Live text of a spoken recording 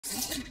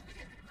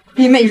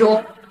林美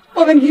如，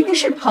我们明明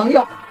是朋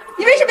友，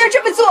你为什么要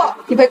这么做？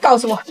你快告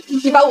诉我，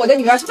你把我的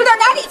女儿送到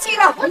哪里去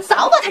了？我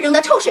早把她扔到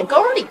臭水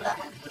沟里了，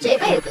这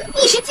辈子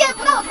你是见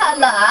不到她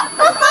了。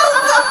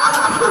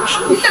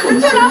你等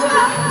着来，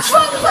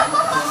疯子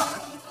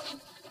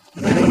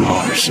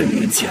！20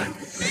年前，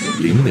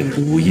林美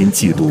如因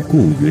嫉妒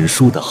顾云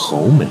舒的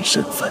豪门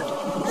身份，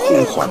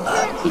呼唤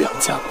了2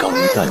家刚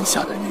诞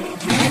下的女婴。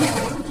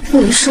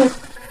顾云舒，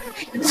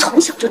你从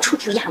小就出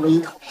条亚文一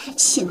头，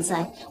现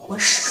在我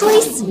摔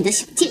死你的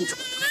小贱种，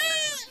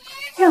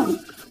让你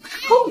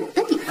把我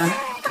的女儿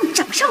当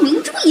掌上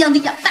明珠一样的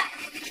养大。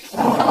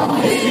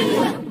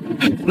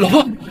老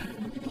婆，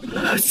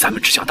咱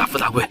们只想大富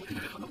大贵，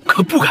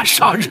可不敢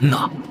杀人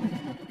呐。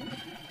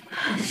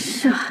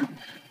是啊，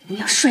你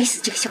要摔死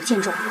这个小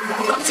贱种，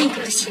再多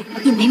的血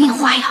也没命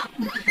花呀！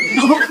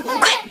老公，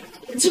快，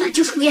今晚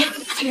就出院，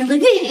把他扔得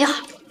越远越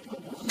好。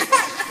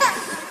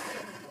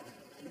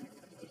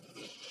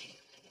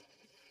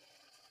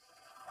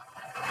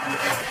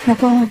老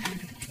公，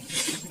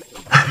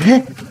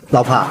哎，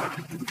老婆，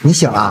你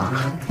醒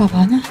了？宝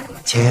宝呢？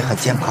千月很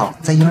健康，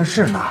在婴儿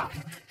室呢。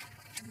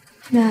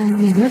那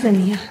美如怎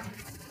么样？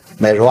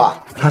美如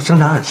啊，她生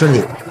产很顺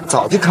利，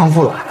早就康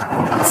复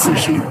了。此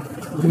时，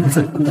蒙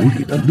在鼓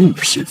里的陆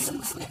氏夫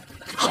妇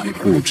还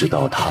不知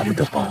道他们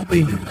的宝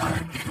贝女儿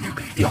已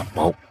被掉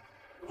包。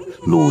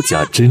陆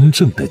家真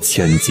正的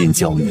千金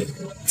娇女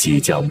即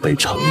将被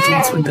城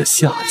中村的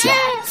夏家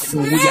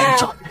抚养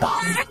长大。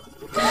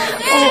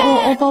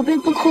宝贝，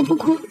不哭不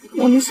哭，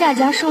我们夏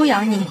家收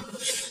养你。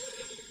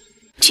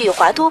据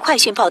华都快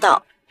讯报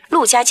道，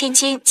陆家千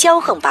金骄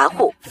横跋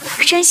扈，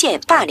深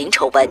陷霸凌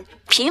丑闻，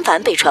频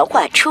繁被传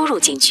唤出入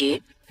警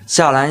局。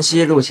夏兰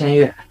溪、陆千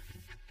月，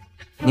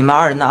你们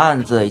2人的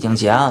案子已经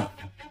结案了，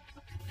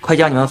快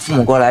叫你们父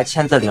母过来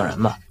签字领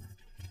人吧。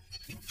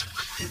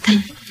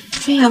但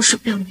这要是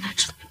被我妈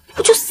知道，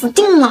我就死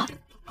定了。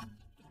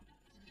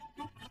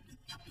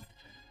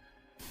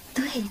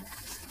对，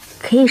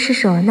可以是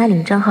手那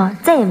领证后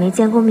再也没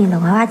见过面的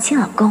娃娃亲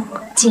老公。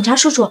警察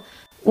叔叔，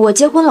我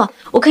结婚了，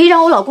我可以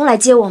让我老公来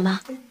接我吗？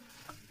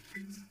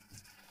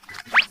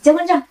结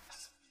婚证。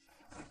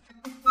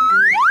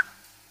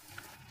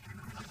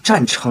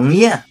战成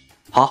宴，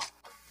好，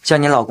叫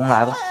你老公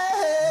来吧。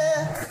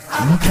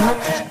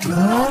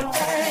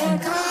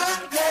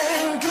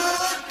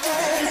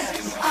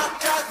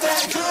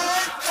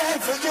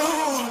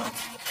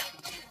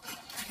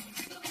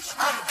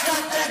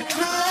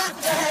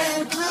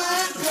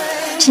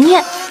陈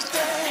燕，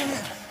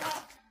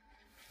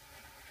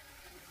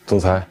总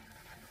裁，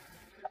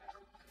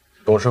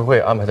董事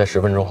会安排在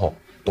10分钟后。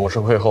董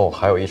事会后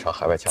还有一场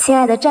海外洽谈。亲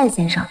爱的战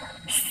先生，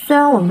虽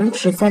然我们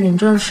只在领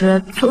证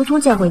时匆匆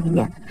见过一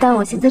面，但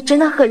我现在真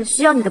的很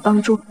需要你的帮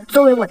助。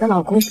作为我的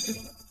老公，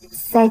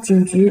在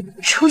警局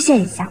出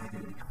现一下。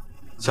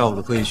下午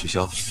的会议取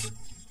消。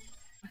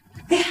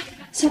哎呀，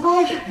小八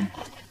呀，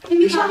你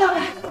没上当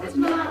吧？怎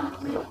么了？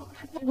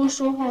我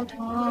手好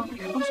疼啊，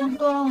好像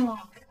断了。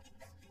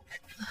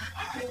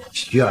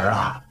雪儿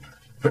啊，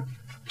不是，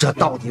这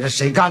到底是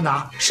谁干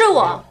的？是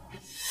我。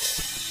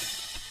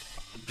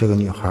这个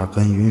女孩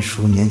跟云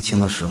舒年轻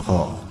的时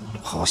候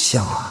好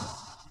像啊。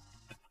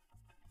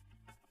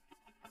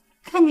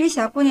看你这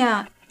小姑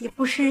娘也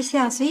不是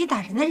像随意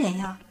打人的人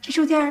呀，这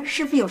中间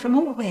是不是有什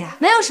么误会啊？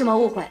没有什么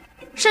误会，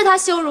是他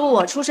羞辱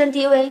我出身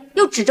低微，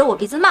又指着我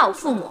鼻子骂我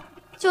父母。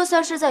就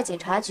算是在警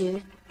察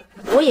局，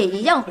我也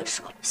一样会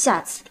说，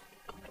下次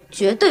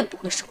绝对不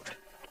会手软。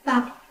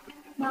爸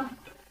妈，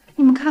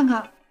你们看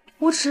看，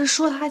我只是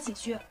说他几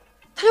句，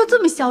他就这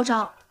么嚣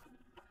张。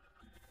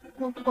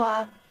我不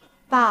管，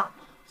爸。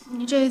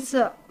你这一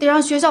次得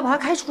让学校把他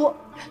开除。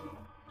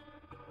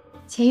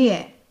千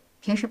月，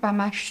平时爸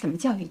妈是怎么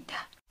教育你的？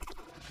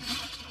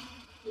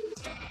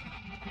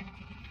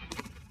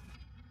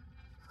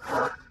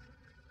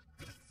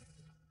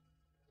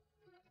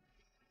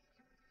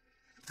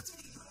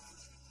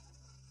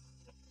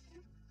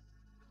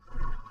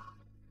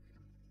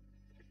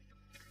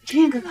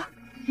陈月哥哥，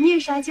你也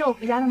是来接我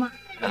回家的吗？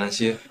亚兰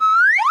西，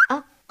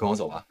啊，跟我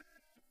走吧。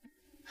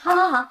好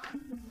好好。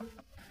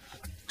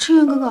陈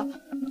月哥哥，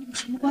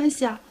什么关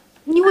系啊？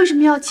你为什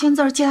么要签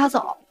字接他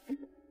走？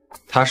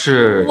他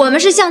是……我们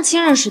是相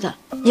亲认识的，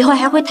以后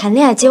还会谈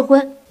恋爱结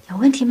婚，有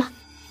问题吗？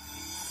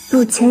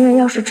陆千月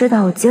要是知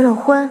道我结了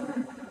婚，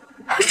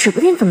还指不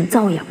定怎么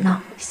造我养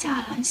呢。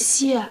夏兰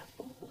溪，你看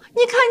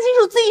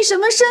清楚自己什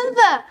么身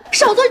份，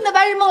少做你的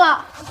白日梦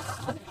了。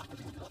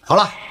好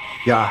了，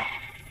月儿，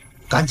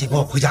赶紧跟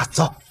我回家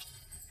走。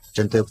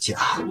真对不起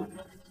啊，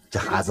这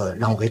孩子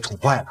让我给宠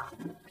坏了，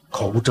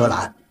口无遮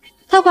拦。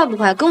他坏不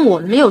坏跟我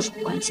们没有什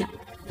么关系，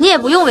你也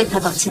不用为他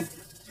道歉。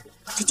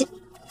再见。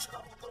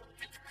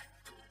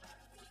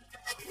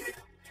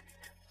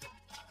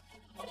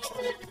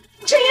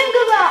陈燕哥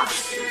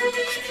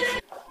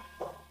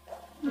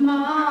哥，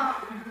妈，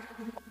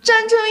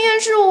詹成燕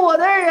是我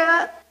的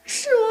人，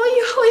是我以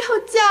后要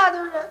嫁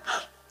的人，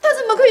他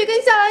怎么可以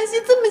跟夏兰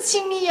溪这么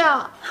亲密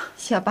呀？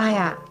小八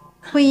呀，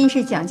婚姻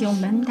是讲究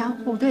门当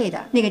户对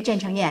的，那个郑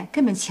成燕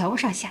根本瞧不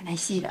上夏兰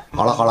溪的。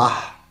好了好了，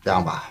这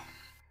样吧，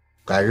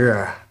改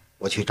日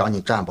我去找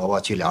你战伯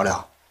伯去聊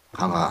聊，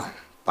看看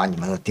把你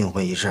们的订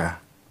婚仪式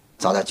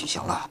早点举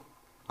行了，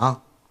啊？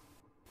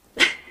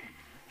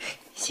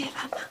谢谢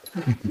爸爸。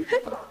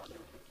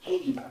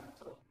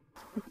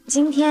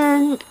今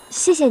天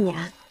谢谢你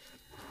啊。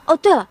哦，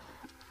对了，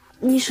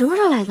你什么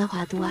时候来的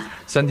华都啊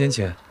？3天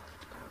前。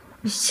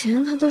以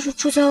前他都是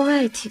住在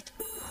外地的，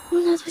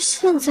那他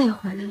现在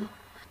回来了，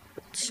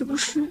是不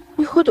是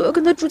以后都要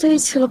跟他住在一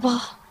起了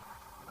吧？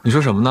你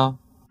说什么呢？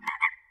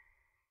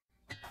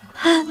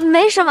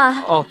没什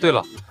么。哦，对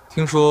了，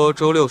听说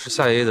周6是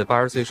夏爷爷的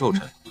80岁寿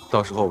辰，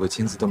到时候我会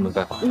亲自登门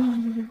拜访。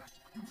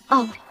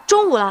哦，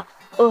中午了，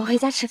我回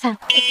家吃饭。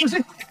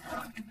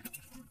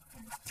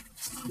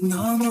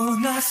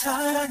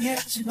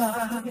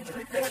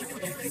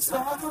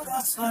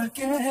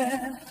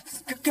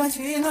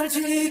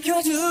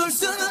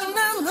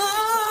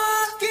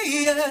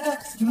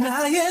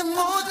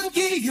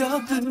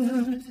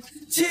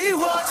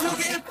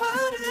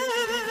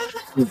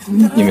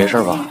你没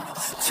事吧？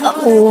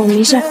我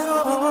没事，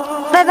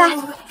拜拜。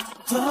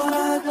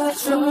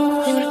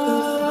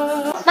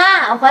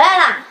妈，我回来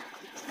啦！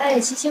哎，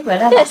西西回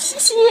来了。西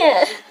西，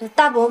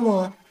大伯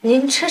母，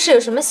您这是有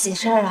什么喜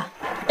事儿啊？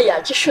哎呀，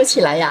这说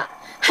起来呀，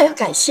还要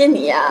感谢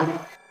你呀。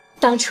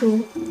当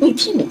初你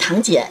替你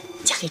堂姐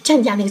嫁给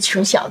詹家那个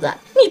穷小子，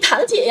你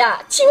堂姐呀，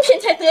今天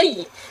才得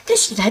以跟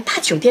喜来大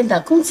酒店的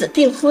公子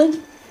订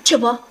婚。这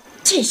不，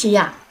这些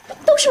呀，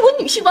都是我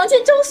女婿王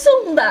建州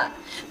送的，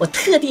我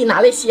特地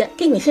拿了些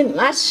给你和你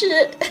妈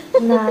吃。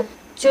那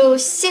就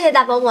谢谢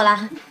大伯母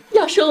啦。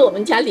要说我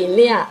们家琳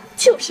琳啊，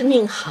就是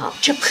命好，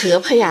这婆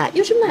婆呀，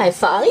又是买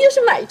房又是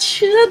买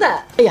车的。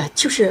哎呀，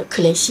就是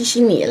可怜西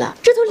西你了，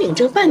这都领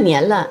证半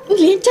年了，你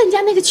连詹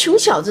家那个穷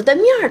小子的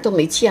面都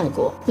没见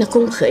过，那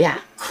公婆呀，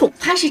恐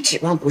怕是指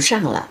望不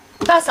上了。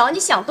大嫂，你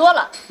想多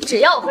了，只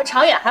要我和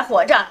常远还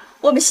活着，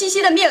我们西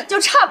西的命就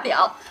差不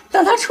了。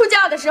等她出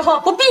嫁的时候，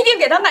我必定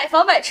给她买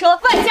房买车，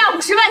外加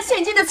50万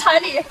现金的彩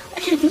礼。哎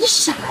呀，你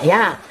傻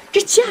呀，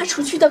这嫁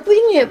出去的闺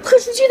女泼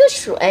出去的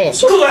水。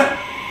住嘴！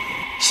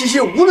西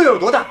西无论有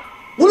多大，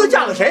无论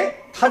嫁给谁，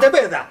她这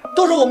辈子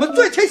都是我们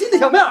最贴心的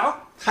小棉袄，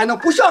还能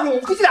不孝顺我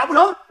们夫妻俩不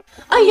成？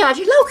哎呀，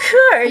这唠嗑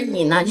而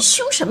已呢，你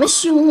凶什么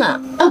凶啊？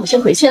我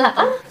先回去了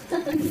啊。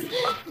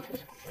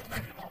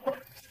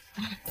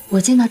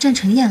我见到战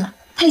成燕了，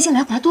他已经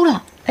来华都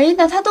了。哎，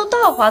那他都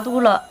到华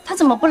都了，他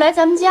怎么不来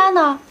咱们家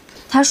呢？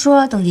他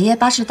说等爷爷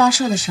80大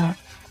寿的时候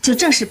就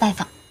正式拜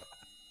访。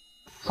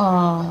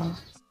哦。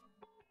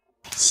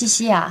西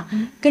西啊，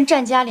跟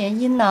战家联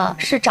姻呢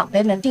是长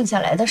辈们定下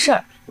来的事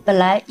儿，本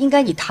来应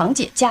该你堂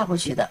姐嫁过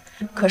去的，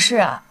可是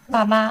啊，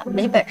爸妈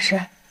没本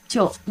事，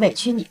就委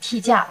屈你替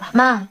嫁了。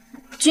妈，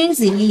君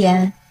子一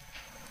言，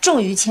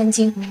重于千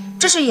金，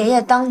这是爷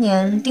爷当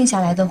年定下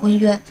来的婚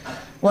约。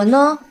我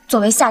呢，作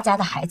为夏家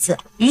的孩子，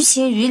于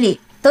情于理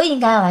都应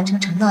该要完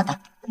成承诺的。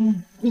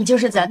你就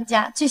是咱们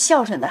家最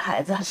孝顺的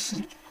孩子。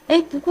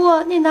哎，不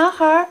过那男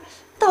孩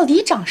到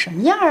底长什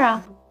么样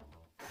啊？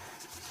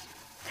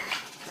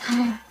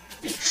他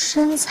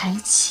身材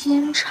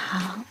纤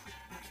长，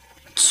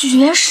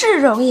绝世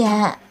容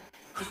颜，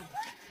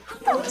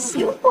都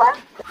喜欢，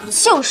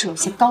就是有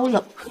些高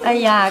冷。哎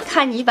呀，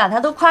看你把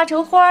他都夸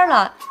成花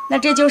了，那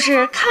这就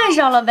是看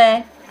上了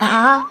呗。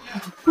啊？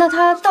那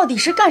他到底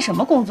是干什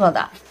么工作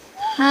的？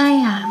他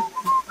呀，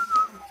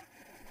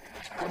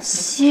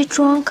西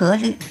装革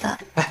履的。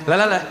哎，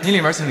来，您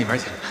里面请，里面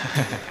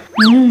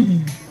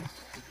请。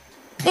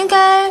应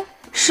该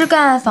是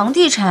干房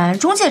地产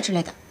中介之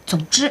类的。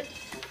总之，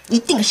一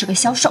定是个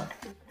销售。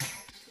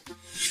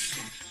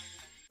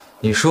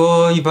你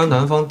说，一般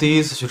男方第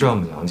一次去丈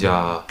母娘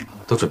家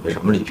都准备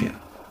什么礼品？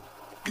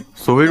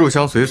所谓入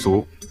乡随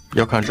俗，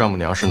要看丈母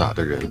娘是哪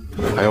的人，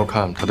还要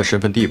看她的身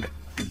份地位。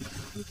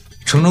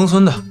城中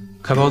村的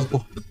开包子铺。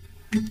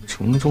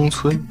城中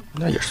村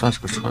那也算是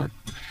个村。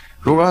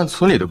如果按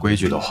村里的规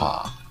矩的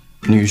话，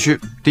女婿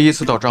第一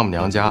次到丈母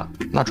娘家，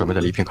那准备的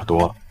礼品可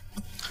多了。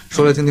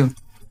说来听听。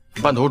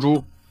半头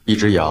猪，1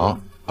只羊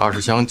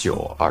，20箱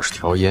酒，20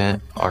条烟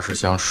，20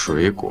箱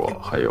水果，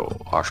还有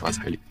20万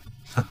彩礼。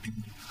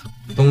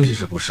东西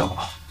是不少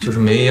啊，就是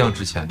没一样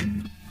值钱的。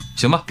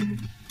行吧，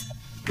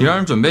你让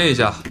人准备一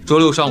下，周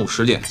6上午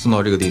10点送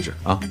到这个地址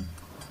啊。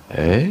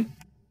哎，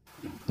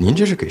您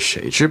这是给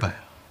谁置办啊？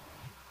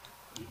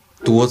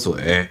多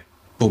嘴，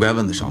不该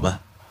问的少问。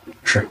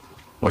是，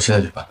我现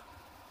在就办。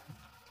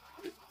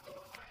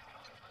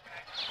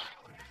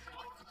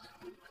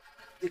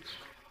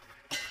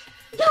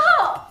哟，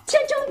建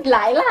州你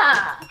来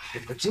啦！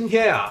今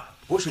天呀，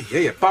不是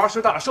爷爷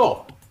80大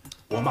寿，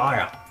我妈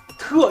呀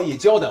特意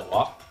交代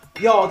我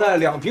要带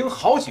2瓶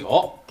好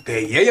酒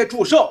给爷爷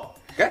祝寿。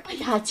哎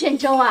呀，建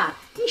州啊，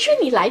你说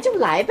你来就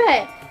来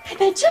呗，还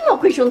带这么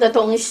贵重的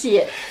东西。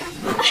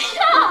哎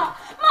呀，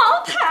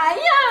茅台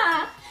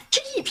呀，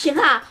这一瓶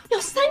啊要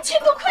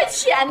3000多块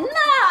钱呢。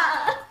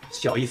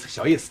小意思，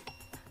小意思。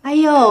哎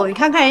呦，你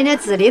看看人家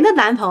子琳的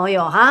男朋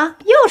友哈，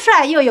又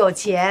帅又有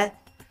钱。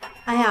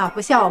哎呀，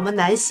不像我们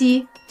南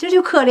希，这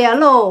就可怜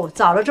喽，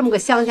找了这么个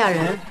乡下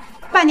人，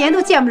半年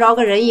都见不着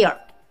个人影儿。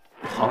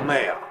堂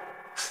妹啊，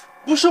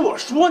不是我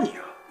说你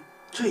啊，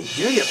这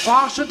爷爷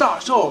80大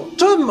寿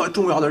这么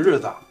重要的日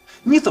子，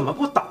你怎么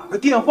不打个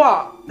电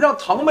话让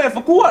堂妹夫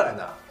过来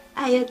呢？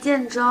哎呀，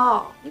建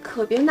州，你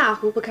可别哪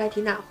壶不开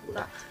提哪壶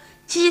的。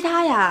其实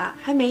她呀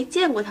还没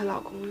见过她老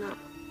公呢。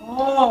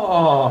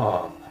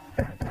哦，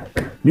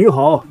您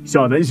好，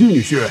夏南希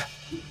女士，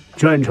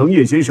战成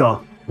业先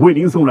生为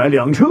您送来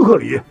2车贺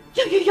礼。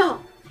哟，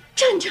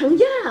战成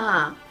燕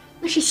啊，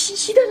那是西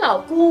西的老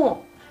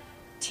公，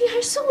竟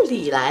然送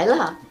礼来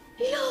了。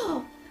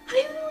哟，还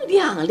用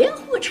2辆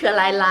货车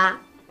来拉。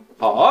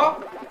好啊，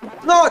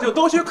那就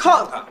都去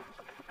看看。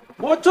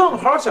我正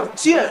好想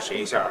见识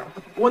一下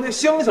我那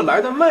乡下来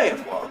的妹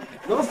夫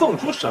能送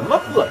出什么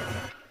贺礼。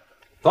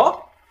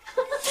走。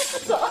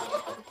走。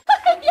哎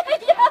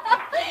呀，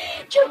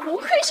这不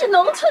愧是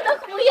农村的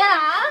姑爷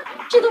啊！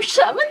这都什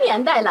么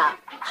年代了，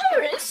还有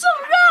人送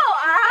肉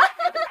啊！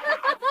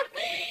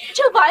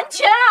这完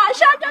全啊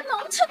是按照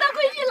农村的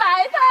规矩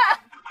来的，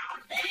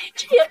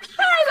这也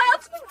太老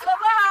土了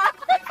吧！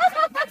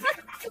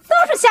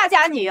都是夏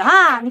家女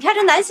哈，你看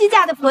这南希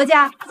家的婆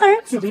家和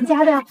人子林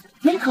家的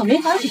人可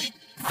没法比。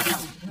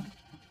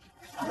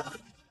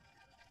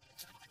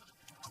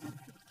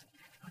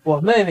我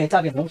妹妹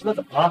嫁给农村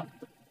的怎么了？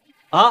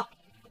啊？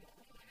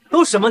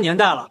都什么年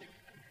代了，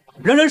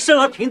人人生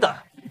而平等，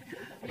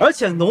而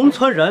且农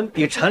村人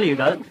比城里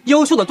人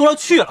优秀的多了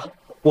去了。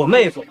我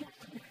妹夫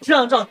是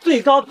按照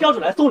最高标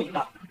准来送礼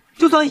的，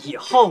就算以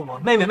后我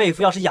妹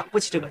夫要是养不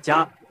起这个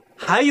家，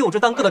还有我这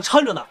当哥的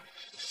撑着呢。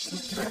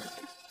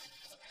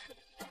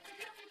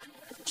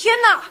天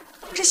哪，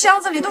这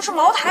箱子里都是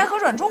茅台和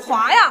软中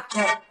华呀！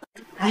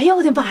哎呦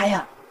我的妈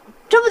呀，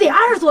这不得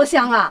20多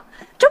箱啊，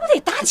这不得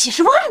大几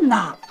十万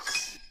呢！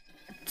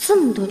这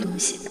么多东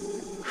西，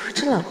我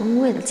这老公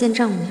为了见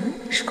丈母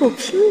娘是够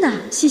拼的。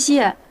西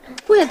西，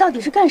姑爷到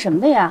底是干什么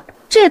的呀？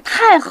这也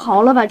太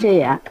豪了吧！这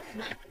也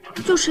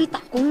就是一打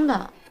工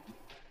的。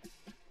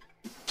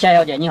夏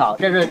小姐你好，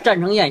这是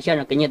战成燕先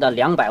生给你的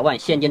200万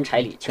现金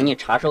彩礼，请你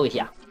查收一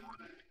下。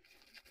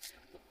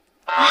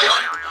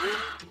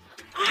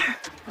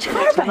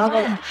200万！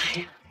哎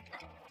呀，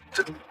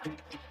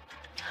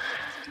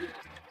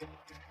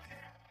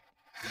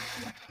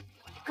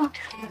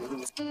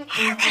这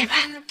开吧。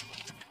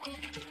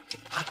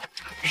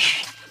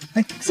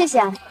谢谢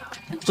啊！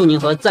祝您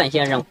和赞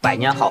先生百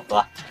年好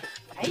合。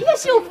哎呀，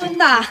秀芬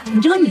呐，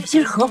你这个女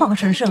婿是何方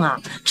神圣啊？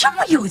这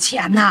么有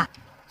钱呐！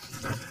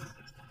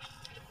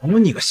我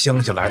你个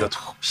乡下来的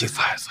土皮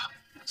崽子，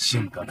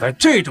竟敢在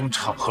这种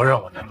场合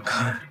让我难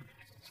堪！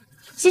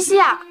西西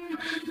啊，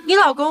你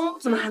老公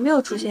怎么还没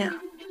有出现啊？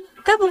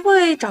该不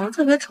会长得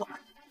特别丑？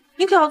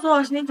你可要做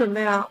好心理准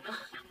备啊，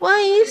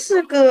万一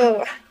是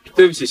个……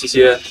对不起，西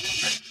西。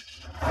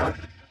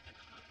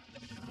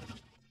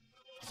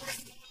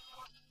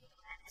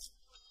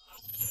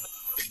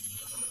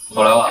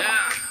我来晚了。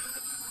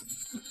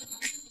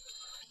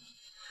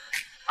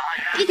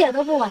一点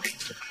都不晚。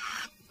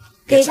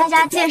给大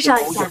家介绍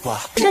一下，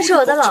这是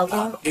我的老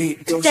公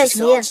战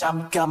成燕。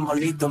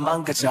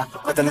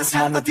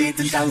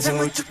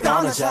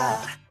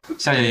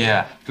夏爷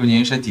爷，祝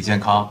您身体健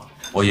康。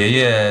我爷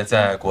爷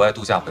在国外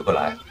度假回不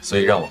来，所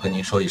以让我跟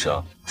您说一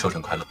声寿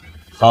辰快乐。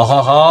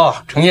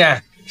好，成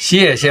燕，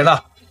谢谢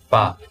了。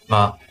爸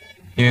妈，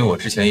因为我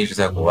之前一直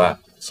在国外，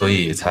所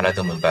以才来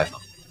登门拜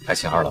访，还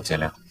请二老见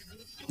谅。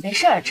没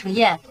事儿，程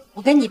燕，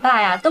我跟你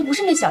爸呀都不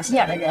是那小心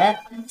眼的人，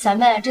咱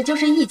们这就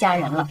是一家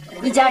人了，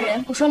一家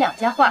人不说两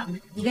家话，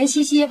你跟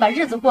西西把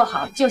日子过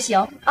好就行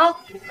啊。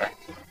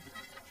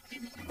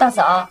大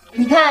嫂，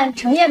你看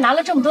程燕拿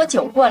了这么多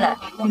酒过来，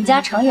我们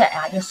家程远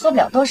呀也喝不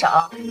了多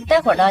少，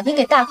待会儿呢您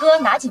给大哥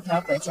拿几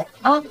瓶回去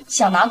啊，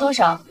想拿多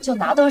少就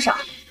拿多少。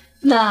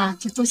那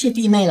就多谢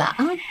弟妹了啊！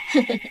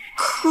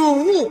可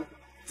恶，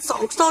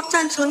早知道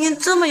战成燕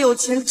这么有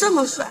钱这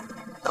么帅，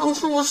当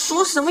初我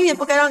说什么也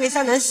不该让给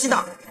夏南希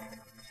的。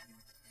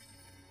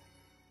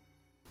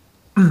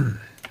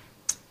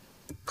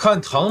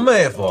看堂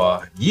妹夫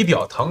仪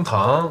表堂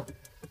堂，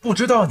不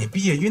知道你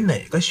毕业于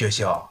哪个学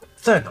校，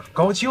在哪儿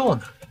高就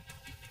呢？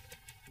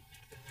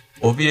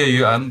我毕业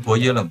于 M 国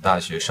耶冷大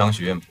学商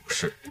学院博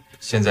士，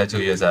现在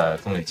就业在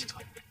丰磊集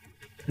团。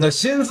那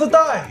薪资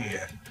待遇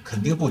肯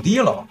定不低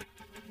喽。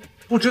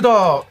不知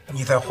道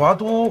你在华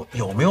都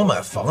有没有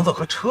买房子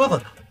和车子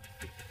呢？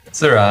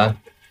自然，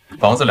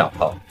房子2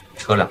套，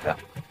车2辆。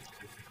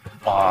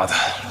妈的，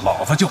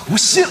老子就不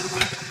信了！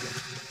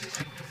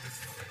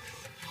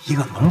一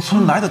个农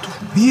村来的土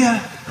鳖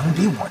能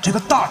比我这个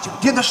大酒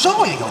店的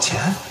少爷有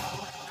钱？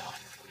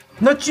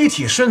那具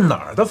体是哪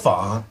儿的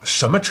房，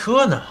什么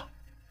车呢？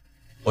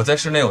我在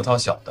市内有套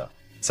小的，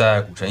在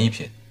古城1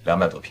品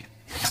，200多平。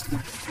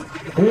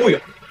忽悠，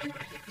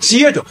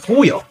接着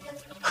忽悠。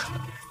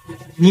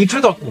你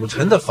知道古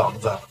城的房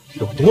子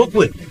有多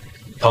贵？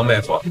唐妹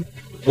夫，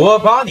我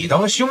把你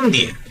当兄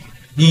弟，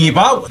你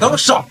把我当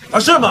傻了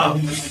是吗？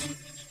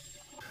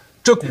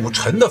这古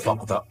城的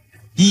房子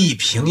1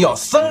平要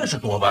30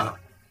多万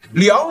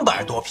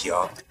，200多平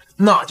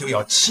那就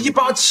要7、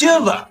8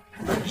千万，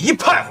一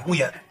派胡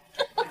言。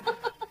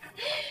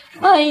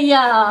哎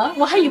呀，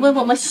我还以为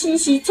我们西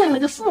西嫁了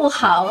个富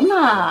豪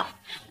呢，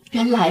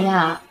原来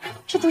呀，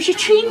这都是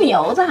吹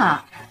牛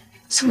的。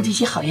送这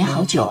些好言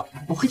好酒，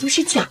不会都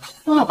是假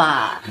货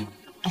吧？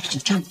哎，这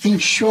丈夫跟你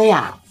说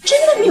呀，真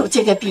的没有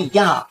这个必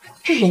要。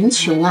这人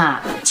穷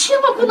啊，千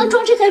万不能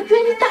装这个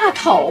冤大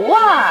头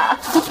啊！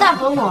大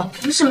伯母，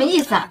你什么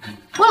意思啊？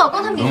我老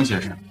公他不用解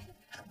释。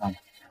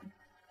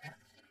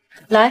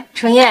来，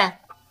程烨，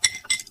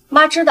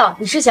妈知道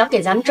你是想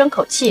给咱们争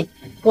口气，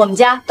我们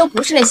家都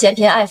不是那嫌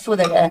贫爱富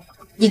的人，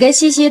你跟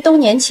西西都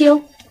年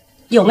轻，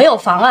有没有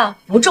房啊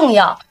不重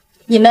要，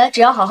你们只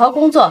要好好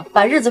工作，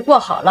把日子过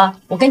好了，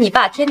我跟你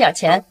爸添点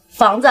钱，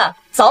房子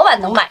早晚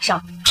能买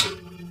上。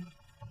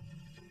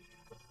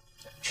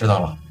知道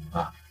了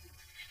啊，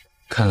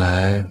看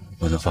来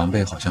我的防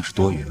备好像是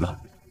多余了。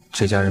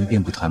这家人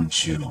并不贪慕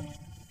虚荣，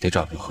得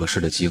找个合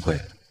适的机会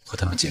和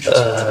他们解释清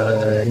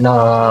楚。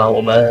那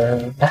我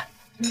们来。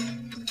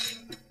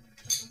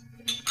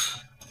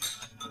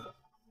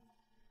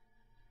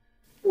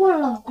我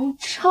老公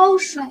超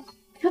帅，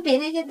可比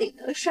那些顶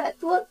哥帅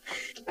多了，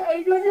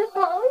爱出去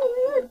好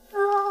远啊！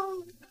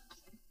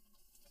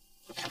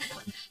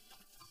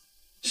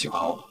喜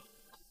欢我？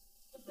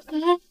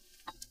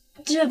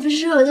这不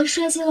是我的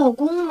帅气老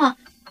公吗？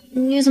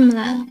你怎么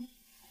来了？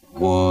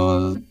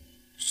我……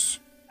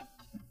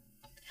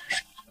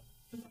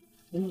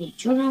你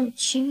就让我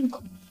亲一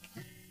口，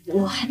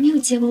我还没有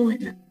接过吻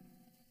呢。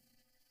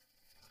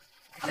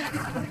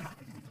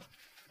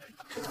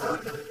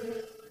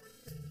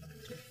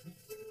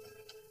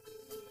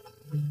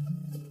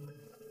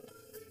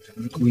这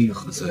不是故意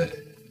喝醉，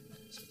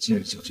借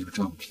着酒这个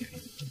账便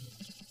宜。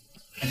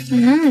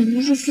本来我们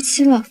都是夫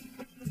妻了，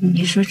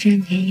你说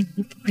占便宜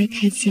会不会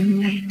太见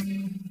外了？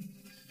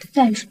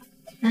再说，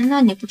难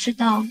道你不知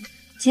道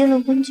结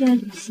了婚就要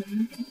履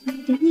行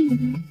的义务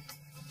吗？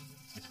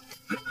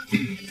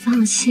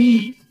放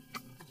心，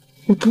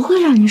我不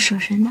会让你舍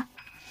身的，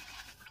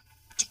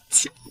就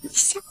亲一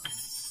下。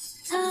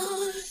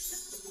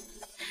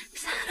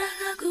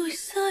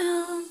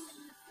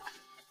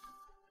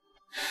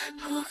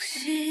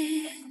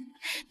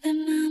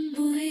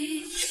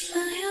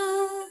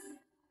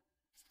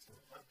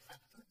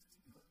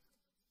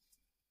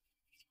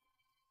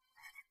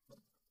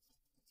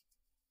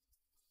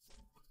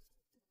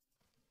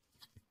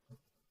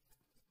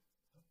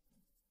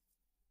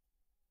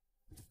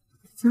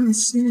放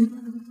心，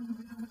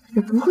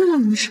我不会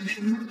让你舍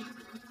身的，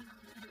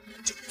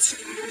就亲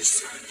一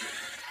下。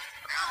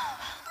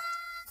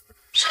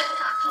真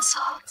的可骚。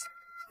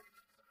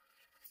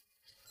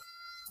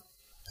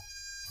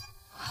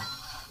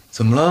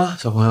怎么了，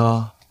小朋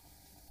友？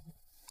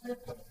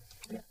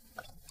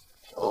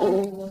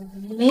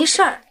没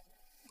事儿。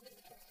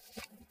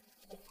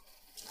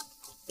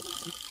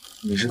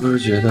你是不是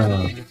觉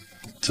得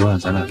昨晚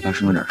咱俩发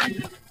生了点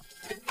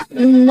什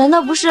么？难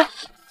道不是？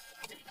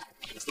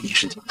你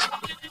是警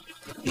察，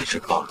一直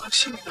暴露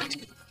心里的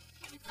底，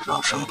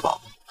让上报。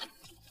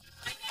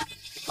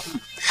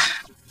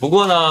不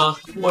过呢，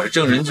我是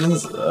正人君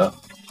子，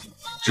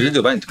直接就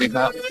把你推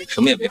开了，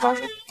什么也没发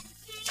生。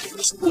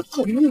你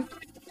狗日！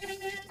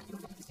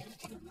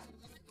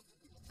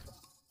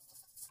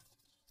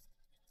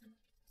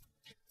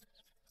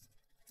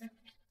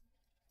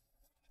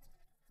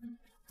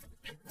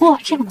哇，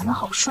这个男的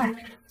好帅！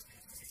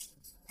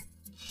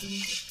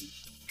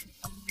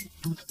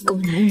狗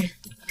男人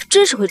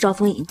真是会招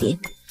蜂引蝶。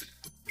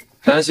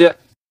陈安西，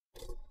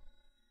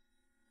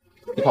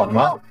你跑什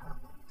么？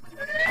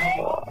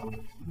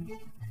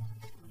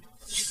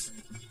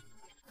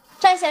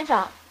詹先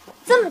生，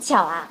这么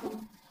巧啊？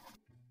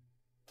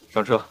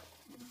上车。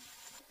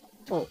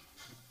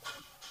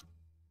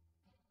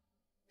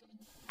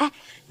哎，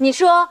你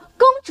说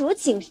公主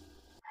请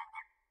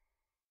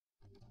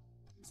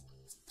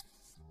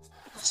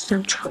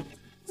上车。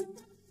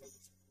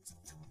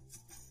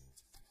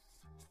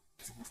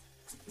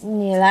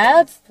你来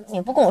了，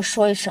你不跟我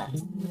说一声？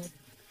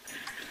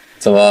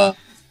怎么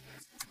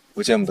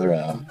不见不得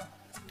人啊？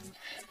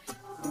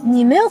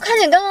你没有看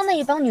见刚刚那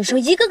一帮女生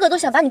一个个都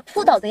想把你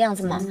扑倒的样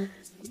子吗？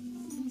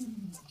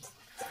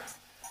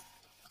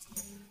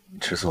你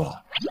吃醋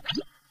了？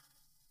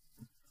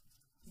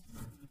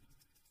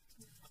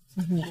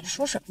你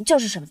说什么就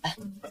是什么呗。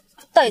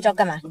到底找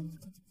干嘛？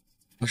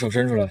把手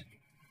伸出来。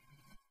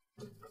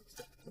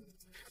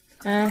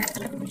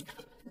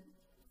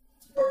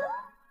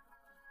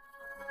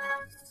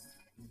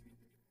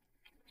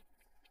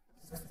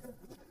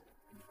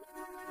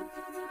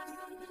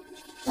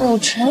5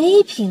成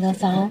1品的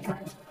房，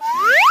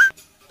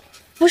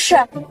不是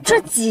这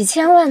几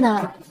千万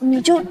呢，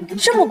你就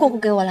这么过户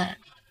给我啦？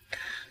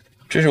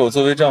这是我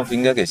作为丈夫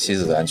应该给妻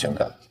子的安全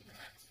感。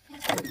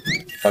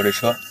还有这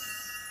车，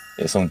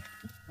也送你。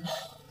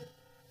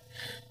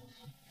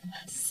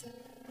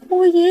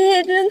我爷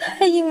爷真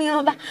太英明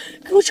了吧，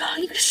给我找了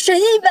一个神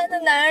一般的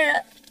男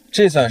人。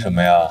这算什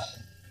么呀？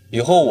以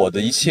后我的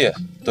一切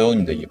都有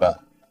你的一半。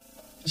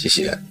西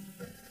西，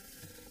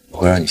我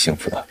会让你幸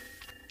福的。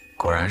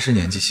果然是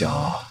年纪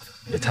小，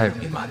也太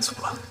容易满足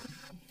了。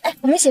哎，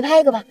我们一起拍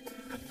一个吧。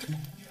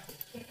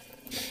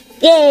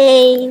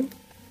耶！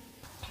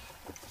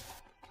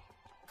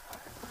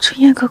陈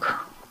烨哥哥，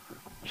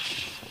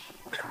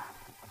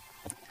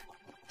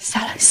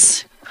下来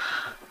戏，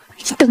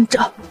你等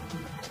着。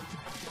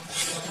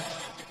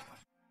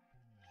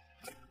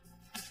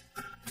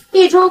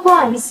一周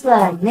逛一次，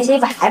你那些衣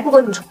服还不够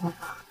你穿吗？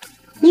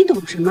你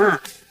懂什么？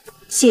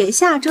姐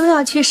下周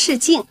要去试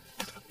镜，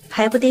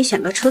还不得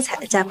选个出彩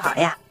的战袍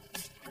呀？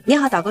你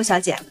好，导购小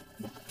姐，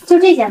就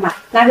这件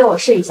吧，拿给我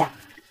试一下。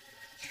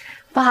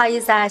不好意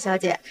思啊，小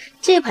姐，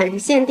这款是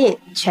限定，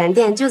全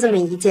店就这么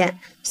一件，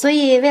所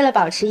以为了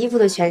保持衣服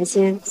的全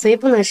新，所以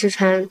不能试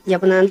穿，也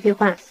不能退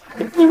换。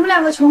你们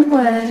两个穷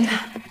鬼，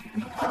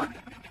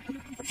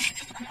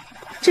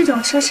这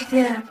种奢侈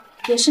店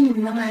也是你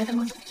们能来的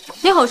吗？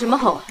你吼什么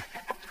吼？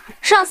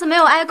上次没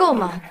有挨够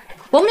吗？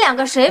我们两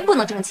个谁不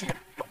能挣钱？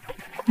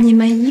你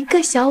们一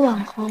个小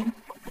网红，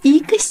一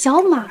个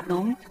小码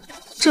农，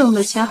挣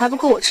的钱还不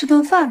够我吃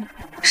顿饭呢。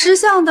识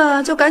相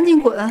的就赶紧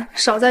滚，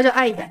少在这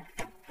碍眼。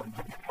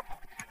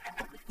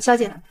小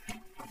姐，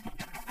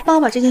帮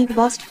我把这件衣服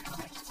包起来。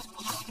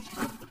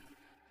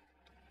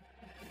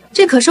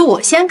这可是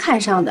我先看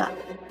上的，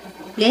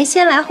连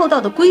先来后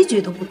到的规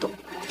矩都不懂。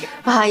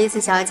不好意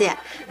思，小姐，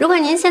如果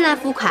您现在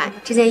付款，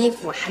这件衣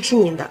服还是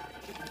您的。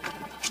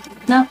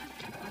那，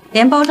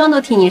连包装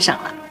都替你省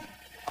了。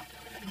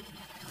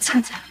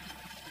灿灿，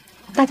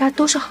大家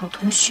都是好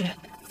同学，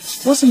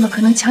我怎么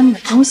可能抢你的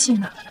东西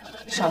呢？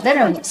少在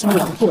这儿恶心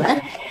我，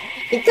滚！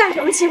你干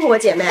什么欺负我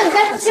姐妹？你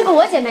干什么欺负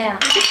我姐妹啊？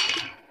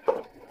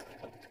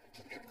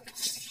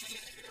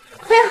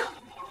哎呀，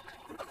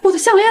我的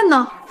项链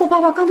呢？我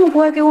爸爸刚从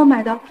国外给我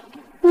买的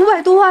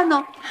，500多万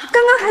呢，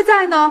刚刚还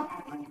在呢。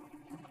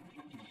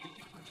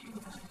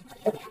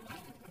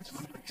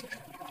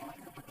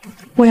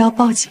我要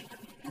报警。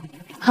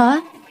好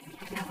啊，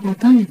我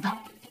帮你报。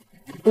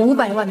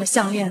500万的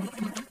项链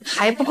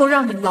还不够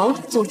让你牢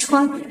底坐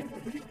穿。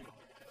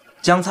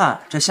江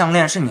灿，这项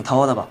链是你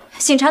偷的吧？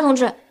警察同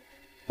志，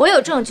我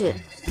有证据，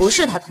不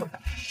是他偷的。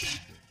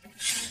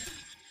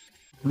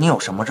你有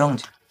什么证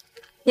据？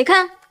你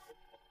看，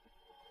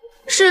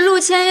是陆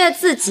千叶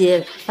自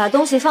己把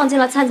东西放进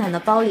了灿灿的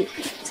包里。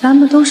咱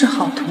们都是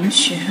好同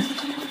学，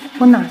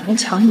我哪能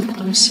抢你的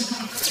东西？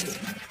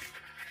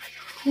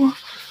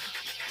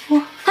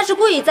他是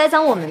故意栽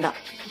赃我们的，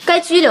该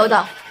拘留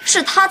的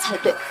是他才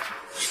对。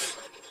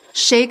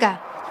谁敢？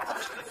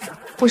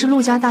我是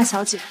陆家大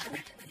小姐，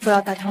不要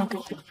打电话给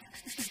我。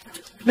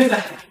妹妹，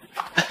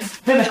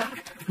妹妹，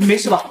你没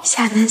事吧？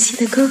夏南希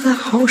的哥哥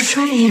好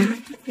帅呀！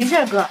没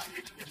事，哥，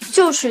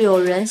就是有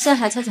人陷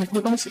害灿灿偷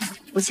东西，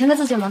我签个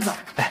字就能走。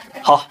哎，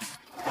好。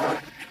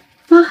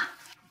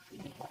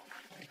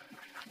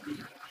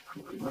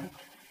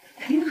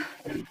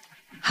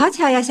好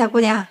巧呀，小姑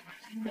娘，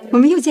我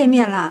们又见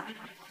面了。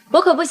我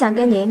可不想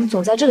跟您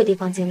总在这个地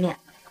方见面，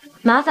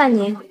麻烦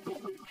您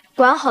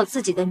管好自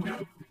己的女儿。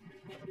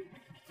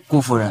顾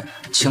夫人，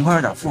情况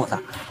有点复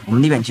杂，我们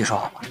那边去说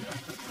好吧？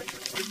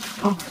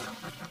哦。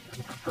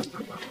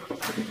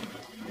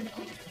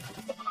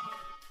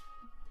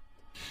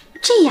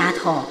这丫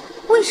头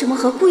为什么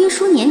和顾一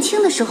书年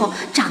轻的时候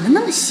长得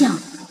那么像？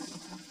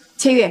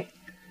千月，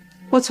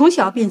我从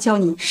小便教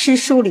你诗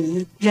书礼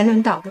仪、人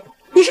伦道德，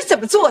你是怎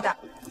么做的？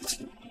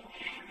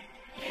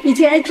你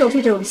竟然做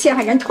出这种陷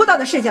害人偷盗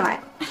的事情来，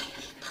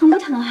疼不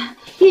疼啊？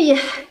月月，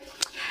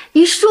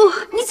于叔，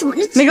你怎么？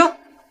美荣，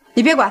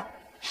你别管，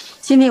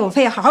今天我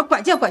非要好好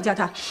管教管教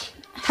他。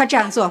他这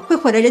样做会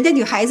毁了人家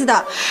女孩子的。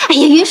哎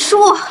呀，于叔，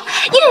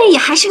月月也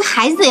还是个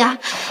孩子呀，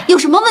有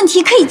什么问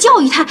题可以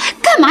教育他，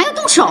干嘛要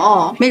动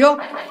手？美荣，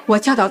我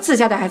教导自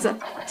家的孩子，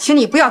请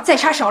你不要再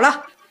插手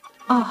了。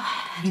哦，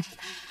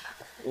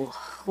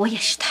我也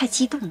是太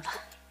激动了。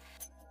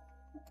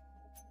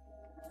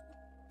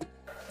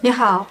你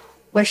好，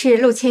我是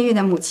陆千月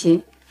的母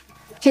亲，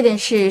这件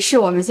事是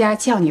我们家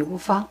教女无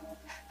方，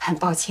很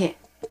抱歉。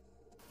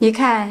你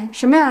看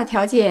什么样的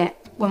条件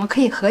我们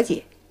可以和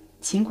解，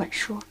尽管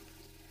说。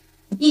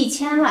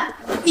1000万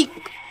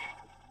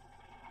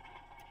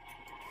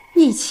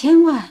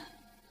，1000万，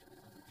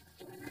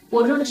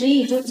我这执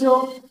意追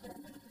究，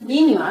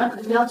你女儿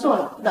可是要坐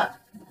牢的。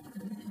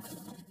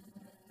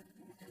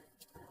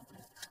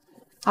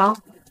好，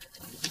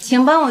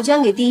请帮我捐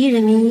给第一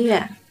人民医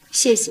院，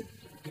谢谢。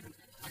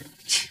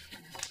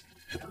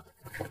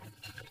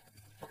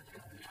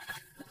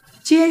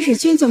捐是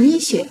捐赠医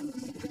学，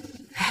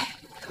哎，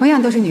同样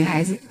都是女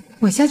孩子，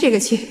我交这个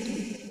去。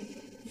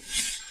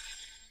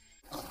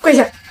跪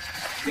下，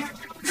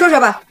说说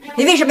吧，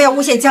你为什么要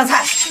诬陷江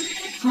灿？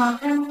妈，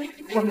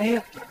我没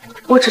有，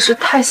我只是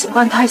太喜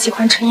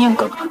欢陈燕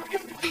哥哥。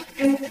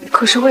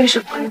可是为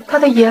什么他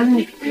的眼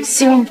里、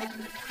心里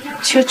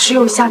却只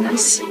有夏南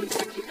希？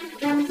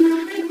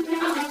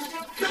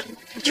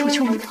求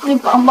求你，你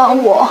帮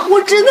帮我！我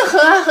真的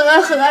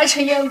很爱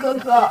陈燕哥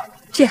哥。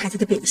这孩子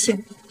的秉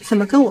性怎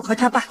么跟我和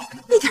他爸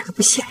一点都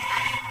不像？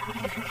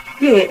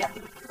月月，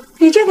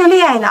你这个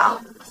恋爱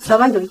脑，早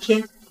晚有一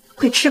天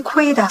会吃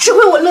亏的。吃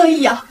亏我乐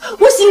意啊，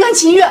我心甘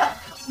情愿。啊，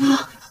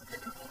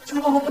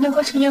如果我不能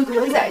和陈燕哥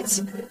哥在一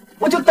起，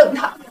我就等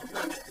他。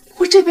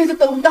我这辈子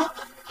等不到，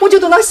我就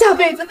等到下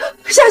辈子、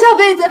下下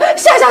辈子、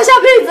下下下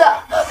辈子。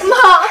妈，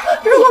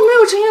如果没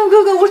有陈阳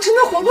哥哥，我真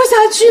的活不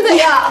下去的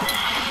呀。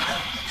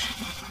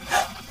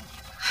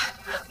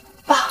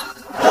爸，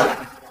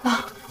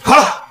好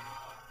了，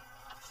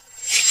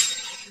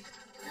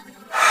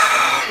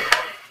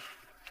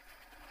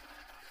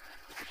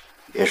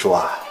别说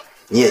啊，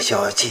你也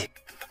消消气，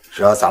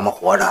只要咱们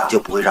活着，就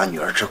不会让女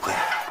儿吃亏。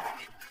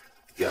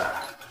月儿，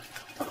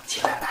起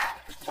来来，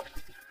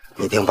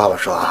你听爸爸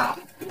说啊，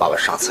爸爸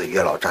上次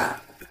约老詹，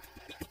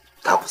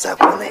他不在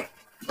国内，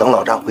等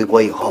老詹回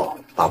国以后，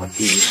爸爸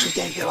第一时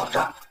间约老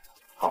詹，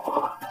好不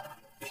好？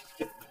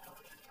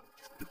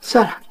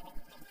算了，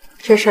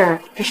这事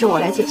儿还是我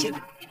来解决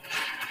吧。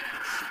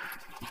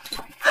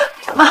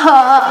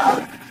妈，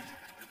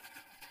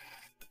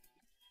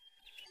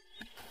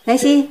南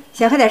希，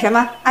想喝点什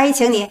么？阿姨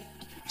请你。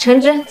橙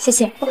汁，谢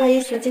谢。不好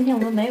意思，今天我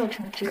们没有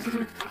橙汁。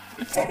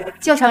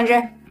就橙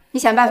汁，你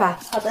想办法。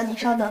好的，你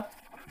稍等。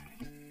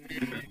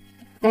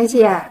南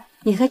希啊，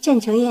你和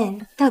郑成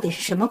燕到底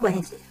是什么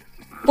关系？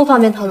不方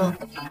便透露。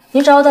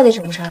您找我到底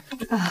什么事儿？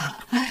啊，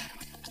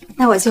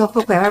那我就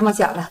不拐弯抹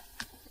角了。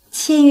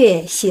千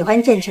月喜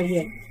欢郑成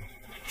燕，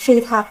非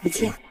他不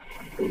嫁。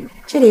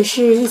这里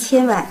是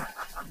1000万，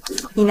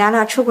你拿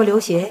了出国留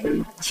学，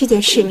去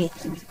见世面，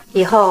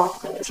以后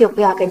就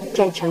不要跟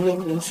郑成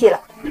燕联系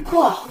了。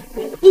嚯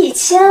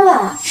，1000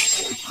万！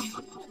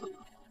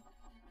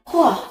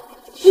嚯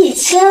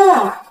，1000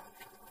万！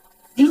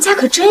您家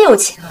可真有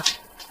钱啊！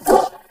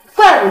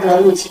怪不得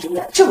陆启之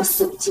远这么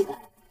肆无忌惮。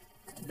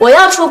我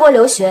要出国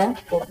留学，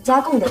我们家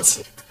供得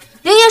起，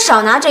您也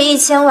少拿这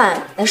1000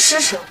万来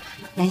施舍我。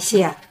南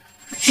希啊，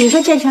你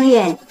和郑成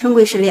燕终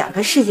归是两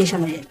个世界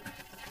上的人，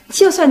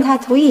就算他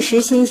图一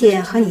时新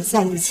鲜和你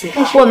在一起，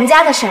但是我们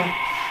家的事儿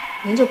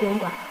您就不用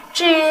管了。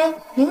至于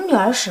您女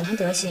儿什么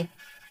德行，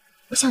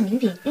我想您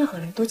比任何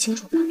人都清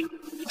楚吧。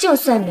就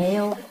算没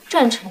有我，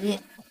郑成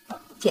燕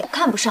也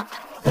看不上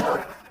她。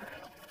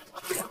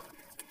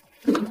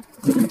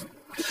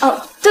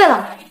哦，对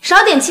了，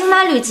少点清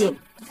妈滤镜，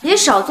也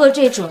少做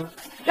这种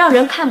让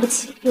人看不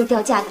起又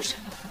掉价的事。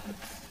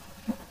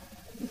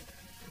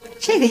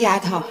这个丫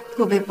头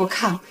不卑不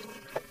亢，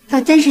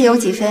倒真是有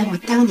几分我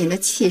当年的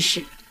气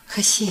势。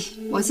可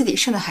惜我自己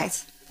生的孩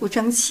子不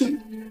争气。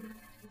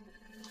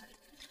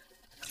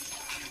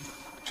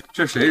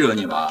这谁惹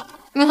你了？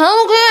你和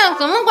陆坤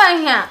什么关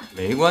系啊？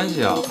没关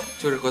系啊，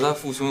就是和他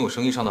父兄有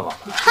生意上的往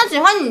来。他喜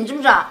欢你，你知不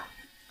知道？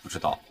不知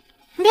道。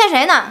你骗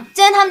谁呢？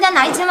今天他们家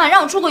拿1000万，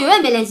让我出国，永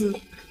远别联系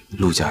你。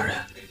陆家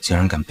人竟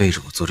然敢背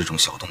着我做这种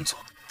小动作！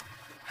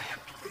哎呀，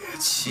别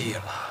气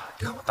了，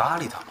你看我搭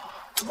理他吗？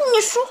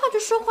你说话就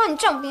说话，你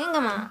占我便宜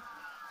干嘛？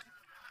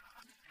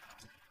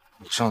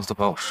你上次都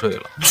把我睡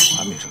了，我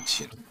还没生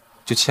气呢，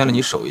就牵了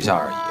你手一下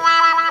而已，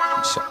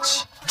你小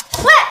气。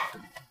喂，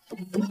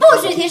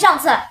不许提上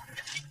次。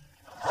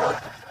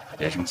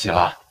别生气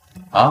了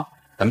啊，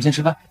咱们先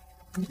吃饭。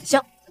行，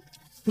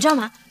你知道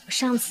吗？我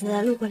上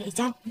次路过了一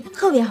家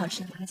特别好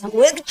吃的麻辣香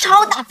锅，我有个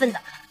超大份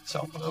的。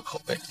小朋友口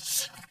味。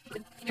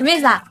什么意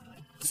思啊？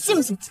信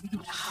不信今天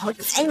我好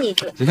宰你一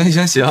顿？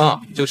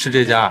行，就吃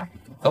这家。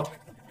走。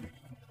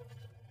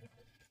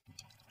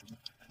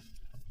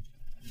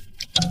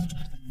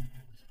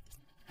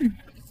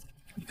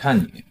你看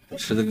你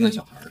吃的跟个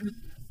小孩似的。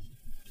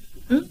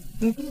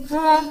你不吃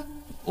吗？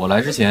我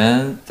来之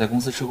前在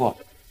公司吃过。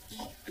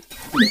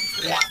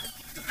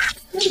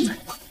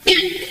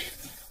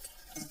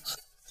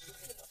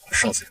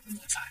上次你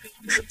在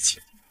生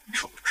气，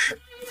说不是。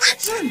那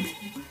家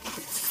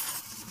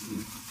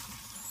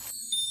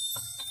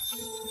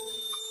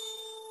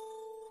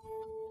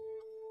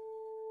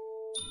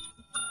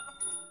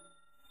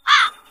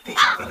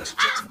人是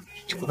真的，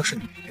这不能是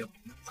你朋友，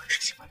我也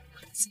是喜欢你的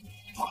孩子，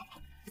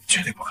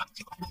绝对不可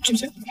能，是不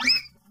是？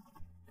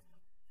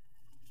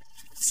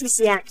谢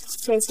谢，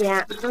这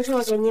些都是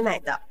我给你买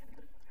的。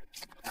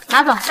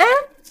拿走。哎，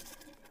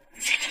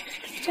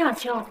这样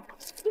听，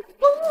你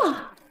疯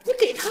了？你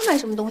给他买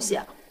什么东西？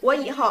我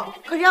以后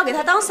可是要给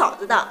他当嫂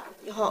子的，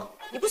以后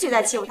你不许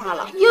再欺负他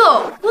了。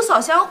哟，不扫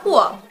相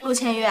互，陆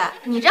千月，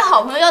你这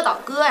好朋友要倒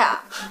戈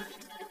呀？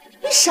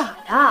你傻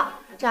呀，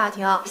张雅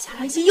婷，夏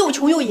兰溪又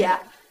穷又野，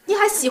你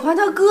还喜欢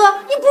他哥？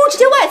你不如直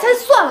接外餐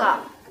算了。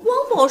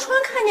王宝钏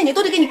看见你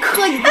都得给你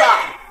磕一个。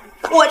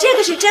我这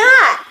个是真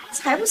爱，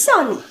才不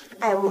像你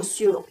爱慕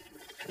虚荣。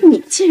你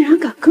竟然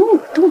敢跟我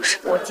动手！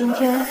我今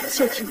天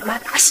就替你妈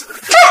打死你！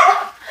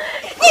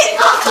你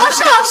老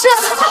师，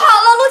好了，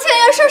陆千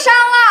月受伤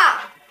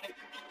了。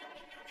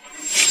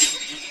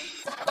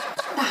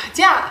打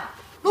架！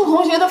陆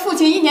同学的父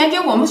亲1年给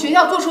我们学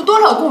校做出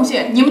多少贡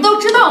献，你们都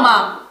知道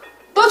吗？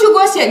都去给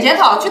我写检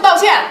讨，去道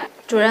歉。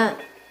主任，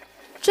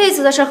这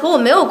次的事和我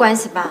没有关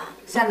系吧？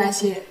夏南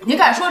希，你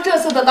敢说这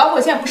次的导火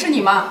线不是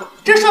你吗？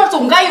这事儿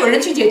总该有人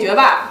去解决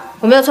吧？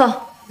我没有错，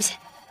不写。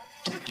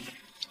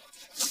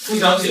部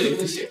长写的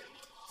不写。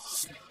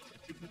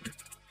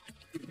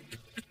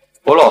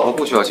我老婆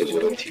不需要解决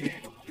问题，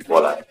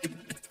我来。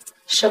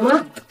什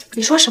么？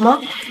你说什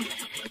么？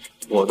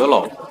我的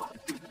老婆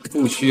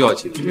不需要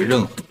解决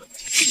任何问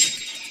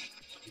题，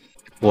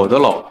我的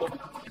老婆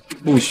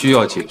不需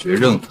要解决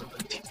任何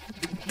问题。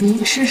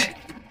你试试。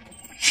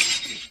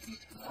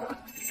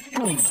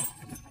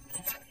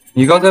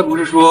你刚才不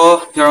是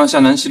说要让夏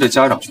南希的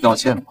家长去道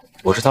歉吗？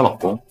我是她老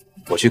公，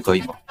我去可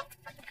以吗？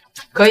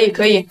可以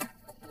可以。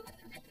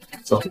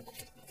走。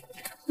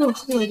赫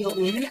赫有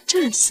名的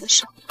战死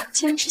手，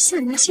竟然是夏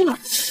南希老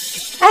公。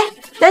哎，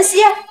南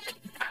希，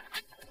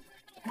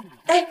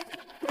哎，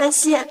南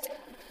希，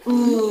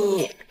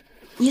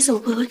你怎么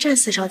会和战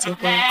死少结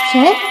婚？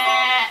谁？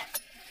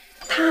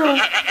他。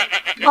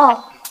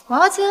哦，娃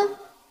娃亲。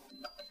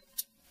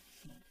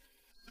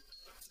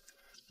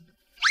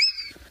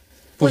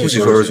不许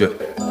说出去。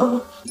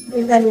哦，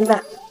明白明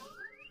白。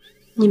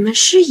你们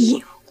是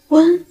隐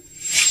婚？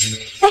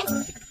哎，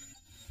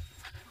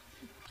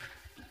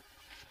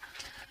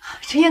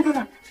陈烨哥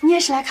哥，你也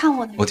是来看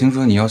我的？我听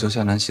说你要求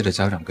夏南希的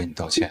家长跟你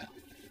道歉。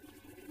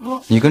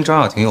我你跟张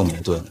雅婷有矛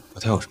盾，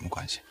和她有什么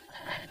关系？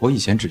我以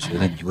前只觉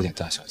得你有点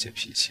大小姐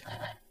脾气，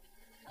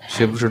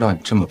却不知道你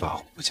这么跋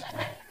扈不讲。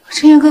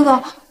陈烨哥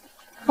哥，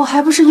我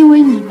还不是因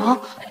为你吗？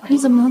你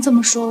怎么能这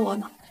么说我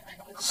呢？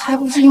还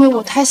不是因为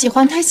我太喜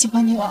欢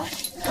你了。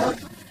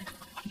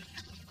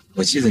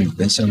我记得你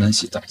跟向南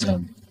希打架，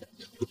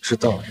也不知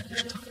道人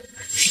是他。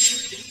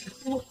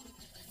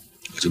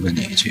我就问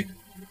你一句，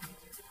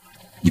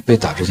你被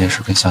打这件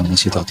事跟向南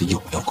希到底有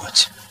没有关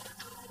系？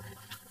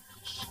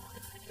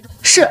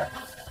是，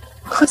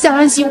和夏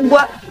南希无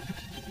关。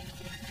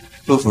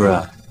陆夫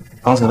人，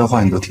刚才的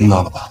话你都听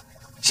到了吧？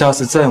下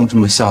次再用这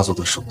么下作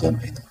的手段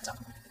为难他，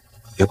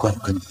别怪我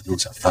跟你们陆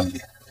家翻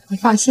脸。你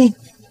放心，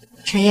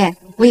陈烨，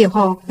我以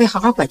后会好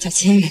好管教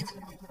千月的。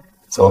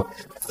走。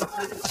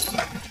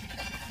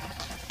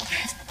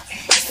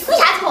死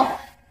丫头，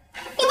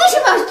你为什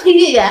么要推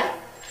月月？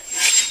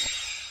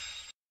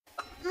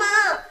妈，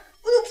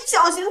我就不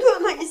小心推了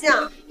他一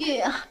下。月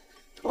月，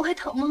头还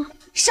疼吗？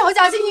少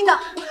假惺惺的，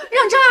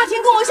让张雅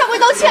婷跟我下跪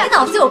道歉。你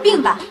脑子有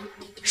病吧？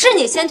是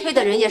你先推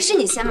的人，也是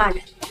你先骂人。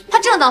他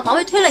正当防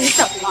卫推了你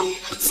怎么了？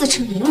自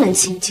称名门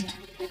千金，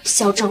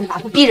嚣张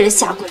跋扈逼人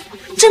下跪，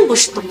真不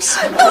是东西。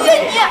都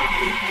怨你！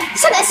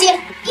夏南希，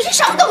你是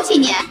什么东西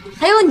你？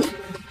还有你，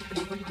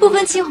不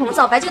分青红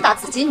皂白就打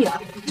自己女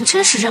儿，你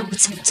真是让我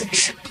怎么见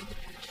识？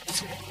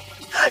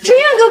陈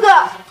烨哥哥，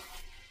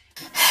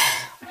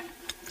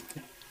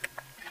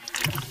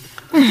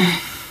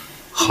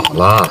好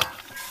了，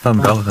犯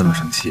不着和他们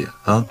生气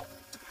啊。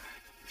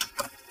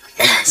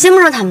先不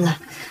说他们了，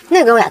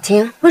那个雅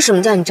婷为什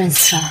么叫你战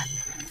死少？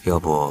要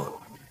不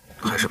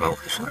还是把我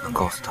的身份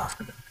告诉他，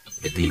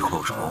免得以后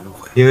有什么误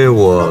会。因为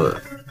我……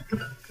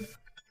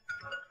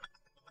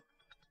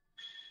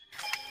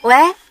喂，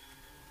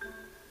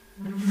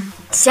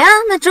行，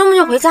那周末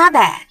就回家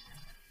呗。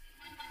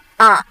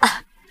啊，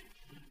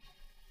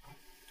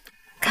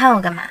看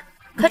我干嘛？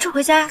快出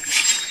回家。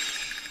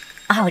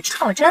啊，我知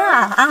道，我真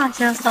啊啊，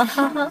真的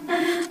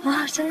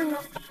啊，真的吗？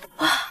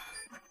哇！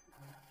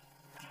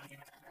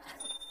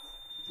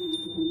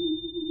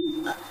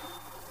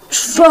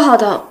说好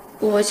的，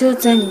我就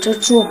在你这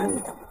住。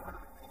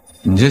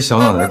你这小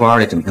脑袋瓜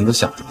里整天都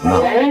想什么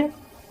呢？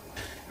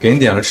给你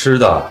点了吃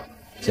的，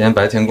今天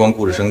白天光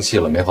顾着生气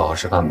了，没好好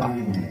吃饭吧？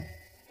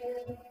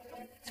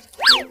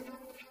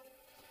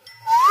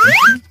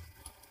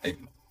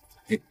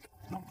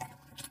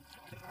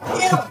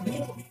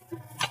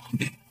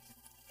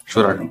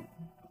说点什么？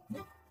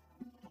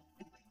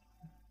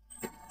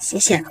谢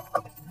谢。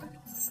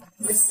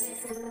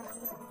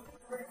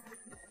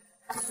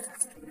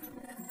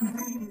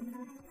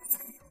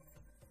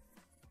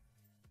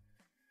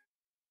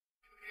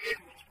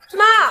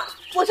妈，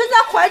我现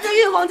在怀着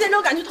孕，王建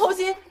州赶去偷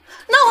腥，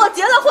那我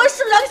结了婚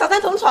是不是要跟小三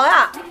同床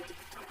呀？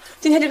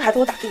今天这个孩子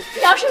我打定了。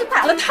你要是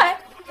打了胎，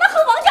那和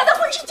王家的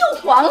婚事就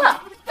黄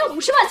了。那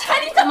50万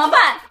彩礼怎么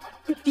办？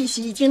利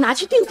息已经拿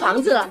去订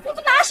房子了，你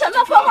不拿什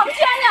么还王家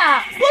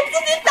呀？我自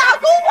己打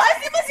工还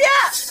行不行？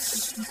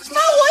妈，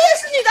我也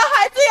是你的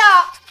孩子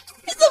呀，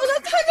你怎么能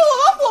看着我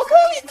往火坑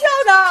里跳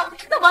呢？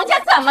那王家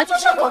怎么就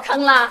是火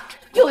坑了？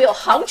又有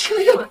豪车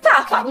又有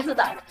大房子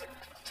的，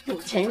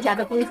有钱人家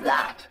的公子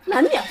啊，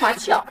难免花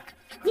俏，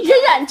你忍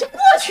忍就过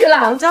去了。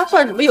王家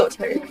算什么有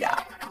钱人家？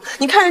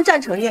你看人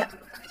战成业，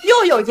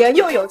又有颜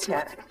又有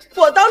钱。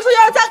我当初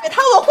要是嫁给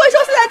他，我会受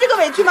现在这个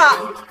委屈吗？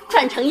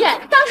战成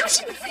燕，当初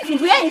是你自己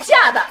不愿意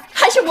嫁的，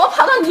还是我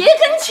跑到你爷爷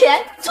跟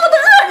前做的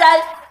恶人？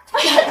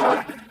哎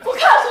呀，我告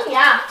诉你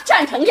啊，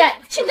战成燕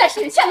现在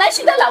是夏南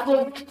希的老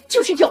公，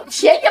就是有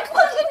钱也不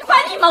会给你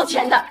还1毛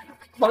钱的。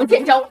王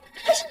建州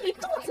他是你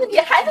肚子里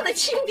孩子的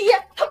亲爹，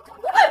他不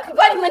会不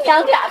管你们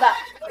娘俩的，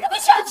你可得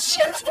想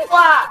清楚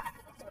啊！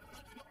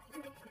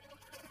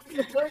不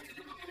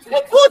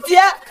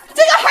结，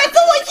这个孩子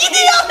我一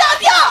定要打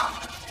掉！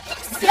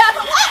丫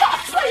头，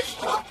再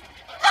说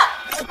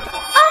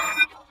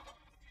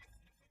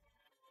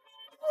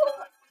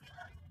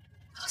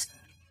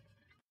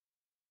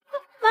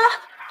妈，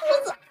肚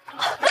子！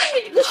哎，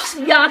你个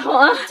死丫头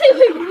啊，这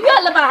回如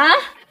愿了吧？啊，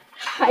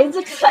孩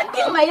子肯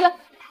定没了，打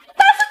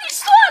死你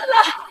算了。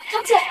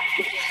杨姐，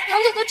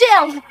杨姐都这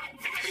样了，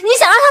你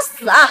想让他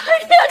死啊？哎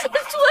呀，这作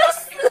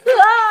死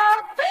啊！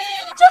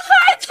这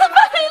孩子没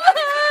了，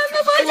那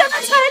战家的彩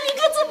礼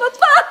可怎么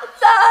办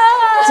呢？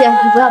姐，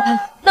你不要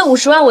怕，那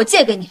50万我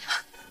借给你。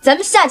咱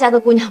们夏家的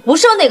姑娘不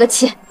受那个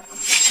气，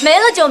没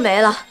了就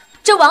没了。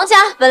这王家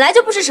本来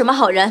就不是什么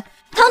好人，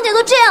堂姐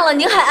都这样了，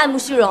您还爱慕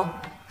虚荣？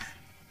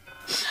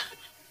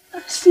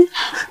是，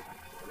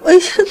我以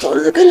前总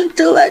是跟你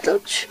争来争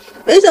去，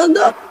没想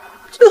到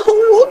最后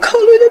我考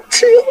虑的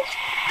只有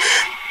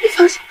你。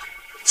放心，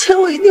钱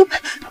我一定会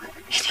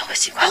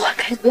尽快还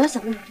给你。不要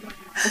想那么多，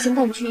我先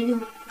带你去医院。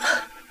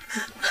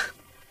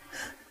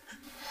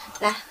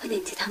来，喝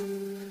点鸡汤。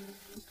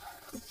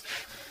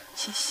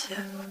谢谢，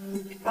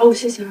把我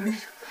谢谢儿子。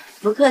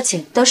不客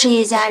气，都是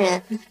一家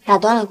人，打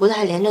断了骨头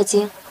还连着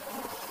筋。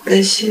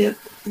感谢，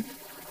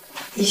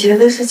以前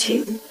的事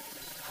情，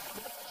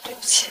对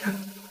不起啊。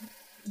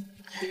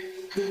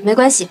没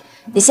关系，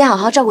你先好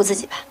好照顾自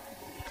己吧。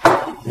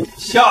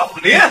夏子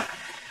林，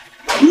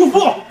姑父，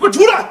给我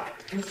出来！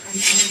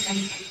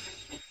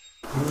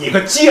你个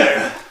贱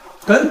人，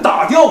敢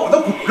打掉我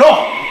的骨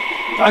肉，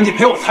赶紧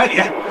赔我彩礼，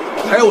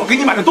还有我给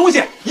你买的东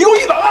西，一共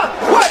100万，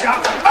快点！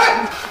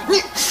哎，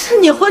是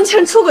你婚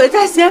前出轨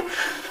在先，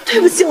对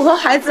不起我和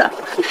孩子，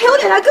你还有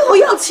脸来跟我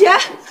要钱？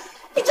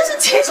你真是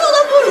禽兽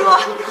都不如！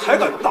还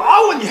敢打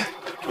我你！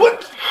我。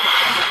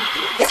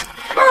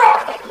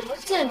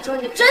建州，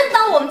你真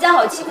当我们家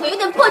好欺负，有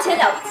点破钱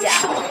了不起啊！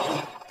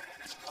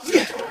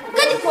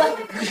赶紧滚！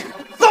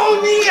造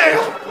孽呀！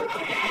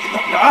你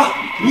等着啊！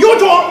你给我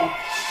装！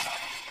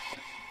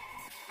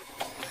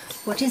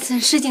我这次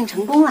试镜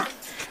成功了，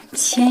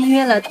签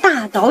约了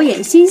大导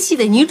演新戏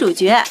的女主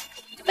角，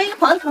飞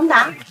黄腾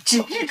达，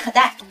指日可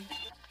待。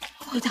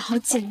我的好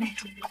姐妹，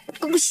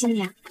恭喜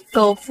你啊！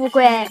苟富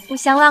贵不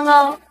相忘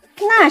哦。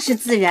那是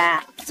自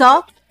然。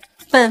走，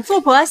本富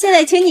婆现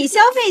在请你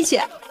消费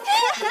去。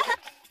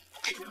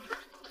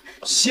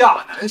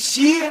夏南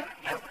希，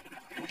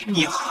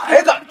你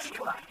还敢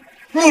出来？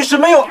你是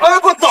没有挨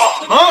过打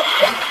吗？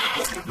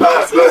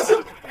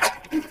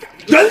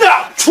人呢？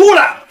出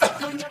来！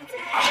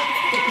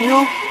哎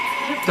呦，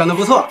长得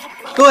不错，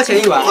多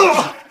钱一碗？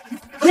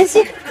南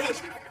希，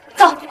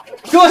走，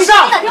给我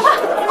上！打电话，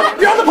快！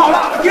别让他跑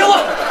了！给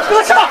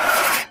我上！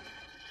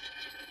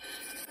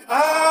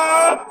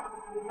啊！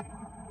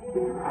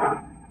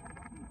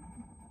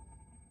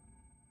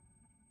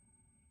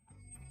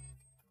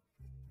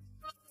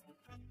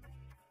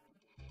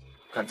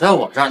敢在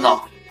我这儿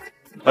闹，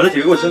把这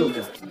几个给我先走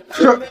去。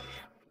是。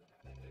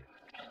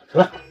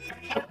来。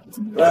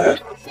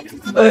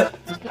哎。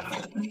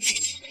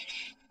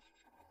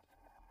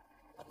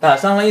打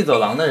伤了一走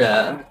廊的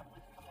人，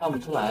看不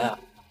出来啊。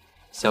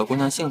小姑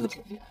娘性子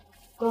挺烈。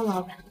关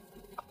老板，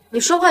你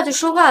说话就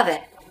说话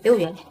呗，别有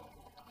原理。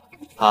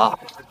好，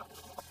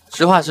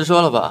实话实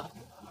说了吧。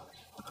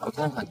我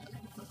看看你，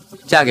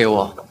嫁给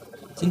我，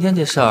今天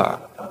这事儿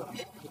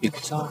比不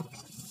消。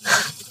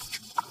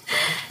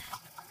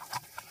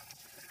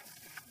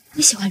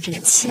你喜欢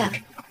人气啊？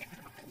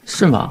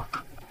是吗？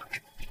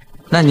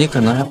那你可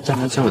能还不占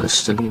了解我的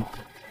实力。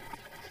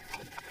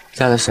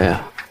嫁了谁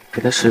啊？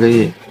给他10个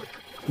亿，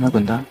让他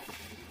滚蛋。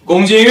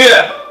龚金玉，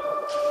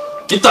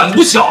你胆子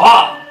不小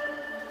啊！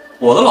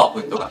我的老婆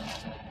你都敢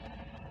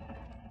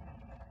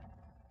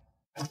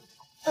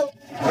碰？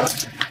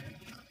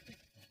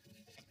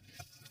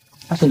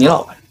她是你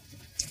老婆？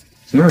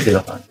什么时候结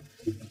的婚？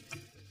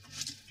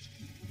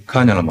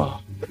看见了吗？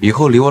以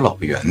后离我老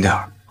婆远点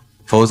儿，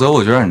否则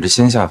我就让你这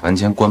先下凡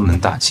间关门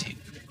大吉。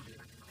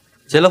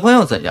结了婚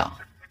又怎样？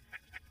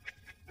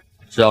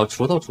只要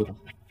锄头，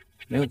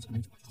没有钱。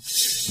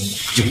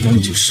有种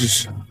你就试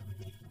试。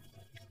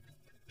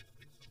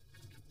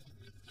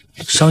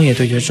商业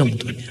对决这么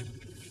多年，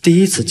第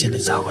一次见这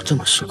家伙这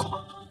么失控。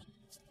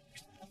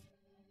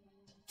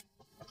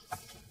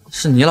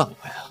是你老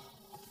婆呀？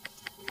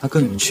她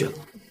跟你们去了？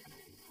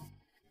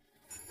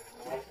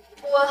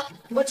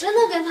我真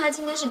的跟他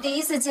今天是第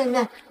一次见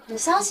面，你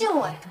相信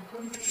我呀？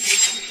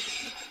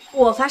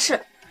我发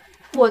誓，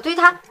我对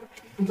他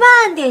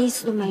半点意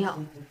思都没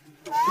有。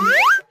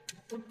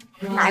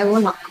哪有我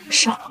老公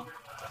事？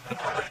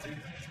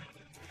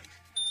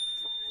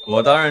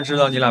我当然知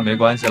道你俩没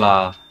关系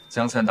啦，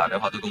江灿打电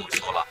话都跟我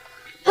说了。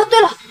啊，对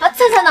了，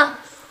灿灿呢？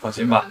放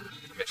心吧，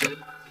没事。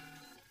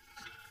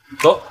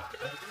走，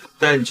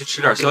带你去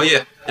吃点宵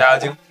夜，压压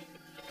惊。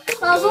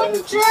老公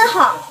你真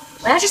好，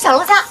我要吃小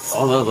龙虾。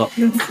走。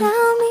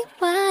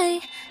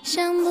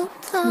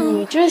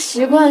你这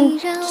习惯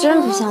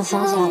真不像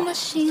乡下人。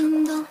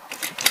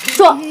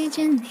说，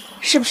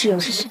是不是有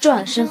什么重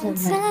要身份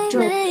在这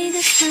里？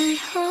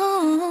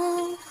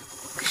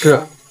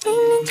是。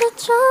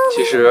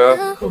其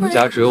实我们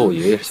家只有我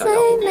爷爷是想要我，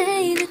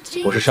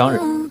我是商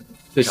人，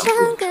最想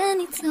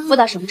富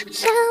到什么程度？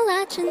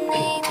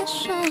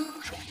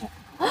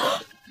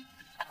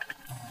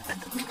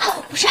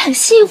不是很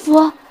幸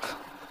福？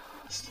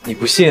你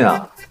不信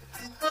啊？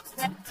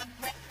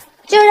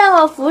就让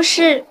我服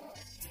侍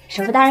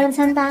首富大人用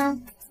餐吧。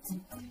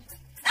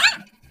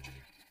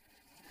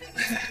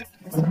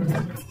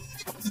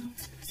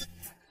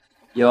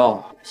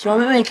哟，小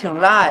妹妹挺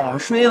辣呀，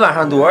睡一晚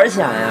上多少钱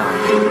呀？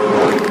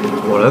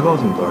我来告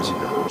诉你多少钱。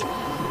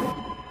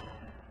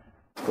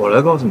我来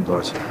告诉你多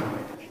少钱。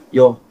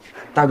哟，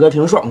大哥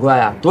挺爽快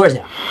啊，多少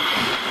钱？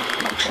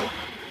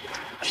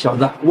小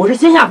子，我是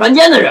先下凡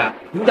间的人，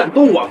你敢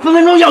动我，分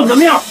分钟要你的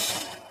命！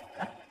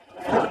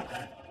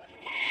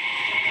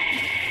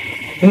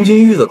宫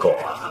金玉的狗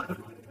啊，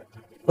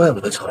怪不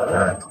得吵得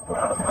来。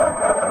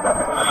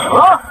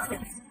啊！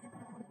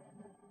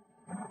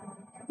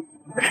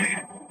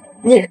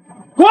你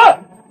滚！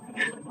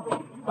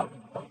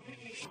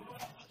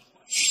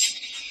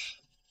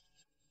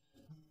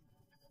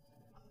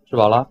吃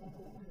饱了，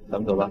咱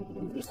们走吧。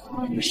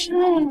不是，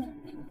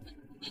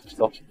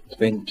走，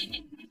背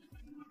你。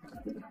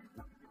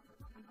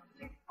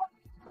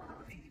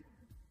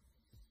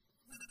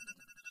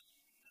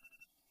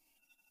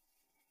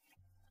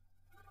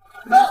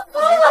完了，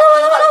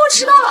我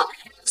迟到了，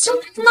这闹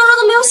钟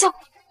都没有响。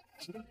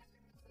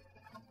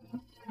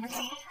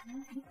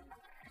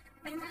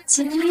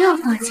今天又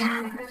放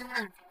假了，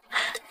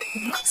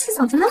公司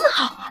怎么那么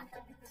好啊？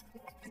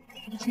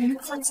明天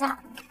放假，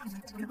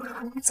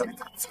走。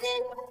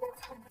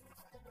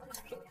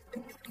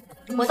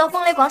我到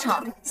风雷广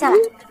场下来。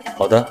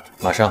好的，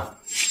马上。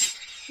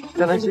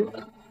江南希，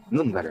你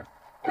怎么在这儿？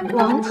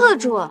王特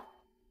助，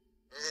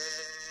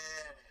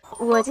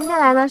我今天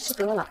来呢是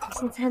给我老公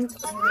送餐的。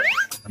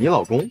你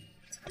老公？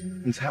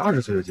你才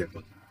20岁就结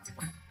婚，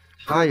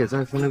他也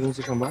在风雷公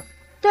司上班？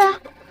对啊。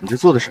你这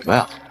做的什么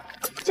呀？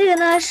这个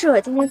呢是我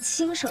今天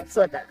亲手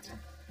做的，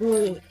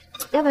你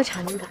要不要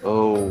尝一个？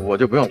我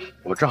就不用了，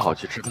我正好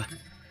去吃饭。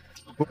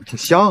不，挺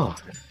香啊。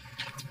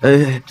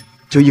哎，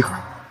就一盒，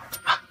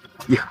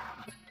一盒。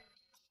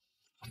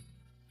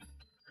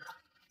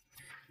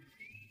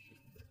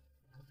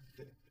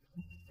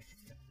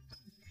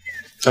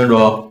站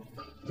住！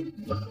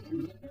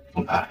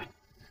总裁，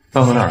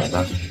饭盒哪儿来的？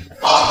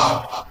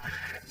啊，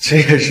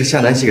这个是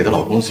夏南希给她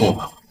老公送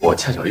的，我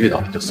恰巧遇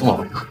到，就送了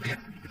我一盒。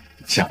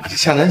想啊，这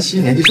夏南希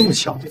年纪这么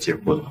小就结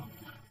婚了，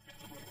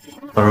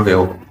到时候给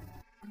我，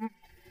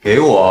给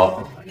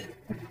我。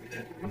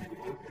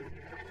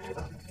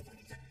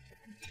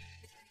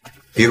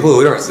以后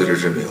有点自知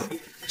之明，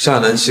夏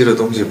南希的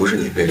东西不是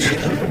你配吃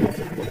的。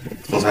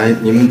总裁，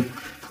您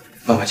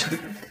慢慢请。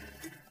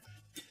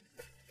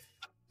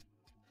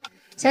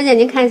小姐，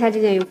您看一下这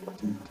件衣服。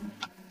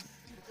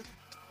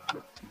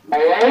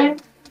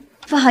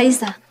不好意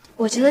思啊，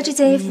我觉得这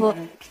件衣服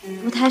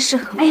不太适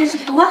合。哎呀，这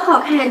多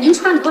好看呀！您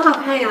穿着多好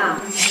看呀！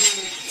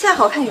再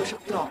好看有什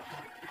么用？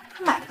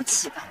他买不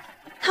起的。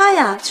他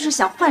呀，就是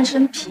想换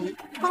身皮，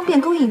方便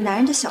勾引男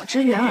人的小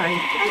职员而已。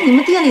哎，你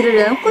们店里的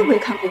人会不会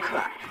看顾客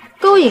啊？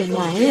勾引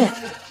男人，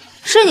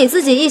是你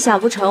自己臆想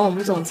不成。我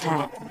们总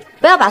裁，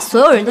不要把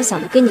所有人都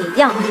想得跟你一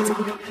样复杂。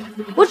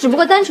我只不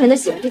过单纯的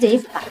喜欢这件衣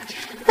服罢了。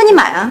那你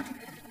买啊！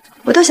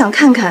我倒想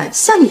看看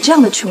像你这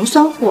样的穷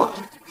酸货，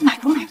买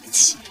都买不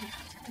起。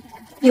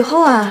以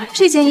后啊，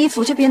这件衣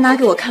服就别拿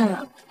给我看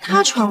了，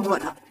他穿过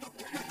的。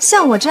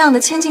像我这样的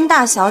千金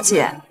大小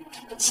姐，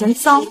嫌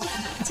脏。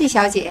季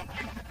小姐，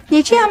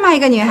你这样骂一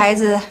个女孩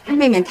子，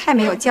未免太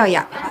没有教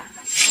养了。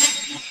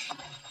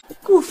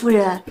顾夫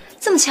人，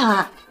这么巧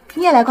啊，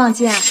你也来逛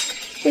街啊？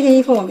这件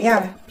衣服我们要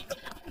了。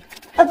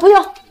不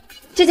用，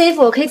这件衣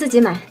服我可以自己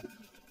买。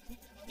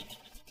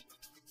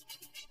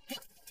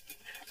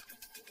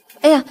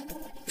哎呀，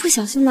不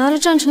小心拿了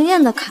战成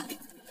燕的卡，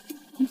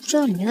不知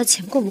道里面的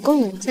钱够不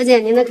够啊？小姐，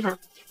您的卡。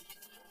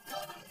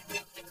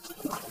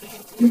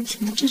为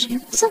什么战成燕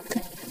这么个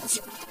样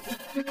子？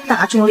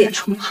打肿脸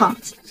充胖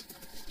子。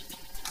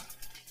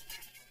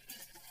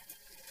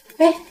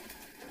哎，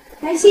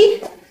南希，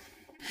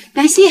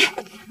南希，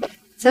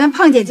咱们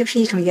碰见就是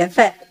一种缘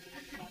分，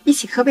一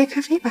起喝杯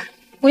咖啡吧。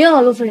不用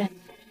了，陆夫人。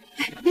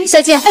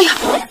小姐，哎呀，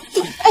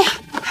哎呀，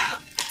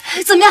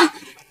怎么样？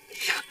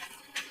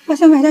好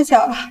像崴到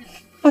脚了，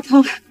好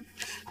疼。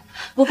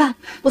不怕，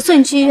我送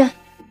你去医院。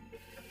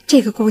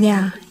这个姑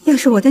娘要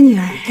是我的女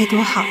儿该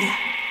多好呀！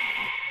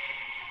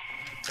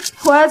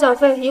我要缴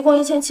费，一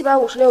共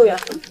1756元。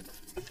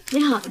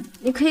你好，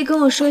你可以跟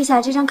我说一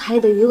下这张卡里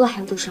的余额还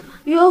有多少吗？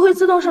余额会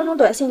自动上传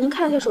短信，您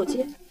看一下手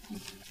机。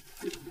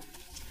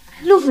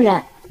陆夫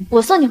人，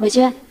我送你回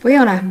去。不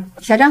用了，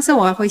小张送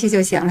我回去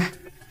就行了。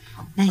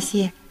南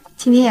希，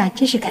今天呀，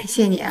真是感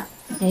谢你啊。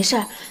没事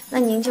儿，那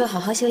您就好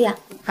好休养。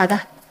好的。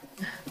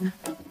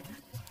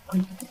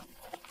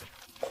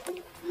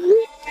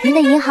您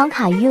的银行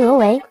卡余额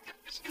为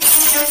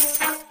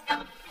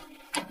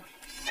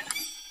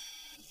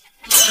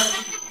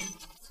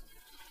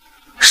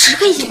10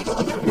个亿。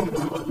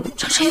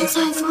战成燕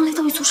在风雷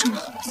到底做什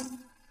么？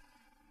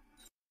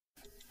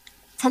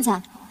灿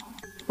灿，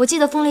我记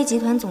得风雷集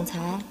团总裁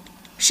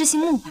是姓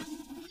穆吧？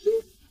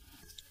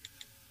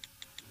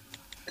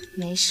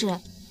没事，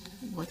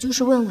我就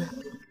是问问。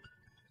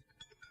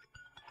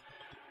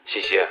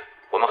西西，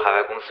我们海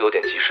外公司有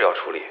点急事要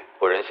处理，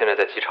我人现在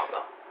在机场呢，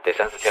得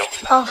3、4天回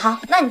来。哦，好，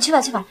那你去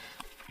吧去吧，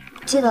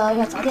记得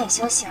要早点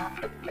休息啊。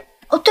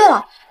哦，对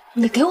了，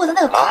你给我的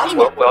那个卡里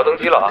面，我要登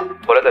机了啊，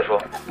回来再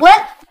说。喂，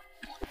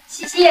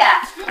西西，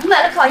我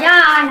买了烤鸭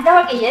啊，你待会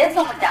儿给爷爷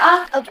送回去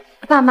啊。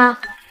爸妈。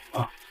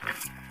啊。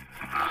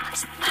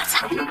刚才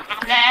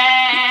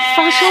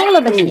发烧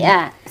了吧你？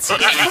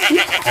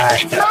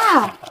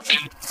妈，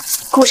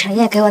顾晨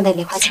烨给我那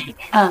零花钱里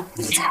面，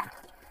你猜，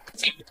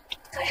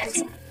多少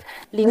钱？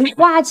零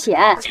花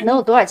钱能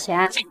有多少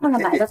钱？看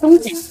看买的东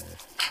西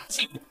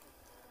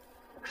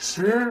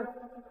10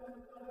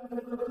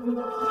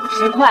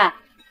块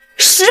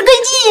，10个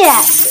亿！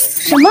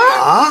什么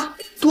啊？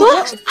多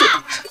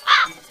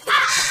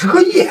10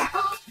个亿？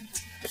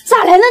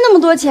咋来的那么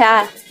多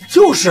钱？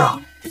就是啊，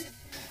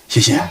谢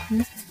谢。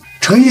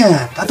程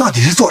烨他到底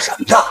是做什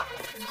么的？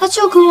他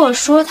就跟我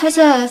说他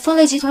在风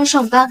雷集团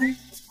上班，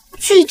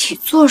具体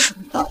做什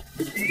么的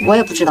我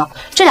也不知道。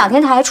这2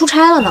天他还出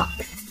差了呢。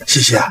谢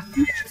谢，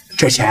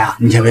这钱呀，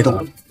你先别动，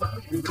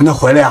等他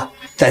回来呀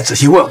再仔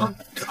细问问，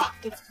对吧？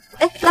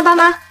哎，那爸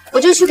妈，我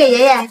就去给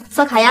爷爷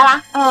送烤鸭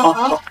啦。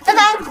好，拜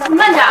拜，你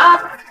慢点啊。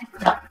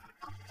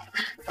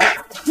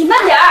你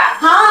慢点儿。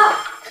好，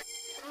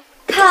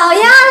烤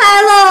鸭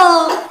来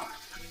喽。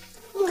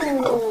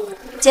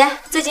姐，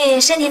最近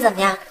身体怎么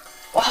样？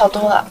我好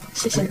多了，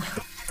谢谢你。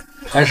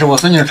还是我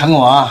孙女疼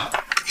我啊，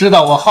知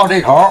道我好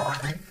这口。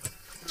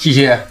西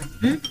西，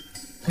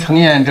程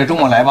烨这周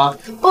末来吗？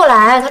不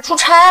来，他出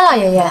差了。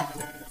爷爷。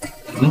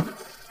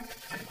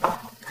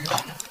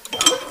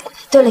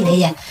对了，爷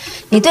爷，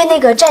你对那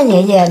个战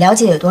爷爷了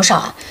解有多少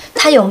啊？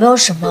他有没有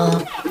什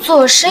么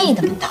做生意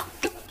的门道？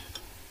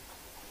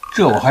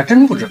这我还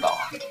真不知道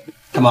啊。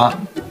干嘛？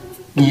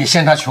你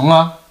嫌他穷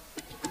啊？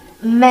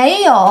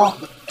没有，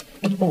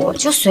我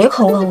就随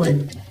口问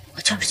问。我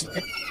就是觉得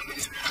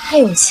太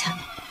有钱了。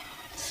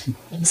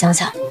你们想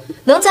想，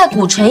能在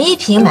古城1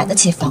平买得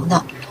起房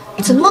的，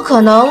怎么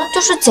可能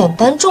就是简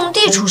单种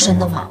地出身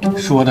的嘛？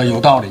说的有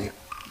道理。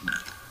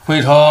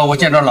回头我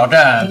见着老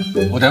战，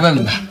我再问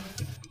问他。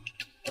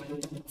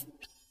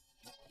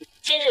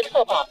今日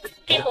特报：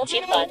帝恒集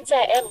团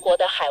在 M 国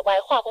的海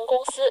外化工公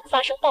司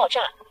发生爆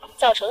炸，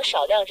造成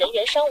少量人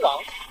员伤亡。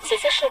此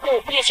次事故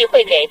预计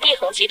会给帝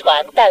恒集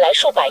团带来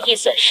数百亿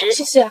损失。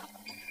谢谢。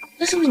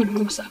那是不是你们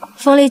公司啊？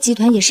风雷集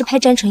团也是派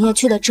战成业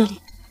去的这里，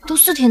都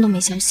4天都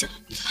没消息了，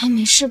他还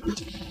没事吧？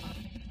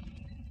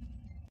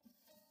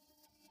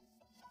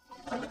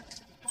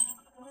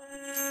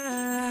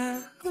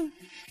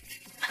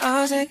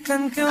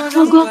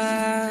老公，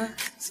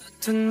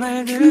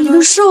你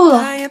都瘦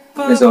了。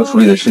这次要处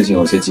理的事情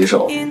有些棘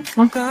手。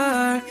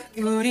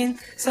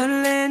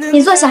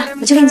你坐下，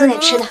我去给你做点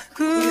吃的。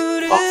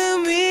我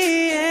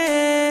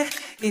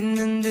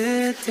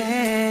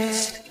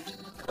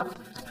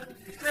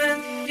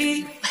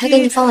还给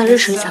你放了热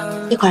水澡，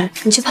一会儿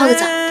你去泡个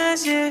澡。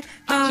谢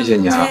谢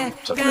你啊，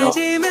小朋友。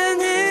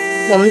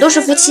我们都是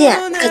夫妻，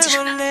客气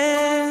什么？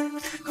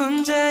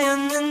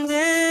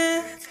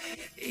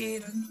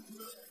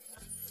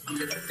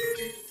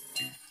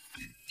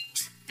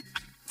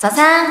早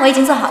餐我已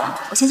经做好了，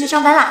我先去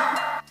上班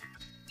啦。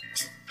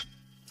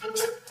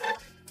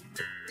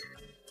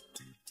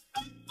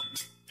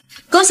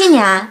恭喜你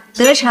啊，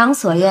得偿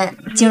所愿，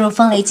进入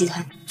风雷集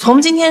团。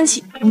从今天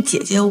起，你姐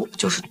姐我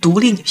就是独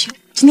立女性，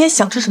今天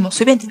想吃什么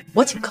随便点，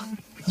我请客。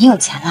你有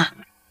钱啊，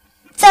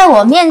在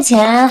我面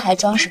前还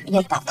装什么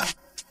燕大头？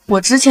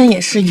我之前也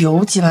是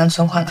有几万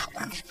存款的，好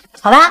吧？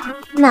好吧，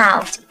那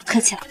我就不客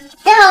气了。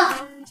你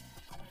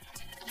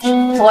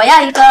好，我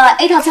要一个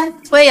A 套餐。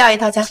我也要一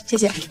套餐，谢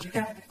谢。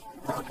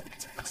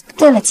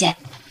对了，姐，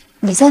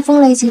你在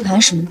风雷集团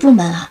什么部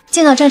门啊？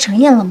见到战成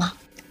燕了吗？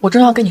我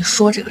正要跟你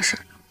说这个事儿。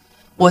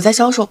我在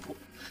销售部，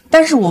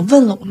但是我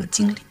问了我们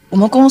经理，我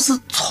们公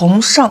司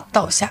从上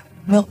到下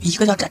没有一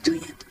个叫战成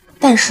燕的。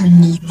但是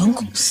你们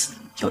公司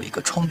有一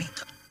个聪明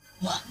的。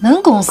我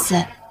们公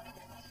司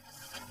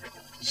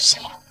谁？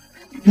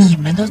你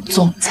们的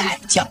总裁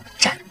叫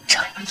战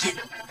成燕。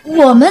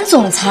我们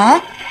总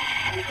裁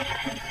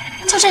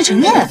叫战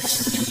成燕？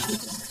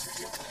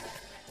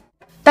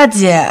大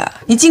姐，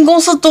你进公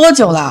司多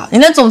久了？你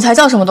连总裁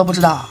叫什么都不知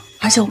道？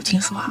而且我听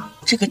说啊，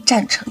这个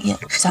战成燕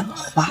是咱们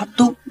华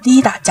都第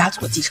1大家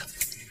族的继承人。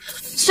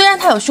虽然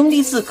他有兄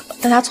弟资格，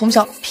但他从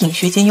小品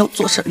学兼优，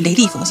做事雷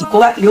厉风行，国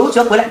外留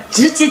学回来，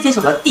直接接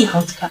手了帝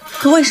恒集团，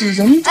可谓是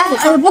人中的。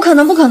哎，不可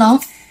能，不可能！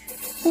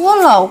我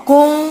老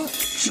公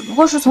只不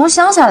过是从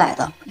乡下来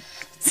的，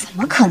怎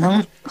么可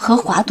能和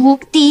华都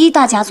第1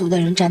大家族的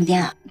人沾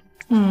边啊？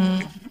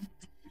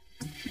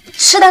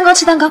吃蛋糕，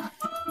吃蛋糕。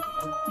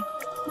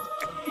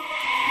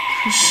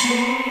可是，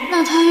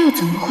那他又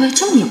怎么会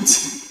这么有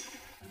钱？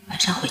晚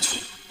上回去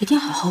一定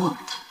好好问问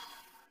他。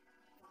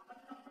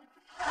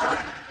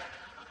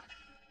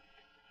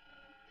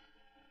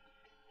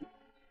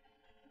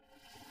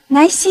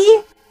南希，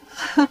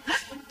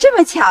这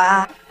么巧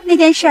啊！那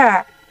件事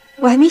儿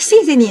我还没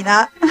谢谢你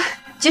呢。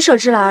举手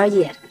之劳而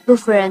已，陆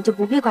夫人就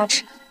不必挂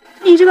齿。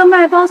你这个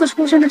卖包子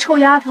出身的臭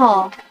丫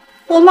头，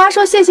我妈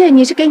说谢谢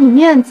你是给你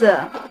面子，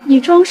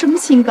你装什么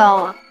清高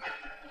啊？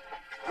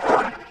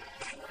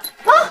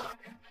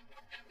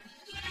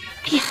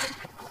哎呀，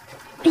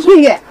月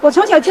月，我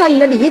从小教你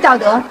的礼仪道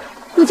德，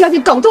都教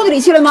进狗肚子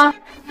里去了吗？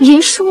林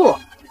叔，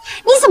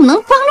你怎么能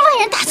帮着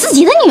外人打自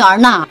己的女儿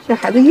呢？这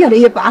孩子越来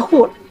越跋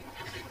扈了，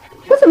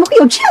我怎么会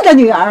有这样的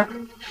女儿？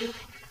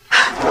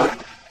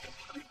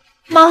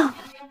妈，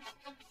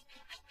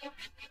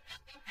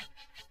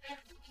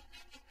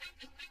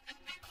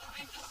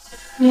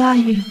李阿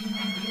姨，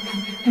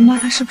我妈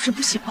她是不是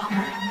不喜欢我？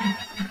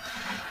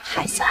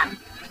孩子，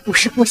不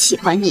是不喜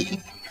欢你，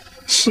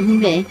是因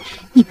为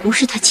你不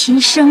是她亲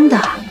生的。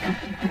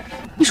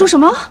你说什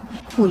么？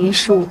顾云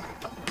舒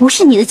不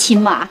是你的亲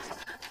妈，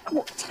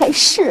我才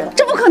是。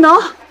这不可能！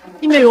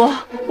林美如，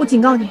我警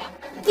告你，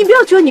你不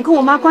要觉得你跟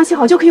我妈关系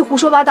好就可以胡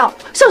说八道，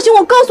小心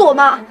我告诉我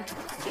妈。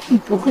你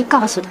不会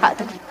告诉她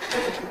的，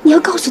你要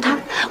告诉她，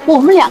我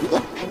们两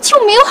个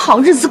就没有好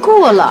日子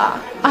过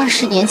了。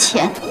20年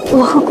前，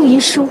我和顾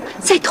云舒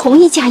在同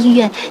一家医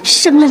院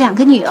生了2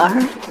个女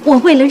儿。我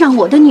为了让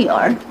我的女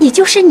儿，也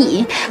就是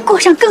你，过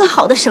上更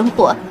好的生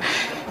活，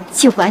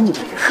就把你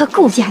和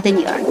顾家的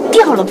女儿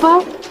调了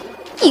包。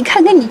你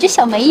看看你这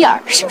小眉眼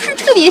儿，是不是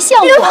特别像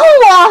我？别碰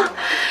我！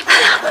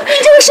你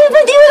这个身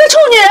份地位的处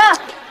女，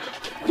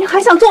你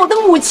还想做我的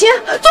母亲？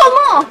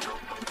做梦！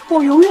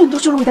我永远都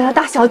是陆家的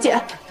大小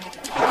姐。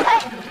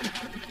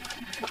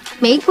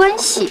没关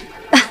系，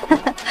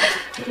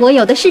我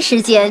有的是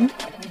时间，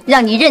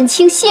让你认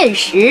清现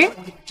实。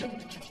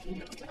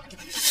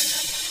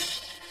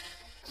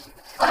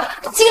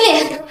经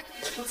理，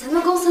咱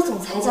们公司总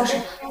裁叫什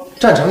么？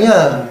战成燕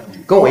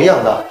跟我一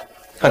样大，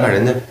看看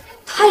人家。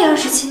他也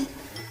27。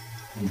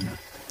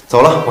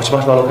走了，我去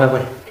88楼开会。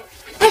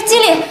哎，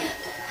经理，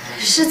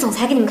是总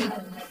裁给你们开会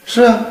吗？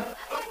是啊。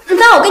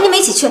那我跟你们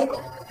一起去。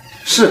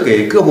是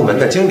给各部门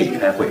的经理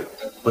开会，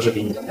不是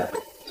给你们开会。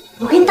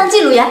我给你当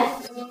记录员。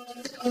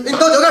你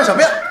到底要干什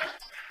么呀？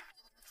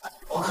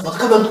我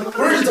根本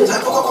不是总裁，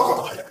快！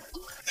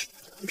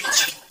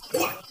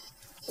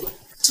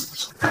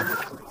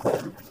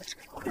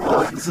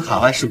这次海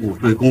外事故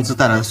对公司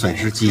带来的损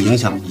失及影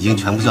响已经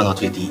全部降到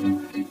最低。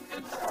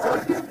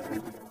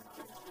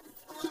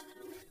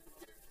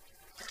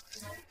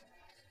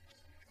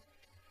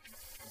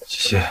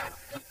西西，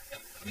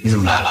你怎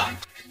么来了？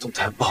总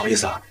裁不好意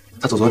思啊，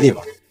他走错地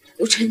方。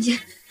吴晨间，你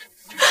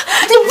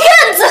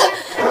骗子！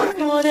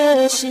我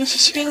的心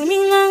明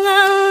明暗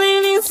暗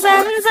零零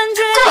散散，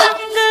却看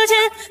见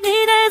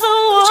你带走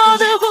我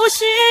的呼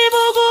吸，不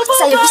顾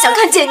再也不想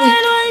看见你。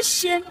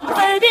西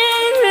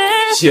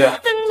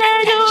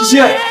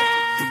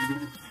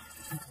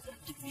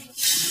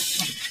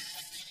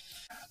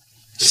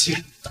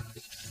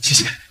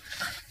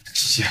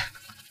西，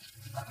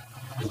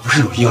我不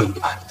是有意要隐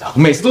瞒你的，我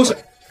每次都是。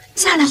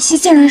夏兰溪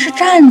竟然是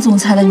战总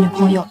裁的女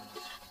朋友，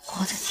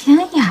我的天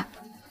呀！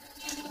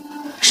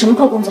什么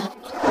破工作？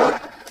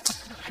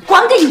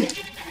还给你！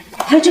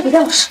还有这个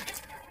钥匙，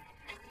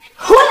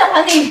我也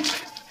还给你。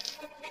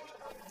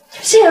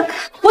这个卡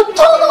我通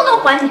通都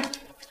还你。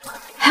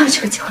还有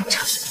这个结婚证，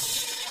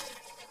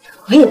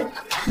我也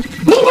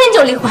明天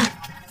就离婚。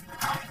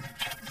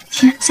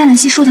天，夏兰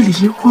溪说的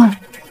离婚，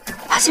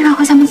她竟然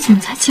和咱们总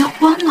裁结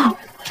婚了。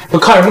我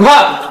看什么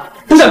看？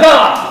不想干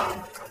了！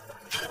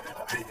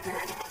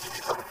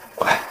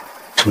喂，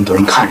这么多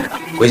人看着呢，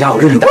回家我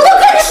认识他。我都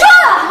跟你说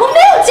了，我没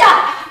有嫁，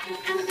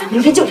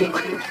明天就离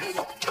婚。你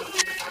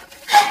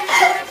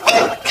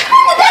看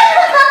你干什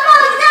么？放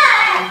下！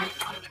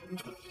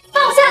放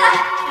下来！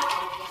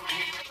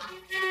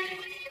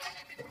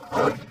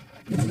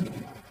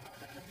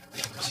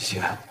西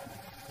西，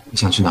你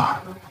想去哪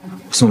儿？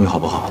我送你好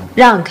不好？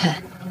让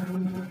开！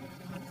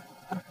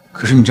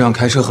可是你这样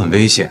开车很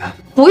危险。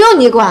不用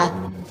你管。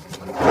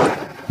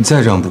你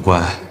再这样不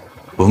乖，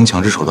我用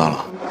强制手段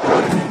了。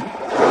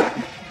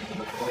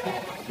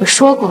我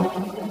说过，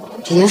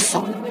别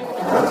怂。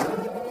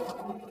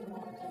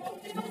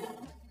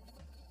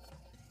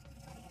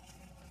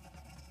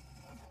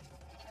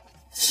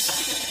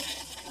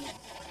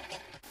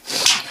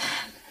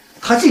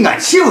他竟敢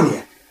欺负你，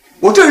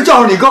我这就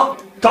叫上你哥，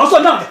找他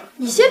算账去。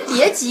你先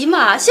别急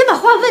嘛，先把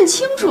话问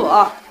清楚。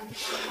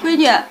闺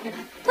女，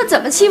他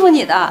怎么欺负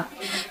你的？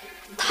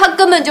他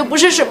根本就不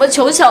是什么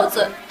穷小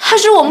子，他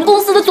是我们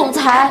公司的总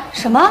裁。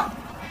什么？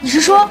你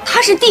是说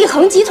他是地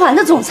恒集团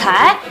的总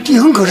裁？地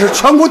恒可是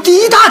全国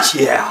第1大企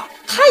业啊！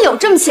他有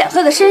这么显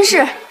赫的身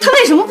世，他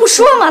为什么不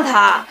说嘛？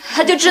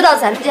他就知道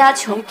咱们家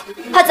穷，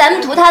怕咱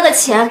们图他的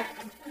钱，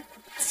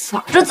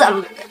早着咱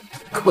们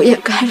狗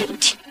眼看人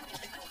低。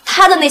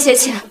他的那些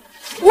钱，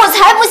我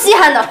才不稀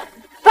罕呢！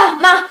爸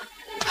妈，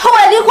我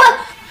也离婚。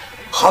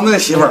他们的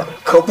媳妇儿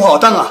可不好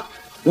当啊！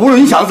无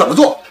论你想怎么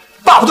做，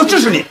爸爸都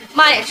支持你。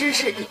妈也支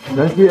持你。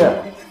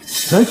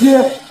南希，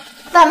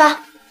爸妈，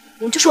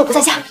你们就说我不在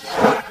家。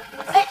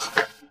哎，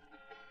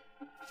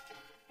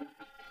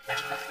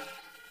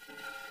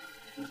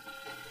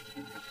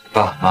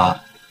爸妈，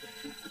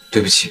对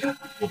不起，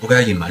我不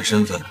该隐瞒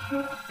身份，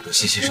惹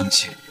西西生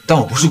气，但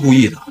我不是故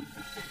意的。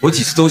我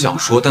几次都想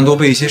说，但都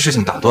被一些事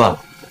情打断了，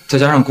再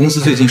加上公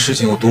司最近事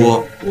情又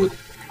多，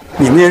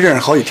你们也认识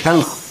好几天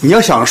了，你要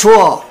想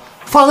说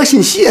发个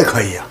信息也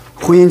可以啊。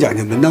婚姻讲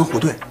究门当户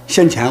对，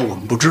先前我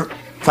们不知，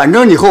反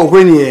正你和我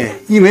闺女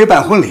一没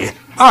办婚礼，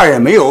二也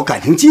没有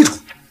感情基础，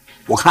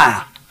我看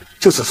啊，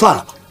就此算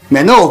了吧，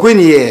免得我闺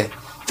女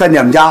在你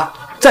们家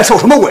再受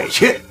什么委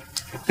屈。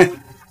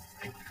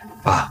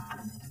爸，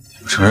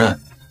我承认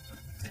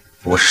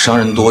我是商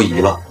人多疑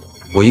了。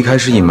我一开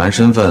始隐瞒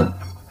身份，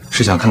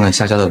是想看看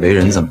夏家的为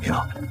人怎么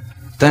样。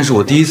但是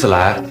我第一次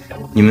来，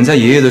你们在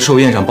爷爷的寿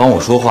宴上帮我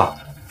说话，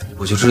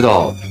我就知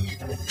道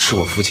是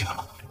我肤浅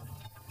了。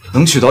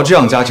能娶到这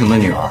样家庭的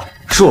女儿，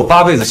是我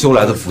8辈子修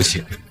来的福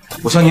气。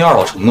我向您二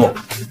老承诺，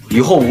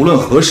以后无论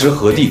何时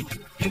何地，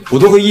我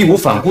都会义无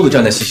反顾地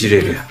站在西西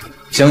这边，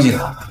相信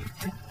他。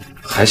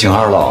还请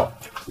二老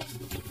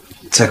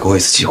再给我一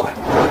次机会。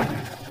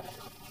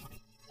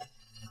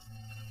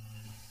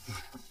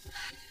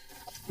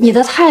你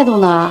的态度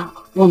呢，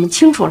我们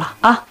清楚了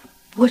啊。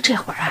不过这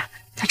会儿啊，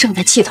他正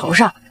在气头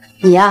上，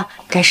你呀，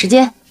改时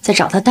间再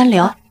找他单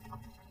聊。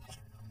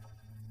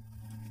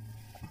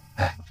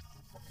哎，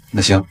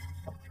那行，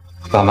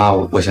爸妈，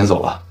我先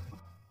走了。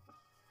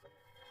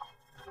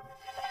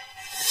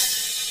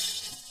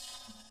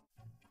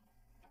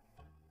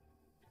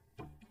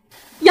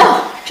哟，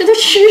这都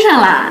吃上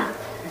了。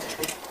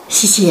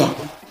西西，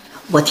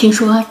我听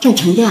说战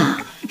成燕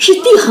是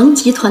帝恒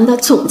集团的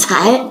总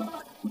裁。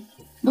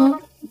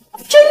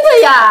真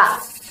的呀！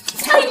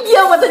哎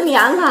呀，我的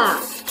娘啊！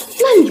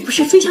那你不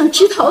是飞上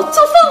枝头做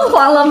凤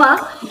凰了吗？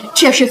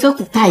这要是搁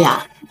古代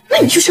呀，那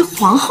你就是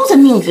皇后的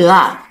命格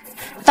啊！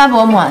大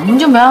伯母，您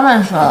就不要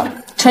乱说了。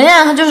陈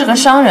燕她就是个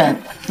商人，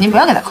您不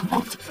要给她扣帽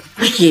子。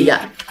哎呀，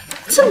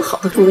这么好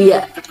的姑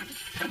爷，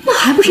那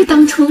还不是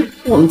当初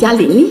我们家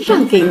琳琳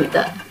让给你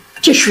的？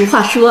这俗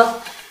话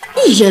说，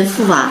一人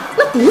富啊，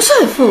那不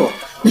算富；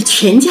那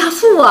全家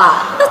富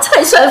啊，那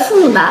才算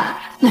富呢。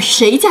那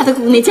谁家的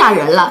姑娘嫁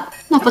人了，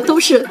那不都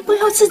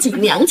要自己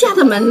娘家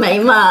的门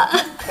楣吗？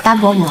大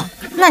伯母，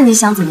那你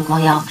想怎么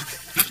光耀呢？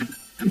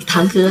你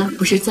堂哥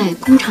不是在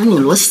工厂拧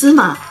螺丝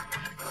吗？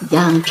你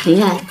让陈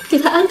燕给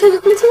他安排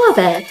个工作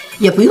呗，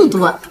也不用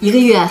多，1个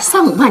月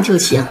3、5万就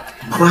行。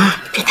活儿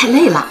别太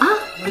累了啊。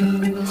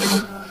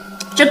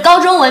这高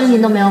中文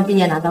凭都没有毕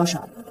业拿到手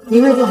，1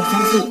个月就有3、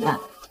4、5万。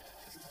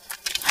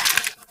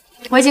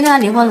我已经跟他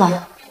离婚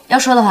了，要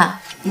说的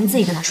话您自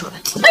己跟他说吧。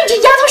哎，这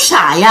丫头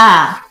傻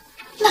呀！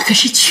那可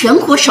是全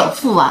国首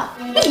富啊！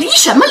那离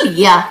什么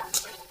离呀？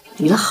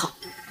离了好，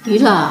离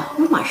了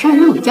我马上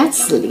让我们家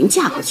子琳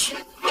嫁过去，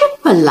这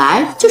本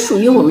来就属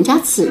于我们家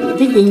子琳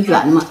的姻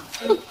缘嘛。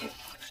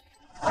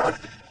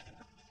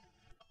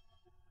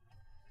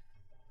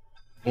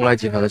鸿来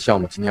集团的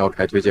项目今天要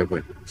开推介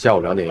会，下午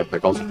2点要开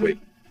高层会议。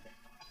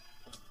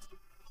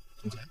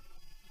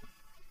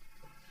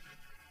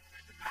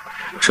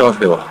吃药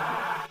睡吧。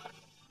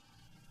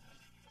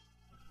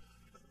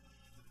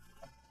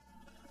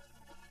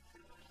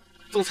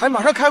总裁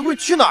马上开会，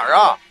去哪儿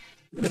啊？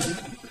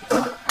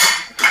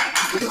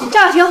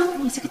赵小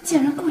婷，你这个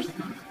贱人跪！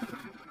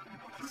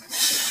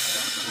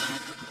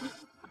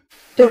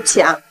对不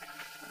起啊，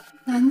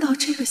难道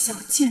这个小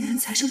贱人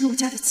才是陆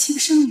家的亲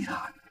生女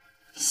儿？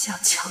想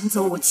抢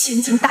走我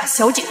千金大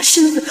小姐的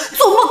身份，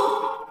做梦！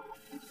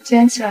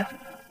捡起来，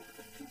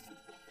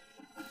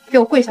给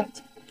我跪下！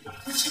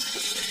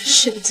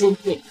神经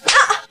病！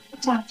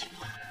赵小婷，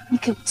你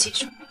给我记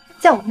住，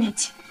在我面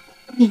前，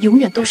你永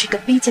远都是一个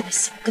卑贱的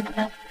小跟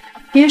班。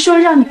别说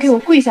让你给我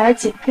跪下来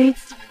捡杯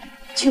子，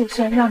就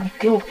算让你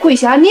给我跪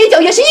下来捏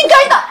脚，也是应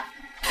该的。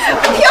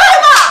凭什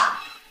么？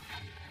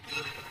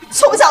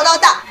从小到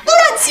大都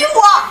让你欺负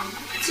我，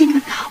竟然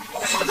打我！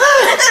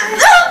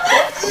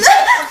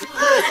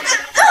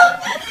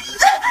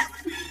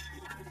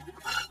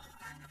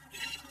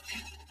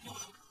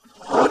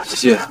西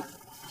西，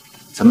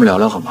咱们聊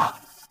聊好吗？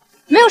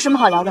没有什么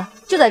好聊的，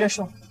就在这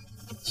说。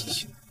西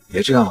西，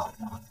别这样好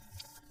吗？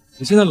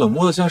你现在冷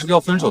漠的像是个要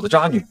分手的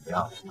渣女一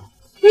样。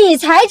你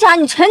才渣，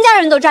你全家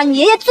人都渣，你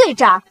爷爷最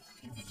渣，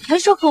还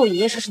说和我爷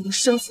爷是什么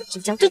生死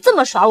之交，就这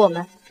么耍我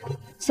们？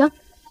行，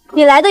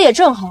你来的也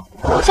正好，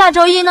下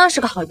周1呢是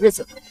个好日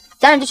子，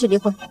咱俩就去离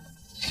婚。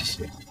西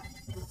西，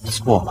你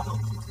错了，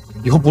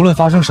以后不论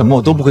发生什么，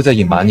我都不会再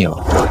隐瞒你了。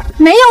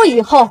没有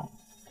以后，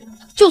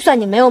就算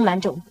你没有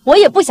瞒着我，我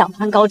也不想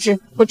攀高枝，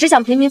我只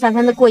想平平凡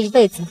凡的过一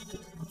辈子。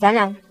咱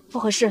俩不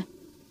合适，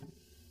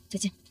再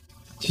见。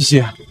西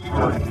西。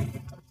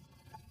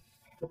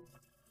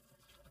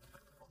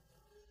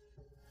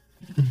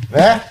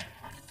喂，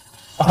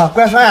啊，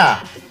关栓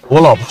呀！我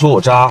老婆说我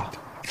渣，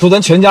说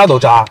咱全家都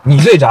渣，你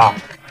最渣。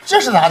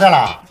这是咋的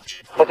了？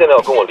他现在要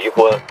跟我离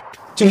婚，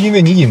就因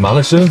为你隐瞒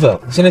了身份，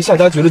现在夏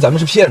家觉得咱们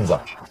是骗子。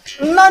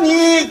那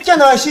你见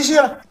到西西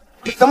了，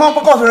怎么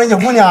不告诉人家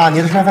姑娘你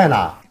的身份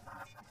呢？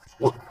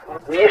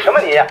你什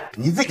么你？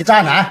你这个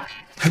渣男，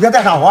可别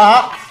带上我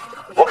啊！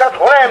我可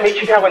从来没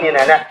欺骗过你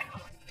奶奶。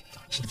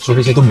说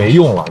这些都没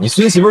用了，你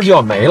孙媳妇就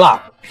要没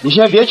了。你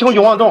先别轻举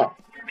妄动，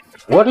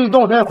我这一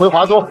动身回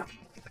华都。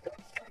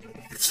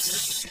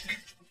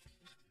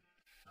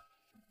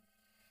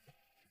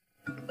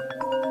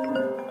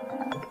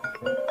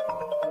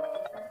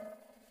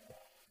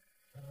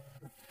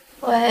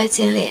喂，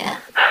经理。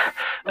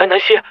南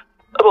希，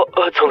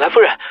总裁夫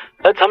人，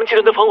咱们集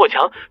团的防火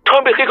墙突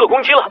然被黑客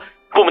攻击了，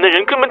部门的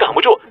人根本挡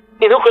不住，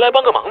你能回来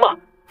帮个忙吗？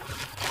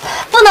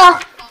不能，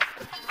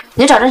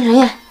你找张晨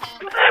燕。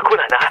姑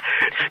奶奶，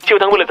就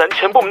当为了咱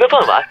全部门的饭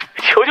碗，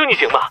求求你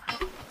行吗？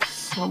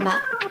行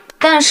吧，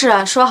但是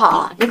啊，说好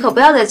啊，你可不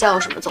要再叫我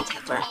什么总裁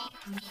夫人，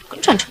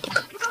跟战成也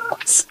可没关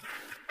系。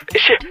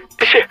是，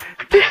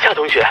夏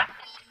同学。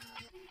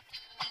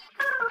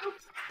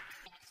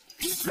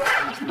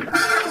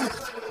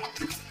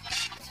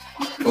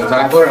总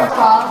裁夫人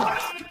好。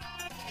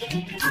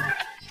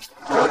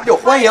哟，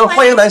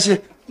欢迎南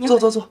希，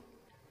坐。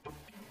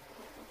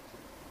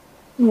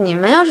你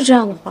们要是这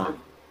样的话，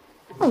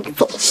那我就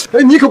走。哎，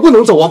你可不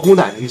能走啊，姑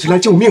奶奶，你是来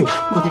救命的。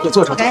快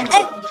坐。哎。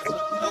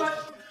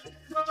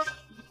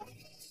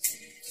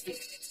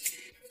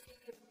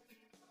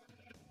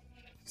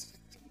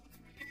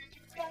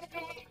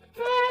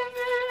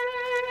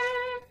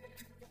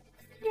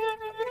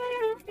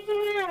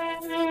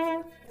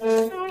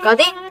搞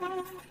定，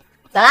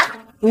走啦。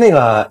那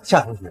个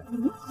夏同学，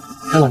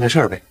商量这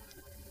事儿呗，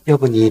要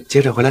不你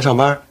接着回来上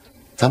班，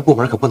咱部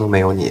门可不能没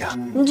有你啊。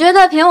你觉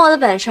得凭我的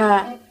本事，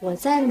我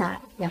在哪儿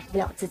养不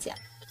了自己啊？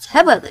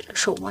才不要在这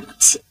受我冷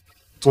气。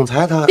总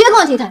裁他别跟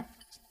我提他。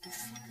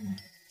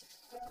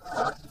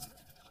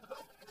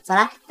走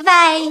了，拜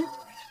拜。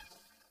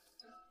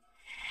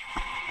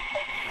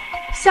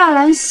夏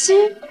兰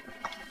溪，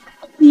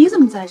你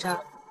怎么在这儿？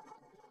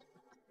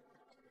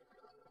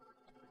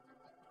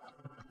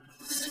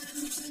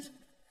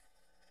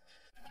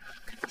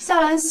夏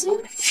兰溪，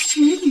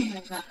你怎么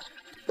在这儿？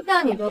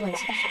让你多管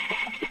闲事。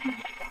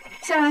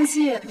夏兰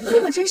溪，你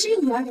可真是一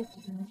点也不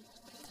懂，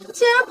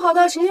竟然跑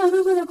到陈燕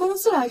哥哥的公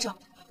司来找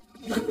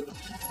我。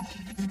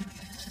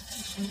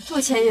陆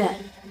千月，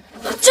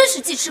真是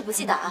记吃不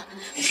记打啊！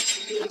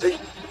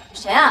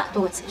谁啊？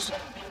多管闲事。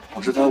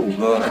我是他五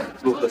哥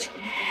陆克成。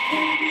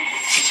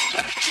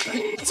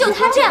就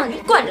他这样，你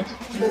惯着他。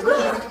五哥。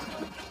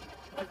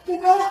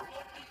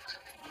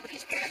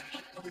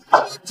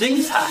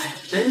精彩，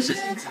真是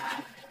精彩！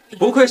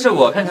不愧是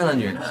我看上的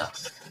女人，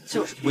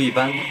就是不一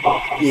般。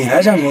你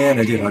来上陈燕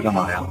的地盘干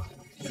嘛呀？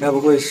该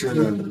不会是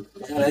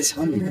他来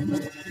抢女人吧？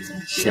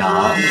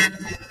抢？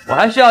我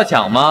还需要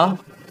抢吗？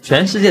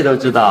全世界都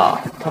知道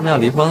他们要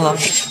离婚了。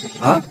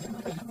啊？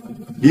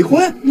离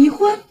婚？离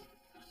婚？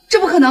这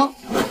不可能！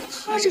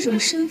她这种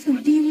身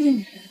份低微的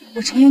女人，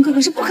我陈燕哥哥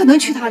是不可能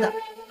娶她的。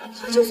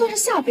她就算是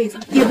下辈子，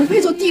也不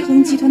配做帝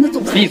恒集团的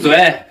总裁。闭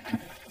嘴！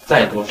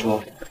再多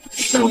说，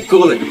让我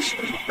割了你的手。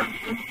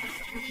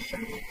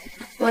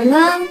我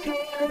呢，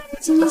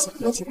今天想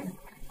喝几杯，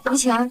你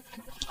请啊。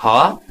好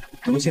啊，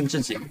荣幸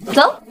至极。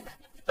走。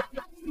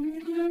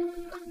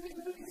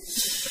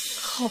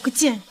好个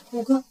贱人，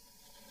五哥，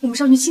我们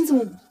上去亲自问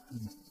问。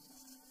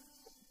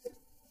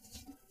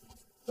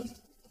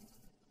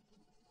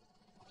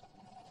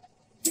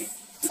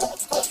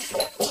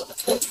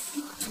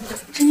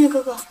陈烨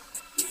哥哥，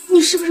你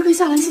是不是跟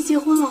夏兰溪结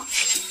婚了？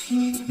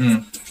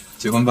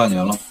结婚半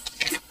年了。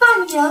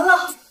半年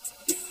了。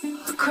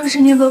可是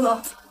陈烨哥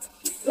哥，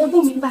我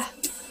不明白，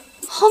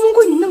豪门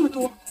贵女那么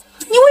多，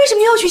你为什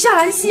么要娶夏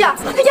兰溪啊？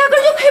她压根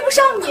就配不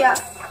上你。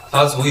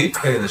他足以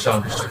配得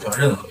上这世上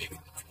任何一个。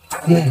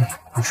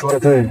你说的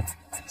对，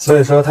所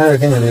以说他要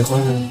跟你离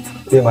婚，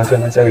立马就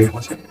能嫁给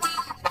我去。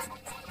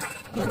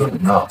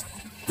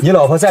你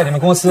老婆在你们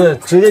公司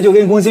直接就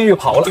跟龚金玉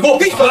跑了。你给我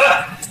闭嘴！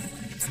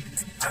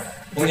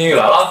龚金玉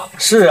来了？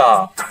是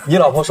啊，你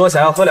老婆说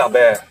想要喝2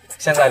杯，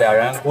现在俩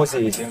人估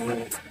计已经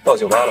到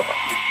酒吧了吧？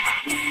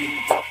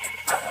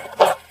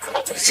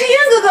陈烨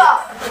哥哥，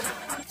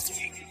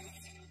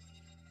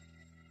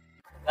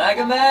来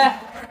干杯！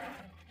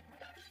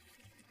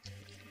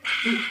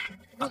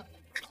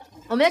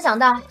我没有想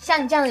到，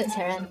像你这样的有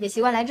钱人也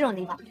习惯来这种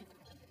地方。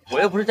我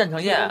又不是战成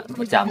燕，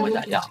我假模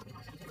假样。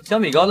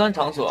相比高端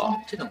场所，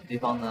这种地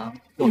方呢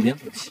有点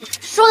可惜。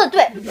说的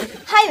对，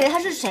他以为他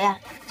是谁啊？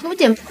有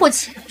点迫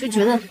切，就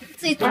觉得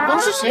自己祖宗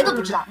是谁都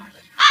不知道。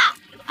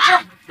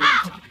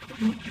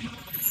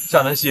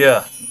夏兰溪，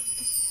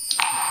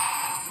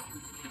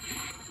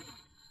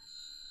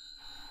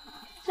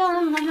叫我那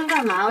么大声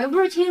干嘛？我又不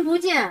是听不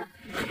见。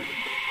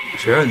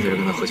谁让你在这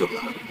跟他喝酒的？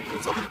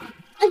走。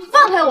哎，你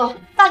放开我！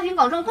大庭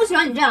广众，不喜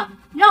欢你这样，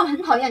你让我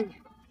很讨厌你。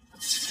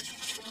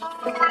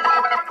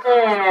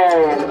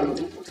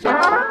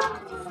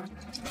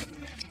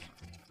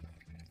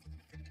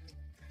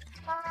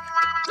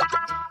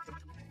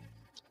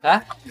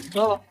来，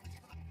喝吧。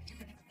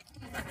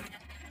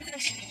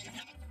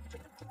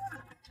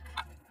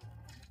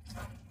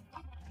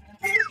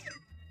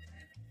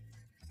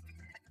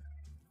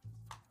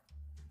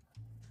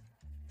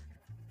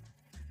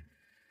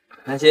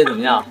南希怎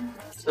么样？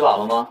吃饱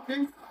了吗？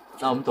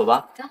那我们走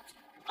吧。走。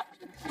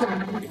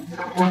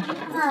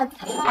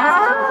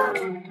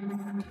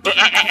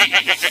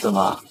怎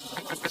么，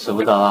舍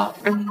不得啊？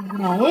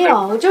没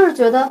有，我就是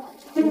觉得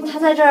他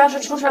在这儿要是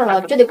出事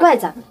了，就得怪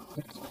咱们。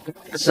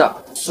是啊，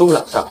出不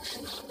了事儿。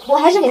我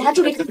还是给他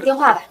助理打个电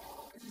话吧。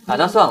啊，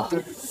那算了，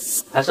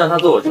还是让他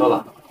坐我车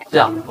吧。这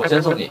样，我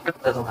先送你，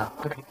再送他。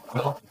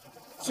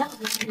行。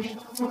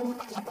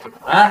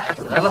来，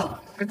来吧。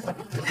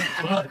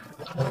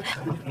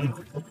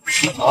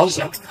好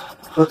险，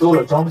喝多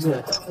了装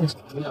醉。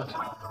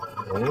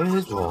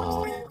没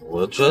装，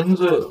我真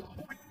醉了。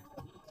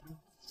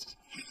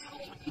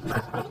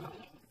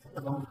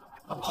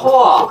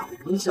嚯，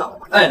你想，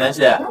哎，南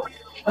希，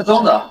那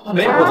装的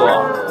没那么多。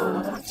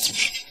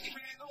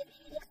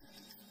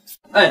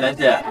哎，南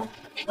希，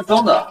那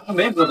装的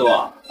没那么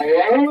多。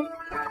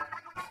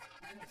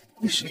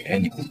你谁呀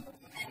你？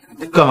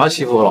你干嘛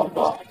欺负我老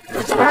婆？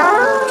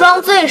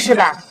装醉是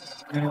吧？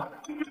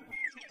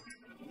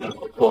老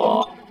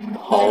婆，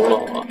好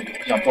冷啊，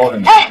想抱着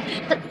你。哎。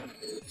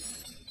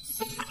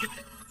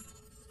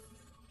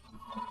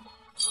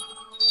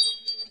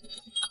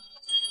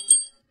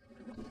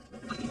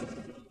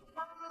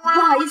 不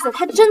好意思，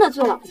他真的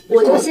醉了，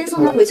我就先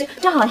送他回去。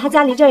正好他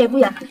家离这儿也不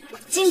远，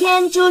今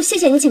天就谢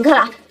谢你请客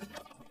了。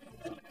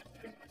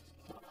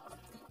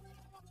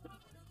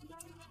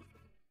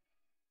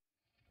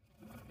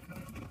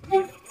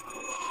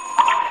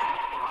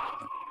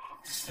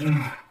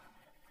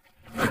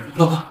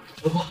老婆，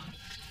老婆，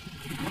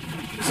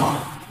走。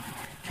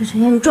这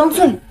陈燕，你装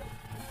醉。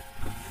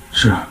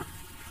是，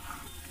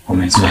我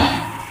没醉，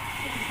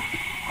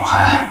我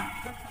还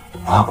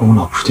跟我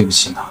老婆说对不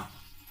起呢。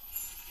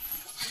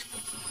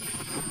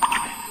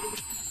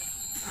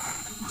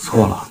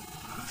 错了，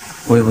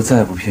我以后再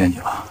也不骗你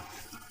了。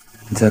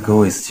你再给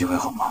我一次机会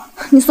好吗？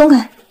你松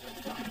开！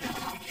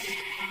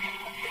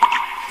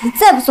你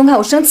再不松开，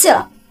我生气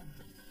了。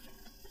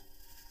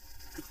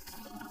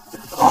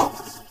好，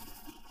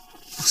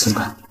我松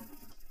开。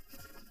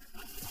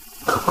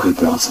可不可以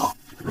不要走？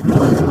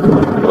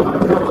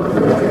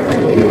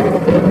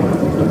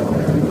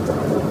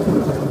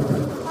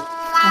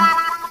好，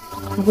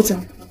我不走。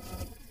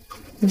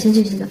你先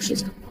去洗澡睡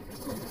觉。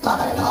打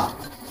来了。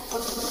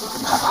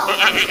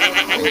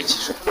 我们一起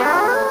睡。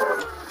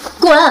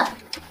滚！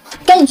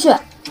赶紧去。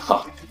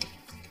好。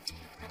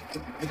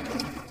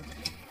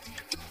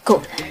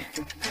狗男人，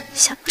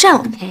想占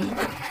我便宜，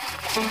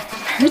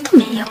门儿都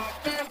没有。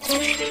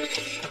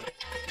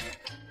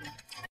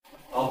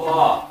老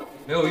婆，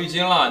没有浴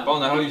巾了，你帮我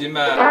拿条浴巾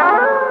呗。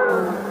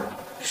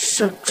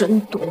事儿真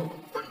多。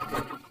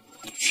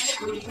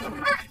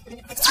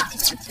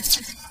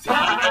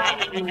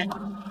你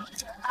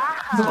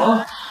怎么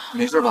了？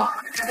没事吧？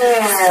 这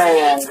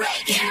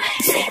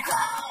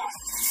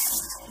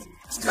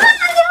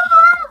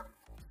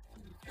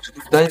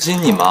不是担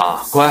心你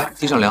吗？乖，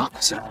地上凉，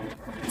行。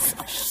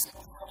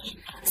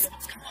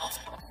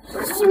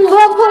你不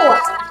要碰我！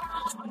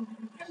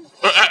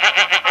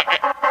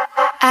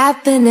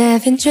 I've been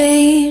having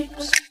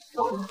dreams,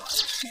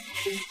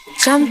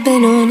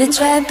 jumping on a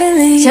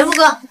trampoline. 前夫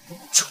哥，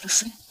出了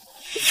水，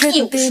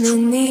一无是处。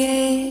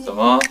怎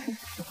么？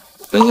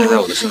分享在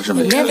我的盛世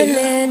美颜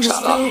里，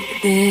傻了？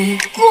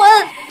滚！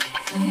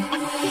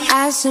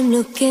 As I'm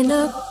looking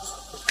up.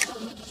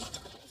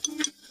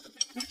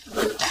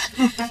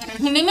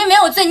 你明明没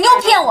有醉，你又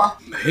骗我！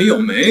没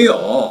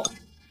有，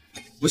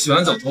我洗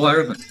完澡头还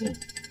是很痛，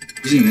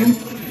不信你摸摸。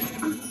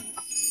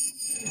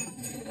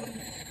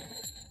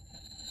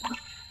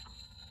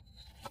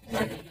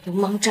流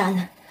氓渣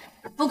男，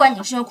不管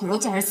你是用苦肉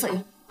计还是色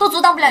诱，都阻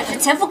挡不了你是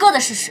前夫哥的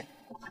事实。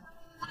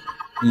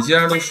你既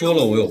然都说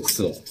了我有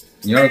色，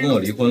你要是跟我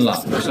离婚了，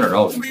去哪儿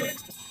找我这么事？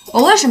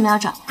我为什么要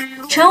找？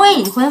成为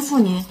已婚妇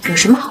女有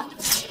什么好的？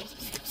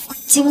我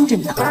精着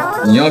呢。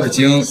你要是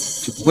精，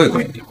就不会跟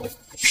我离婚。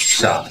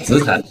 傻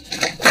子才！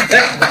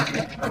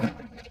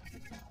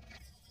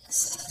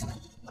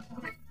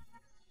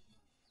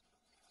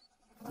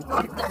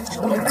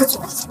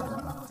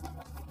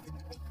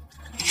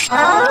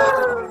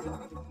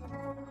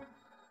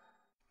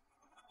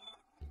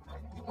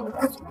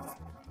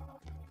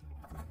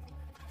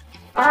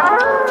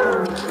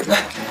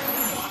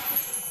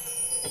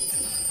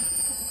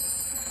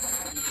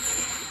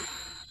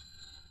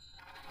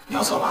你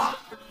要走了？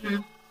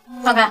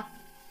放开！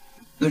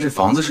那这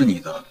房子是你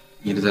的。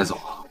 你得带走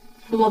啊！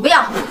我不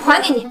要，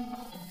还给你。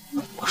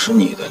我是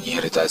你的，你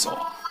也得带走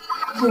啊！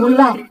不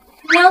赖，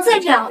你要再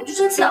这样，我就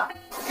生气了。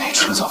没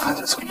吃早饭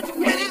再走。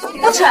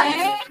不吃。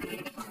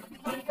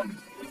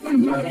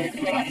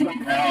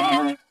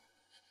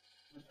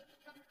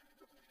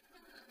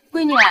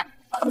闺女，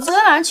你昨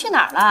天晚上去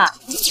哪儿了？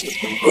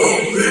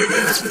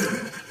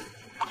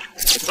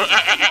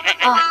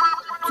啊，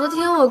昨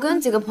天我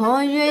跟几个朋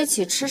友约一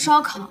起吃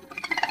烧烤，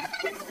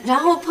然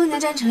后碰见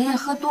战成燕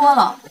喝多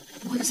了。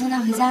 我就送他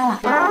回家了，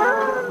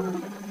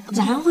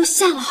然后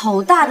下了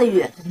好大的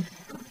雨，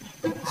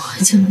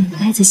我就没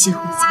来得及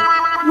回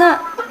家。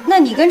那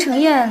你跟程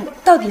燕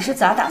到底是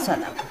咋打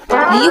算的？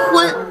离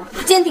婚，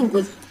坚定不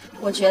移。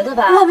我觉得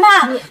吧，我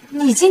妈，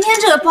你今天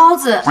这个包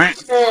子好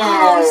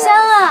香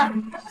啊！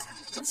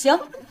行，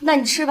那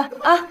你吃吧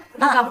啊，我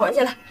干活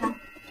去了。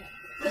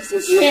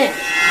欣欣，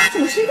怎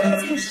么现在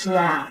才吃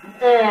啊？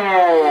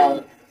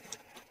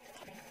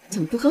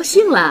怎么不高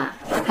兴了？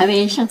还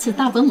为上次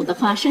大伯母的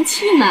话生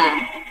气呢？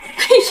哎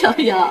呦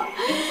呦，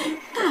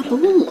大伯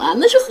母啊，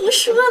那是胡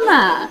说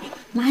呢，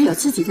哪有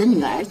自己的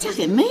女儿嫁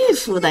给妹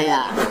夫的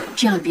呀？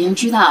这样别人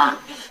知道啊，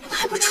那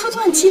还不出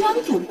断脊梁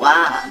骨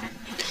啊？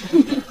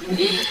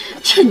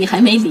趁你还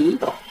没离，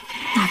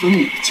大伯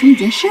母求你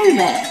件事儿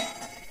呗。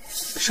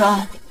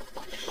说，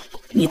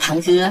你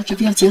堂哥这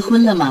不要结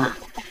婚了吗？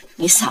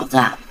你嫂子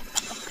啊，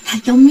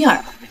她要面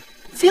儿，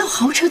非要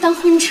豪车当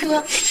婚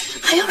车，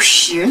还要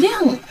10辆。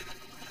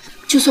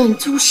就算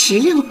租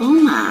10辆宝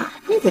马，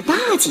那得大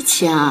几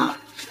千啊，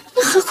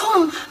那何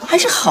况还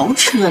是豪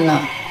车呢？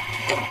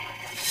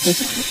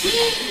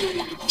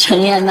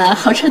程燕呐，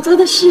豪车多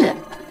的是，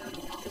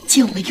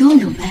借我用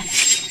用呗。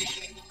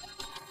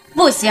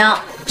不行。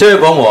这位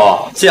伯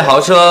母，借豪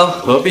车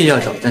何必要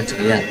找战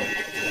程燕呢？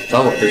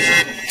找我就行。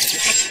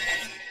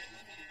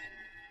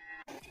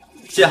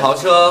借豪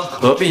车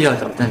何必要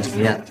找战程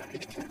燕呢？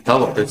找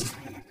我就行。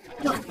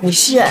你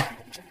是？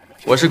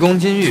我是龚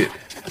金玉，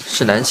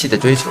是南希的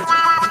追求者。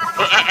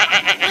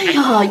哎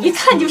呦，一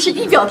看就是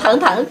仪表堂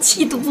堂，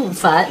气度不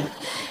凡，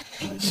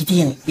一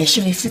定也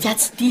是位富家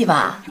子弟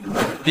吧？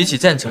比起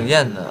战程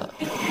燕呢，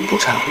不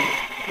差。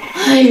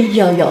哎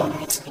呦呦，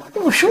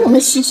我说我们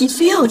西西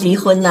非要离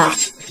婚呢，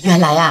原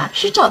来呀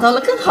是找到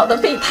了更好的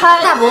备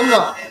胎。大伯母，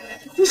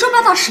胡说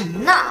八道什么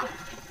呢？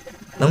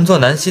能做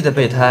南希的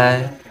备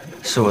胎，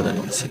是我的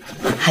荣幸。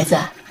孩子，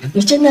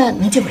你真的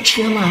能借我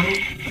车吗？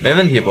没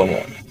问题，伯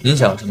母。您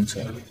想要什么车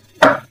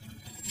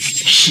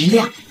？10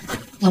辆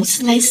劳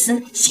斯莱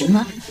斯，行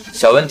吗？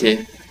小问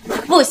题。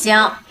不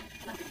行。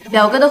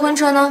表哥的婚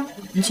车呢？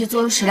你去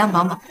租10辆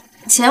宝马，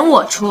钱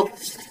我出。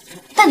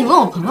但你问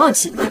我朋友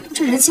借，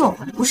这人情我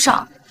还不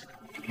上。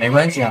没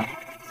关系啊。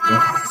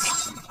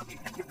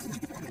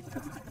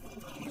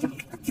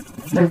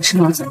为了吃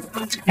脑子。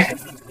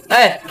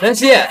哎，南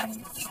希。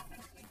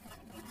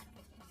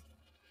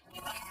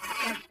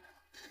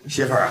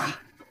媳妇儿啊，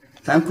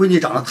咱闺女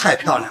长得太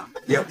漂亮，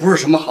也不是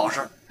什么好事。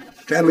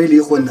这还没离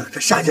婚呢，这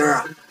下家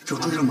啊就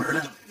追上门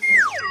来了。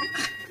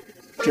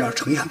这要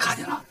程燕看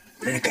见了，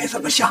人家该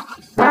怎么想啊？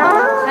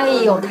哎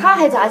呦，他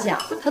还咋想？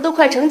他都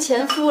快成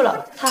前夫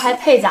了，他还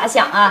配咋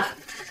想啊？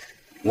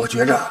我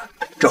觉着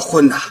这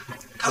婚呐，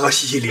他和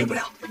西西离不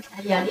了。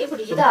哎呀，离不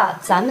离的，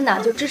咱们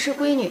呢就支持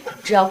闺女，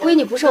只要闺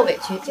女不受委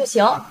屈就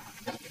行。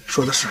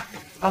说的是。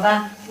好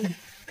吧。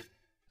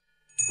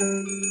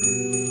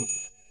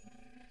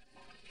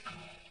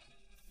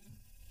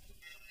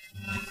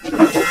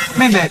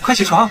妹妹，快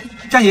起床！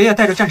战爷爷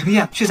带着战程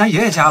燕去咱爷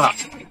爷家了。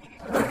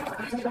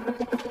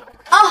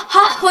哦，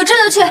好，我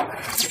这就去。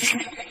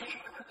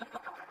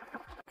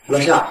老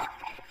夏，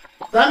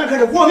咱这可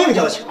是活命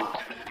交情啊！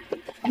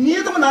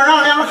你怎么能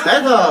让两个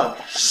孩子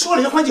说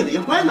离婚就离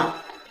婚呢？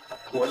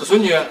我的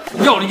孙女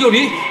要离就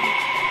离。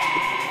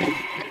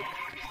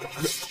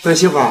咱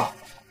媳妇儿，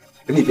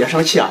你别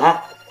生气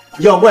啊！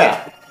要怪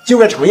就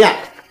怪程燕，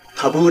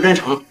她不够真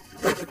诚，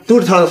都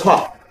是她的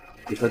错。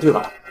你说对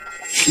吧？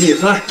你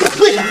说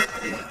对呀。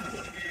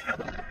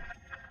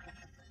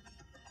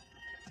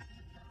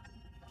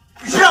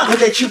让他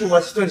再欺负我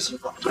孙媳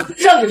妇，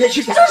让你再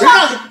欺负我，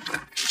让你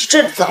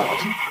真糟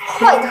蹋，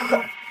坏得很。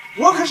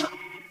我可是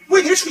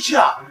为你出气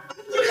啊！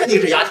你看你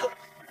这丫头，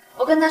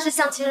我跟他是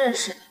相亲认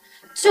识的，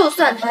就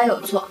算他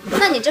有错，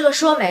那你这个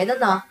说媒的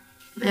呢，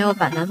没有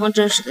把男方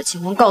真实的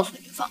情况告诉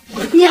女方，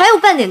你还有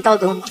半点道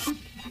德吗？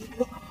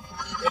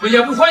我们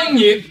也不欢迎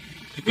你，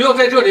你不要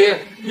在这里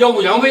耀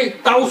武扬威，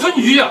打我孙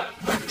女呀！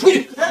出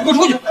去，给我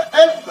出去！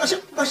哎，老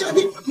夏，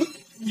你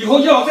以后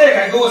要再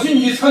敢给我孙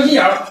女藏心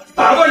眼儿，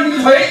打断你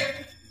的腿！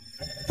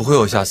不会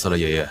有下次了，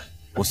爷爷。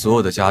我所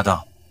有的家当，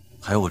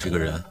还有我这个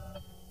人，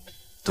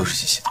都是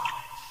西西的。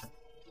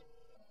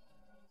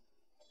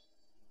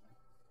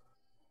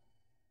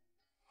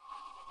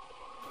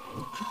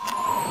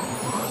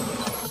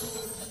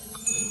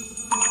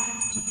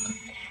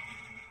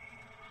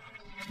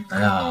哎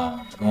呀，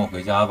跟我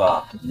回家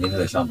吧，明天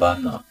得上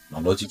班呢，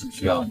网络基础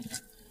需要你。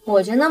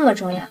我觉得那么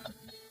重要，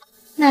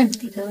那你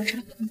得给我涨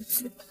工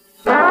资。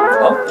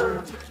好，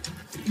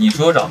你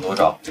说涨多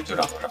少就涨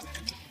多少。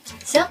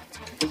行，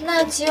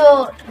那就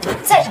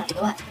再涨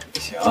1万。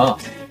行。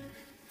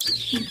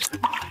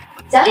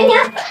奖励你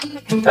啊！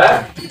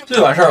哎，这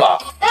就完事儿了？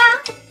对啊。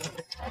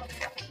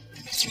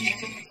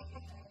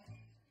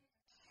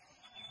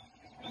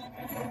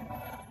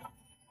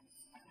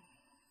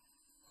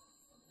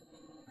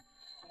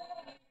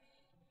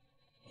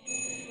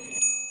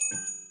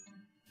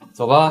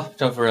走吧，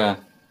战夫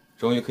人，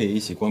终于可以一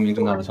起光明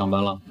正大的上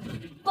班了。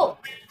不，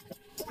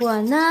我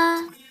呢，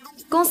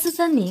公私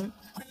分明，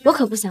我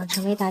可不想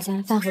成为大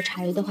家饭后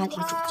茶余的话题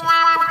主角。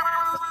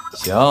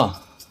行，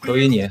都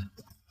依你。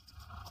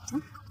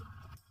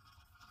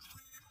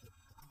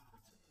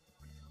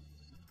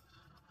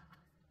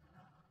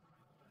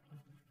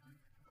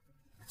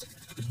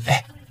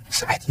哎，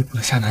是 IT 部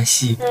的夏南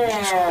希，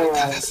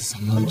她才是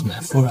咱们总裁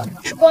夫人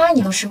呢。是瓜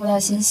你都吃不到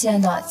新鲜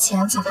的，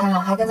前几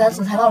天还跟咱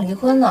总裁闹离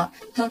婚呢，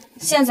哼，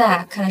现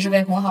在看来是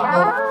被哄好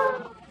了。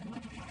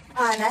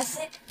啊，南希，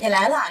你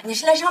来了，你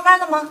是来上班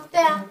的吗？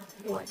对啊，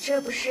我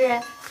这不是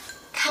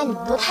看你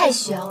们都太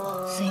需要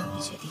我，所以我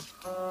就决定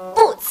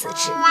不辞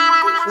职。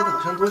说的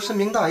好像都是深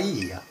明大义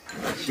一样。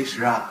其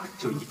实啊，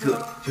就一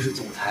个，就是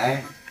总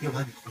裁要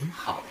把你哄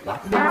好了。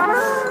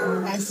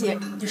南希，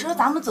你说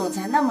咱们总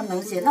裁那么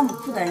冷血、那么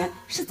酷的人，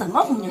是怎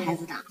么哄女孩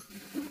子的？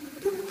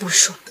不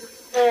说，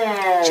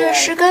这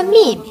是个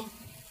秘密，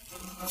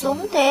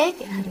总得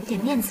给他留点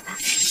面子吧。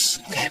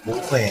该不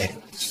会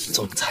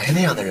总裁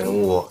那样的人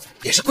物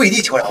也是跪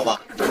地求饶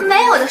吧？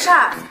没我的事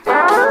儿。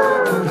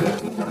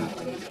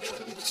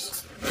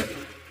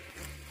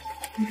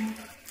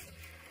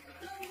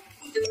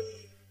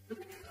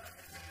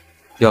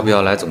要不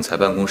要来总裁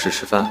办公室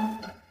吃饭？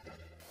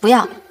不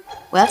要，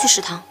我要去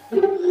食堂。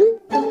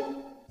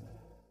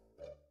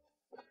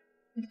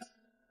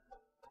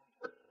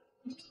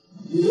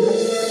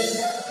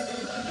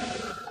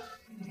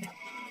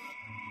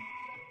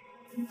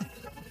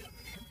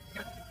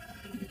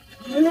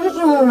你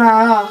怎么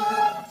来了？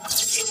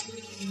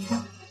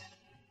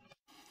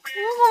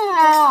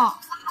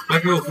来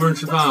陪我夫人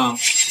吃饭啊！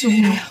救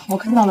命！我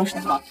看到了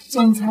什么？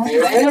总裁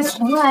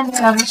从来没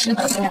来过食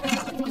堂呀！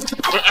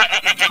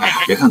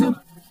别看他们，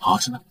好好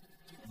吃饭。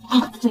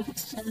啊，对，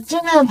这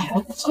边的排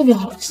骨特别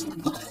好吃。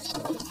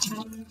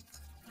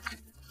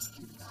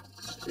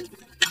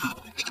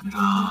尝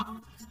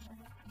尝。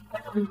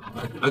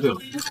哎，对了，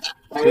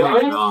今天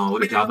晚上我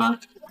得加班，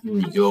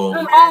你就……没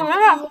事，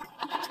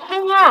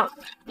今天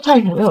太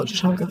久没有去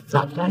唱歌，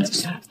咱们一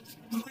起吃。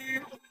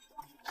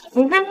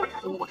你看，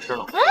我吃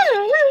了。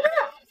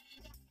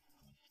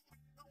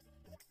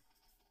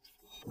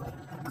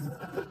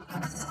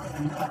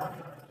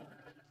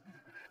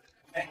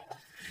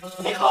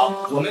你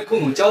好，我们公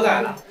公交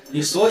代了，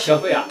你所有消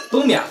费啊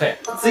都免费，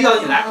只要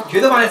你来，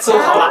绝对把你伺候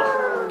好了。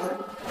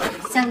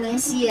向南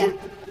希，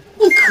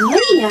你可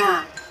以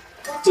呀，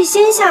这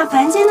仙下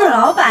凡间的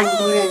老板你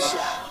都认识。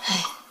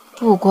哎，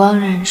不光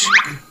认识，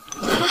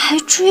他还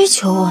追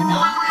求我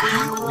呢。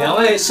两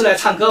位是来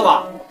唱歌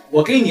吧？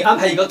我给你安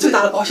排一个最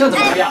大的包厢，怎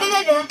么样？别，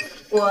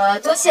我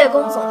多谢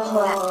龚总的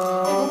厚爱。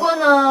不过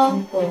呢，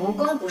我无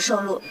功不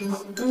受禄，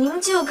您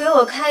就给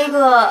我开一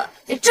个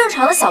正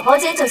常的小包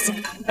间就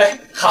行。哎，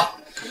好，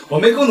我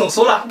们龚总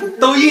说了，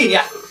都依你，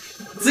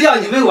只要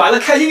你们玩的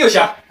开心就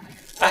行。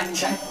哎，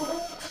起来。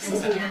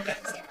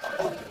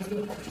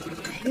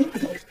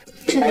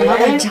这个老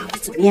板长得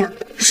怎么样？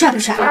帅不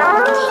帅？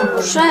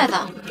挺帅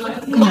的。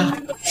干嘛？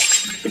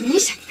你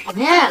想谈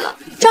恋爱了？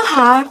正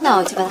好，那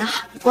我就把他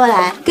喊过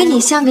来，跟你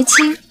相个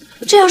亲。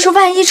这要是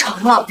万一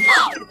成了，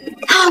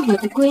那我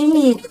的闺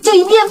蜜就一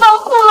夜暴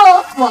富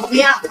了。我不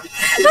要！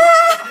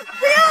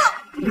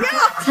不要！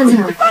灿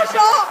灿，放手！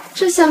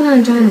这像不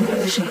像张远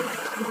的谁？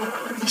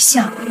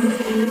像。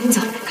走，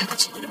看看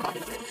去。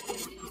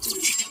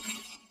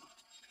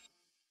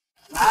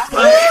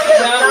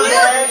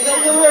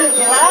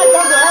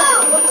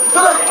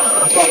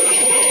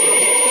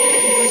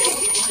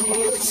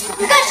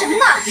你干什么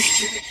呢？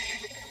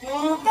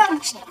干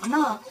什么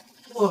呢？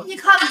你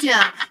看不见？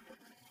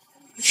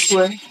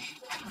滚！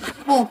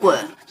不滚，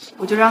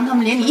我就让他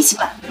们连你一起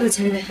办。陆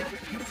前蕊，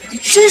你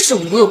真是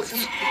无恶不作。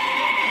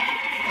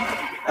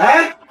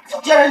哎，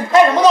小贱人，你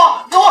干什么呢？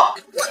给我！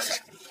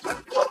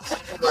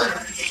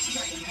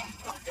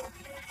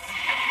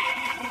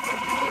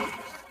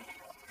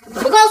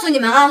我告诉你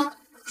们啊，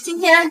今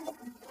天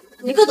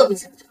一个都别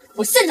想走，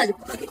我现在就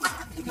跑。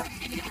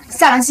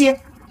夏兰溪，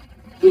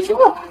你听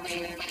我，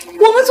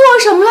我们做了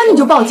什么了你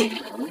就报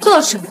警？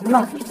做什么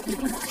了？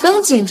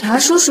等警察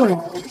叔叔来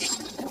了，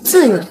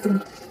自有定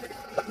夺。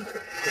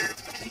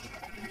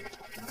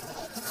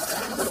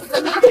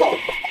拿走！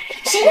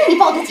谁让你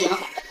报的警？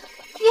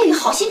月月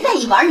好心带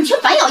你玩，你却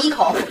反咬一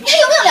口，你还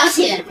有没有良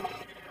心？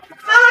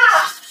妈，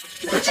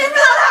你知不知道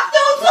他们对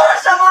我做了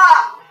什么？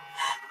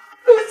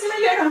如今的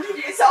月长这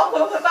几个小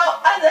混混把我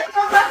按在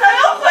上班上，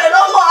又毁了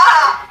我。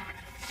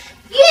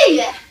月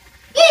月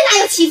哪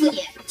有欺负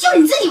你？就是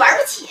你自己玩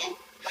不起。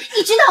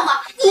你知道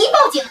吗？你一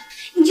报警，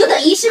你就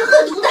等于是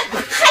恶毒的，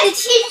害了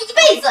千玉一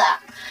辈子。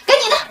赶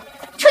紧的，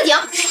撤警！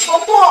我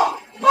不，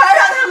我要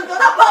让他们得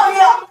到报应。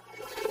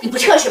你不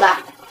撤是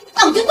吧？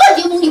那我就断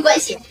绝母女关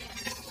系。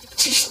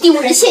真是丢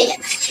人现眼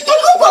的，你还给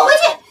我滚回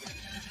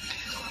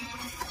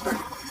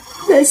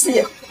去！南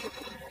希，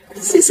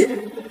谢谢。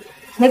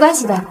没关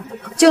系的，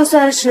就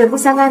算是不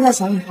相干的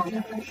小女孩，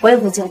我也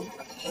会救你。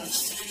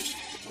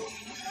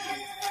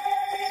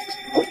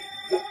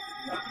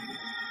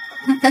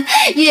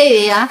月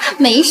月呀，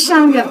没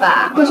伤着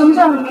吧？有什么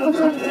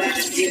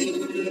事？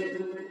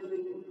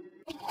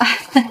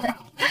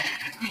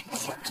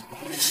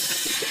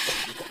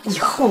以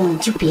后你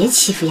就别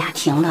欺负雅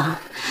婷了。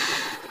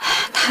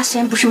她虽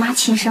然不是妈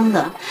亲生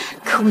的，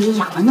可我也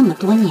养了那么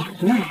多年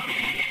了。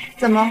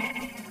怎么，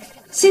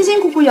辛辛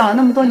苦苦养了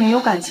那么多年，有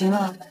感情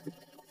了，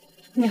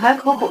你还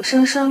口口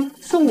声声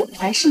说我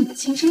才是你的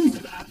亲生女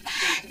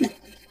儿？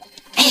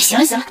哎，行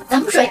了，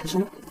咱不说雅婷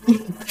了。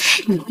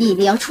你弟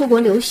弟要出国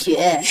留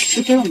学，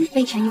就给我们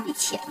备上一笔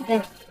钱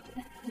呗。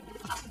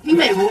于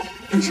美如，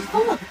你是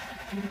疯了吗？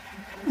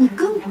你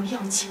跟我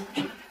要钱，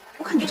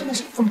我看你真的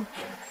是疯了。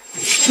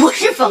我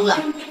是疯了。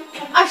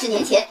20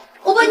年前，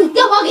我把你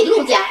调包给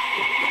陆家，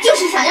就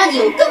是想让你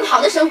有更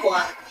好的生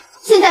活。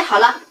现在好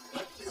了，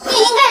你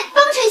应该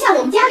帮衬一下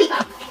我们家里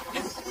吧。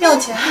要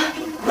钱，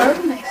门儿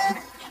都没有。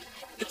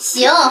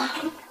行，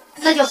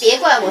那就别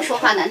怪我说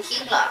话难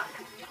听了。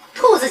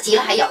兔子急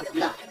了还咬人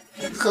呢。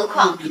何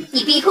况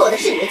你逼迫我的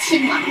是你的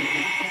亲妈，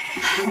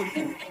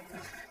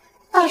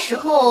到时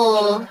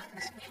候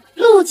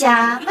陆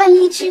家万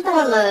一知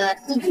道了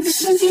你这个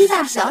千金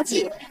大小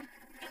姐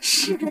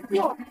是个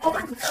掉包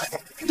的，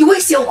你威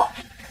胁我？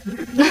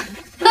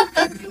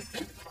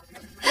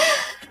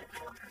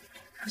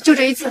就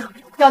这一次，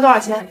要多少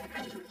钱？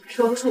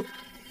说个数。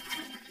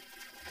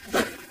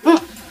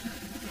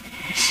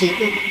10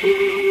个亿。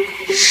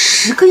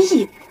10个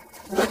亿，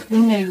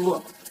林美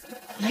如，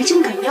你还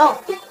真敢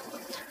要？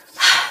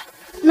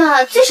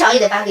那最少也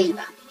得8个亿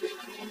吧，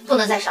不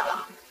能再少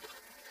了。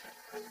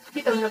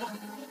你等着吧，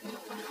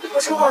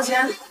我筹好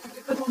钱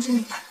会通知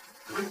你。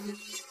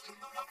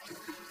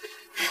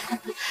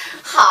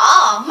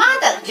好，妈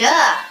等着。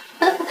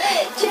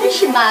真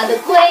是妈的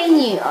乖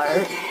女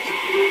儿，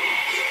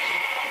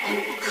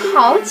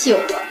好久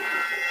了。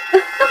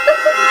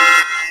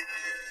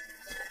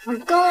老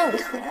公，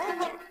你回来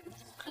了。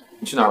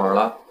你去哪儿玩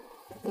了？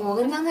我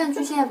跟江看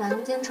去线下反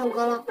正间唱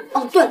歌了。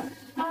哦，对了，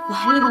我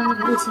还遇到那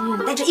个陆千月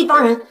带着一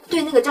帮人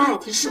对那个张海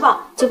婷施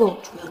暴，结果我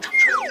主要唱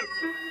出来。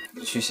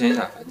你去线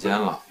下反间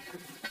了，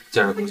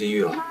见着龚金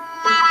玉了？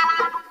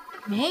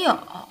没有，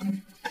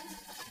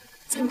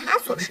见他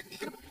做什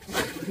么呀？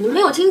你们没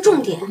有听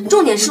重点，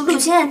重点是陆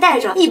千月带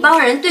着一帮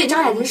人对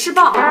张海婷施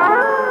暴。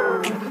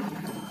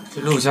这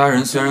陆家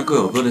人虽然各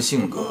有各的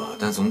性格，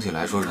但总体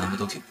来说人还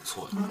都挺不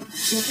错的。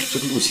这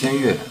个陆千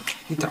月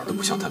一点都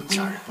不像他们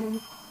家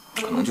人，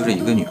可能就这一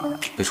个女儿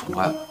被宠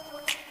坏了。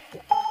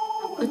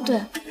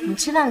对，你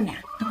吃饭了没？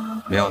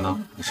没有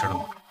呢，你吃了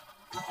吗？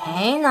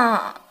没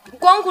呢，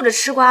光顾着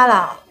吃瓜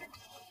了。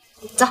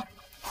走，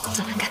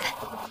做饭开饭。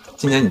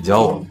今年你教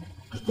我，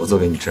我做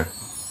给你吃。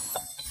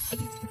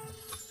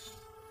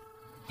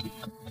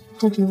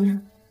郑婷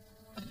婷，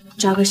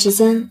找个时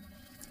间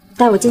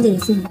带我见见你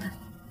父母吧。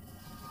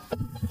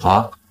好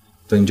啊，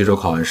等你这周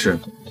考完试，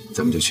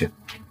咱们就去。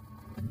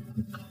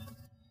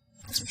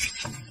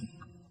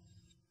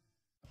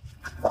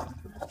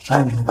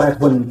哎，拜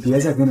托你别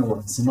再跟着我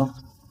了，行吗？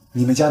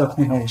你们家的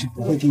空调我是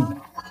不会订的。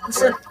不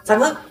是，咱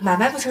们买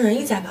卖不成仁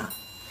义在吗？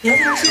你要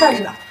请他吃饭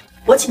是吧？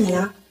我请你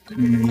啊。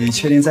你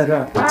确定在这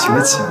儿请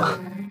得起吗？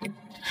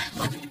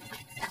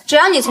只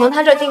要你从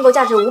他这订购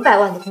价值500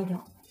万的空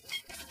调，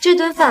这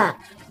顿饭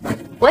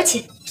我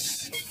请。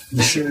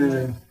你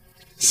是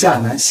夏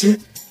南希？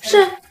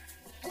是。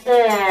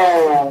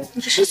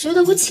你是觉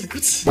得我请不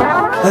起？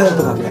哎，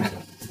不，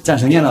战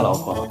神燕的老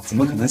婆怎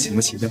么可能请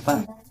不起一顿饭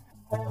呢？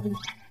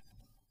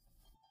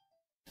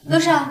陆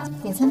少，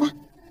点餐吧。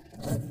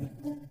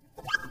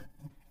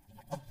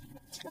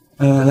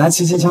蓝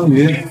鳍金枪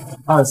鱼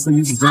，24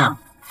鱼子酱，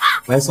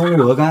白松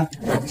露鹅肝，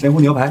神户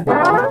牛排，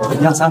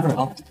一样3份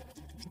啊。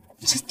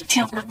这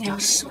天花要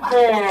10万。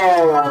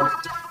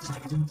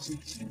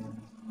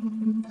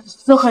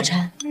陆鹤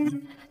辰，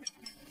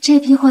这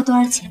批货多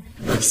少钱？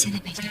现在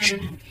北京市。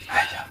哎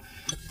呀，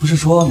不是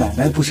说买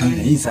卖不成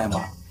仁义在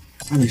吗？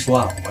按理说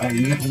啊，我要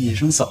应该喊你一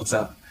声嫂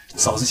子，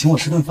嫂子请我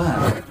吃顿饭，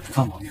不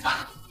犯毛病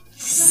吧？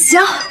行，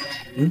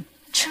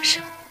吃什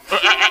么？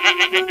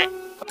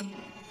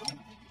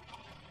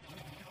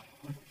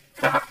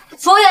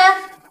服务员，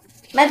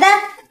买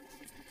单。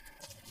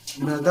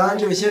那当然，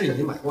这些礼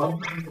你买过了。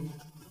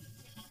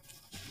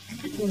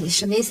你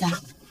什么意思啊？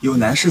有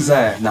男士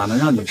在，哪能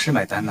让女士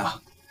买单呢？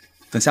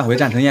等下回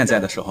战成燕在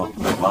的时候，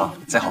我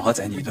再好好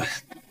宰你一顿。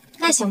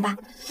那行吧。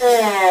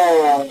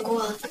不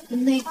过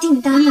那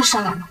订单的事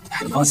儿，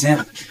你放心，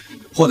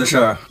货的事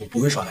儿我不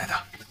会耍赖的。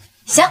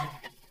行。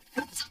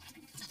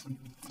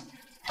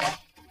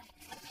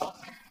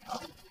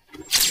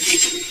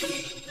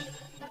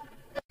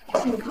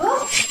虎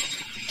哥，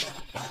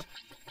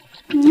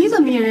你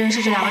怎么也认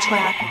识这2个臭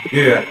丫头？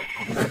月月，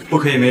不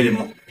可以没礼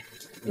貌。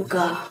虎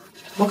哥，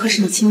我可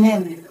是你亲妹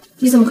妹，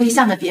你怎么可以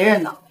向着别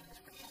人呢？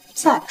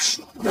再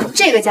说，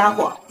这个家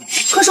伙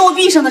可是我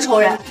毕生的仇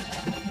人。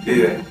月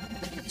月，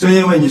正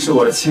因为你是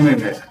我的亲妹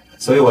妹，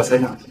所以我才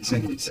想提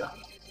醒你一下，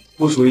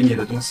不属于你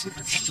的东西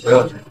不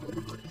要沾。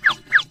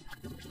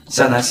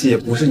夏南希也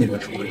不是你的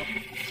仇人。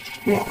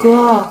虎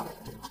哥，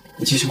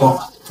你继续逛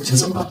吧，我先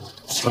走了。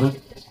好的。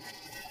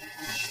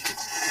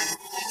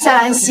夏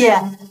兰希，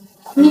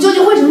你究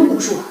竟为什么蛊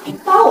术，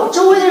把我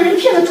周围的人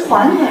骗得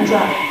团团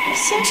转？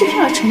先是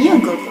骗了陈燕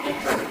哥哥，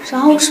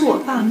然后是我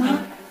爸妈，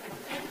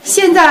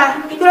现在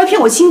又来骗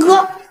我亲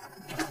哥，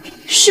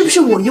是不是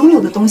我拥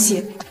有的东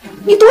西，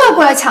你都要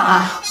过来抢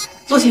啊？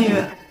陆千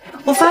羽，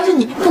我发现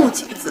你不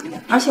仅自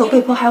恋，而且有被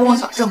迫害妄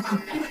想症，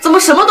怎么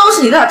什么都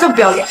是你在这么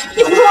不要脸？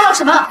你胡说八道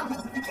什么？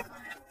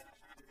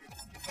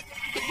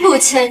陆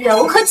千月，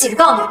我可警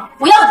告你，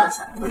不要这么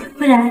说，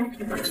不然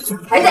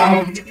还得挨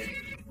人这。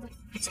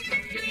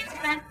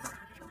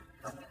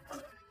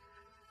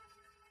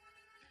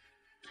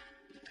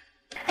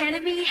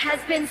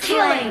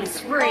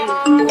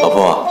老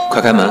婆，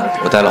快开门，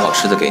我带了好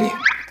吃的给你。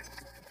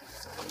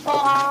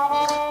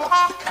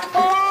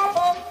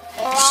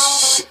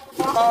嘘，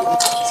小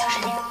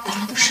声点，大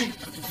家都睡了。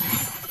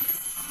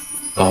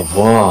老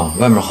婆，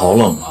外面好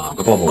冷啊，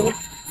快抱抱我。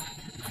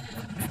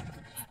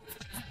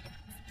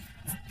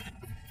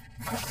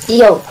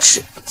幼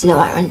稚，今天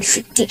晚上让你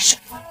睡地上。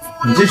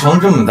你这床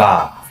这么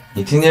大，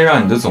你天天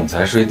让你的总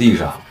裁睡地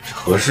上，这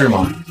合适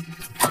吗？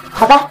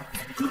好吧，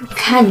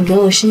看你给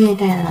我深夜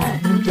带了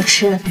那么多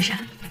吃的份上，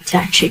就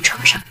让你吃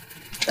床上。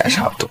还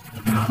差不多。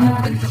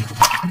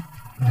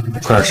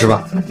快点吃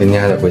吧，明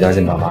天还得回家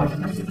见爸妈。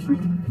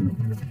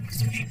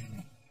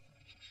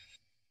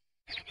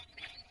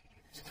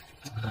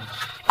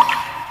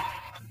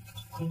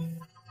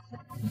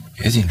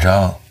别紧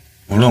张，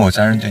无论我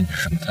家人对你是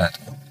什么态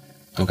度，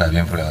都改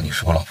变不了你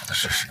是我老婆的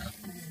事实。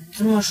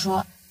这么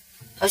说，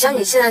好像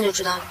你现在就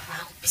知道你妈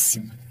我不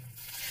行。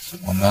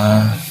我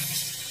妈，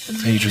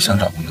她一直想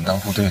找个门当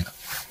户对的。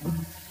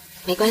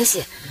没关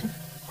系，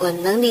我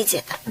能理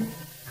解的。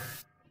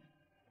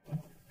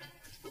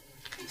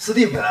四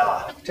弟回来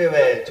了，这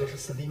位就是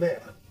四弟妹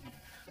了。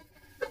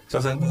叫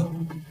三哥。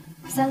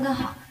三哥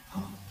好。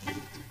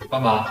爸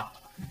妈，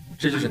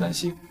这就是南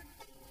希。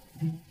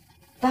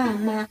爸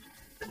妈，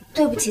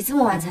对不起，这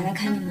么晚才来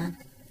看你们，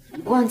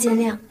望见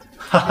谅。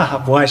哈哈，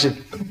不碍事，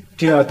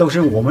这都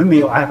是我们没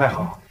有安排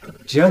好，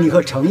只要你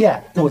和程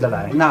燕过得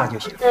来，那就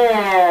行。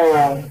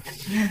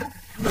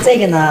这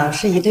个呢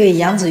是一对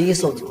杨子玉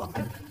手镯，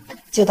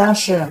就当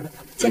是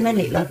见面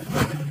礼了。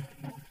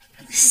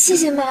谢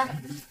谢妈。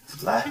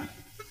来，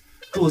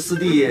祝四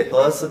弟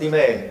和四弟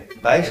妹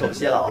白首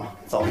偕老，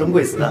早生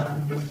贵子。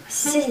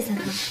谢谢三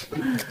哥。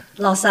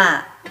老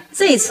三，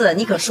这一次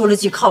你可说了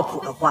句靠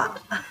谱的话。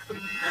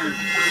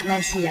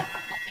南希呀，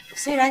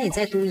虽然你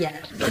在读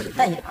研，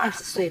但也20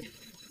岁了，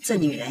这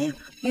女人呀，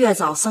越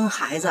早生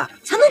孩子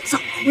才能早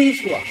恢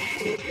复。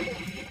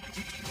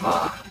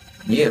妈，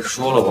你也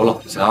说了，我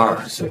老家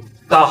20岁，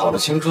大好的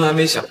青春还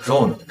没享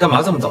受呢，干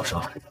嘛这么早生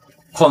孩子？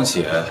况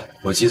且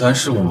我集团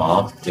事务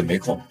忙，也没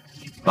空。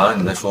完了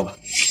你再说吧。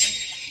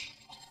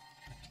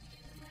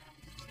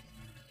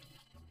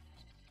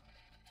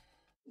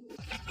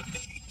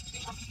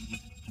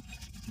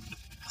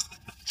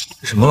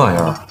什么玩意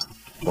儿？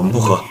我们不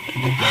喝。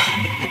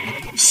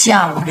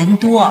下午人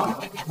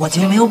多，我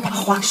就没有把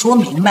话说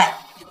明白。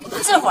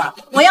这会儿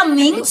我要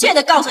明确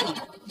的告诉你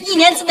，1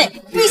年之内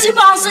必须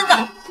抱上孙子。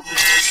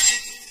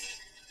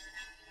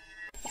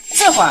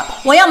这会儿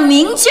我要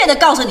明确的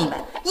告诉你们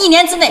，1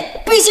年之内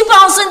必须抱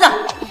上孙子。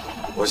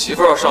我媳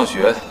妇儿要上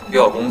学，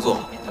又要工作，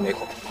她没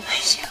空。哎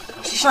呀，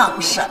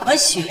上什么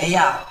学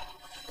呀？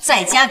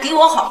在家给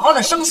我好好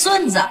的生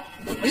孙子，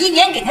我1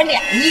年给他2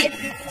亿。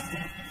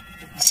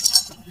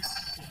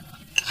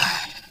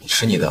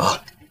吃你的啊！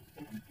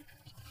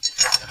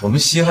我们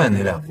稀罕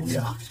哪2姑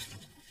娘？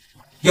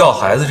要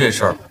孩子这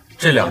事儿，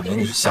这2年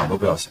你是想都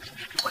不要想。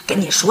我跟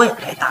你说也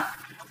白搭。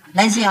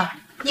南希啊，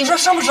你说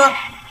生不生？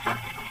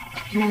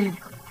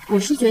我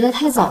是觉得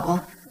太早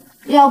了，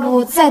要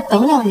不再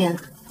等2年。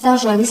再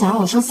说你想让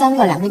我生3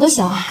个，2个都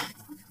小。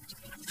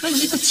说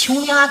一个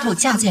穷丫头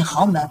嫁进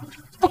豪门，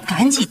不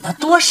赶紧的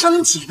多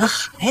生几个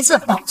孩子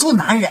保住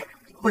男人，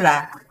不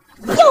然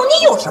要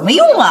你有什么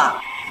用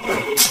啊？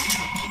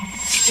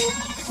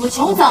我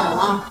穷怎么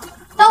了？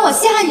当我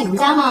稀罕你们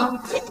家吗？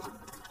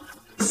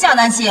夏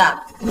南希啊，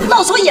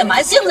露出野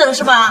蛮性子了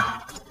是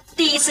吧？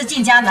第一次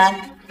进家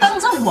门，当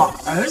着我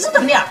儿子的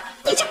面，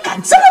你就敢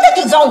这么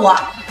的顶撞我？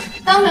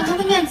当着他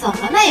的面怎么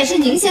了？那也是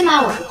您先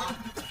骂我的。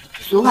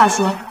俗话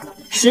说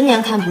，10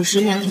年看谱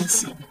，10年看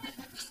戏。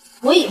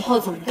我以后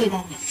怎么对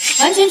待你，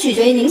完全取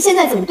决于您现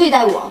在怎么对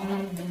待我。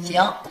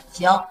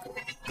行，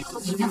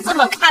你就这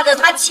么看着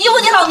他欺负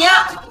你老娘？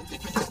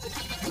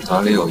哪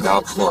里有压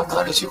迫，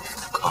哪里就有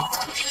高。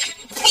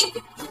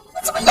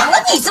我怎么养了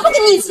你这么个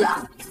逆子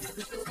啊？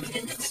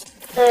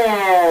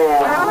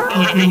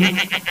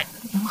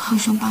我好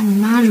像把你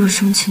妈惹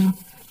生气了。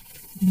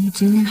你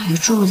今天还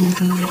住在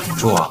这里？不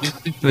住啊？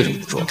为什么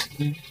不住？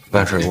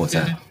办事有我在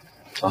呢。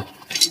啊，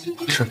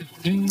吃。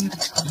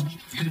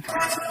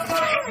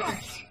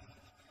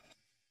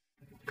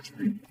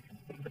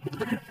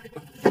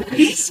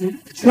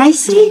南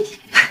希，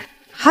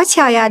好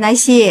巧呀，南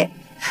希。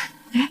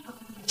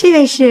这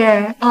位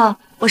是啊，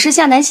我是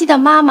夏南希的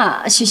妈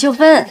妈许秀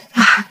芬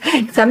啊，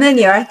咱们的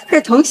女儿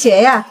是同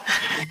学呀。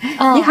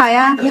你好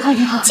呀，你好，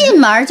你好。进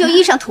门就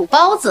遇上土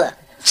包子，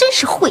真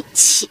是晦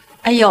气。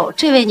哎呦，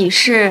这位女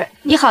士，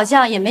你好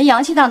像也没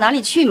洋气到哪里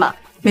去嘛。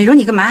美如，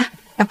你干嘛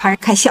让旁人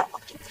看笑话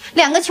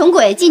？2个穷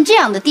鬼进这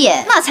样的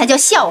店，那才叫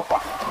笑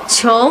话。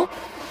穷，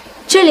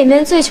这里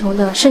面最穷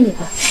的是你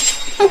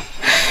们。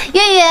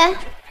月月，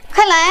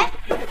快来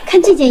看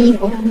这件衣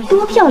服，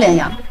多漂亮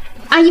呀！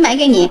阿姨买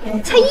给你，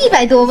才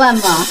100多万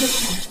吧。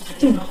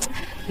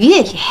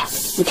月月，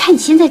你看你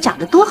现在长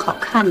得多好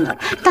看呢，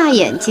大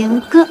眼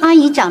睛跟阿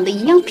姨长得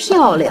一样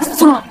漂亮。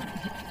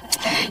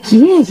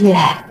月月，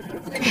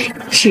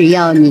只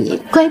要你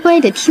乖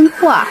乖的听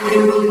话，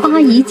阿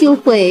姨就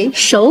会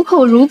守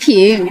口如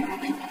瓶。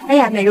哎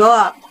呀，美如，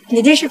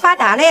你这是发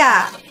达了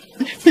呀！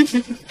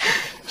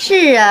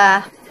是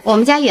啊，我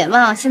们家远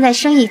望现在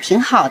生意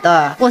挺好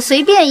的，我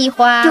随便一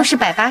花就是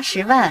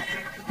180万。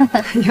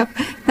哎呦，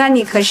那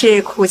你可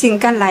是苦尽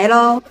甘来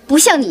喽！不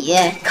像你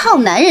靠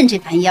男人这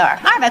玩意儿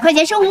，200块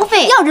钱生活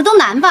费要着都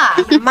难吧？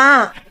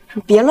妈，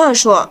你别乱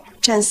说，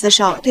詹司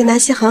少对南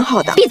希很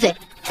好的。闭嘴，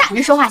大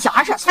人说话，小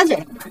孩少插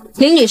嘴。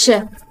林女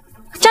士，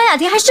张雅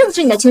婷还是不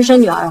是你的亲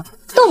生女儿啊？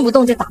动不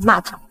动就打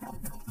骂她。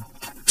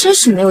真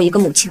是没有一个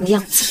母亲的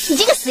样子。你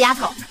这个死丫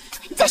头，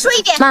你再说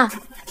一遍。妈，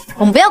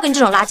我们不要跟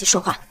这种垃圾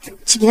说话，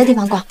去别的地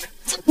方逛。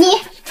走，你。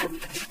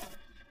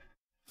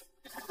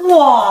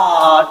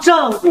哇，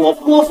战果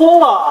颇丰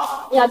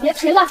了！哎呀，别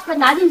锤了，快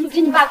拿进去给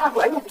你爸干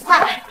活去，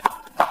快！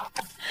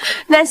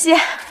南希，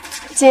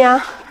金阳，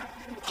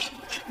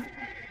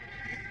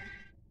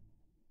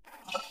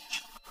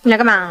你来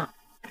干嘛？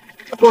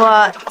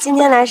我今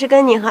天来是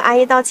跟你和阿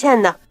姨道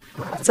歉的。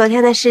昨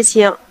天的事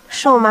情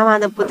是我妈妈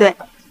的不对，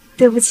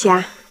对不起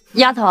啊。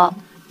丫头，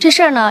这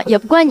事儿呢也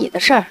不关你的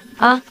事儿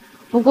啊。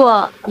不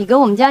过你跟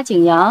我们家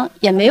景阳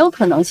也没有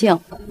可能性，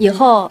以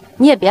后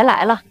你也别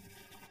来了。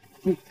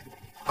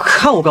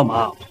看我干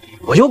嘛？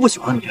我又不喜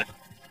欢你。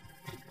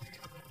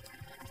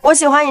我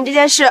喜欢你这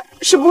件事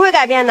是不会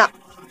改变的。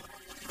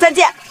再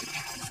见。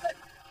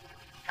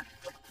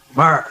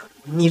妹儿，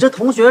你这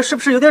同学是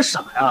不是有点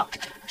傻呀？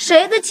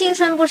谁的青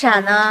春不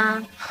傻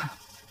呢？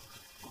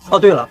哦，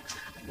对了，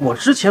我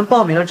之前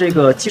报名了这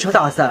个汽车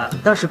大赛，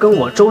但是跟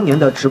我周年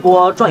的直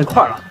播撞一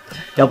块了。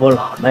要不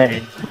老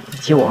妹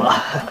替我？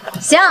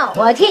行，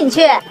我替你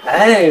去。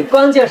哎，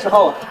关键时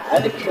候还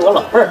得是我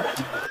老妹儿。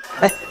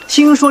哎，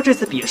听说这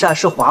次比赛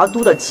是华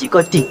都的几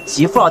个顶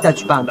级富二代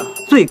举办的，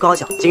最高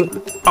奖金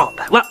200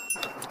万。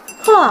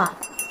嚯，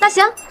那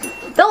行，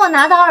等我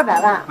拿到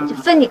200万，就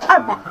分你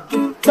200，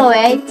作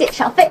为介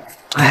绍费。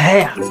哎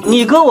呀，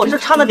你跟我是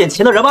差那点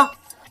钱的人吗？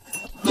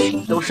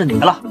都是你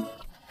的了。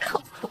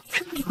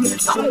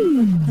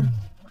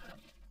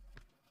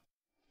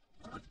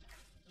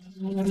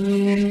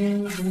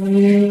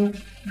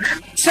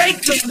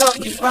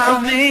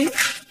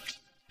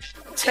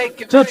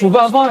这主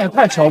办方也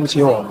太瞧不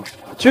起我了，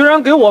居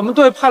然给我们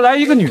队派来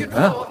一个女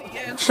人。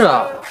是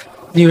啊，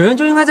女人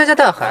就应该在家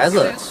带孩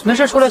子，没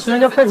事出来学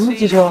人家开什么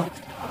机车？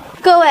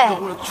各位，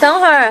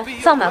等会儿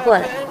放马过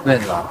来。妹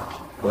子，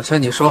我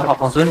劝你说话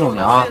放尊重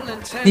点啊！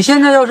你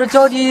现在要是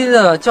娇滴滴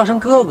的叫声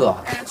哥哥，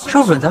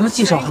说不准咱们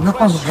季少还能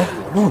换个好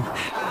活路呢。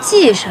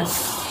季少？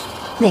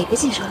哪个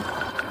季少？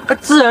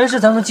自然是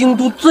咱们京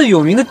都最有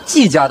名的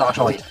季家大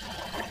少爷。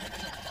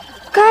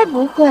该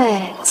不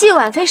会季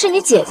婉妃是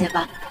你姐姐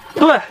吧？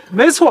对，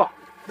没错，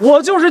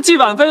我就是季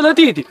婉妃的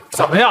弟弟。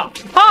怎么样，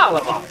怕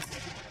了吧？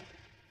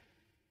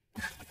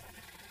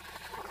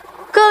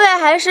各位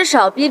还是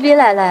少逼逼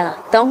赖赖了，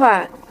等会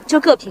儿就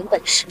各凭本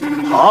事。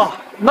好，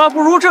那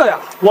不如这样，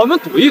我们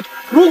赌一赌，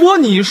如果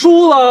你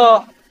输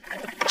了，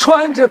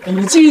穿着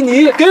比基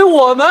尼给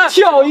我们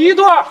跳一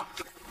段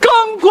钢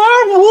管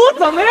舞，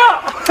怎么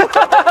样？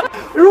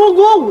如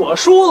果我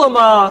输了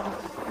嘛，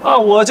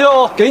我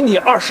就给你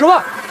20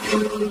万。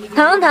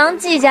堂堂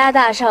季家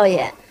大少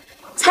爷，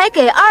才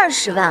给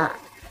20万，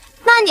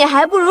那你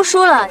还不如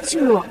输了去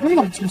裸奔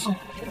2就算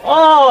了。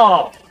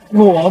哦，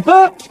裸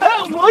奔，哎，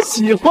我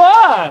喜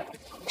欢。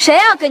谁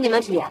要跟你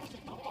们比啊？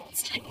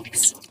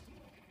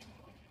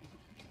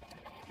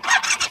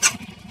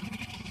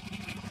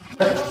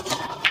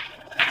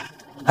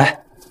哎，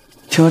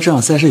听说这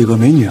场赛事有个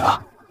美女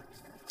啊。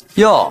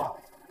哟，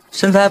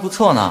身材还不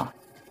错呢。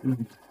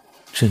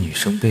这女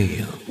生背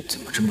影怎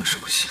么这么熟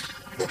悉？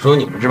我说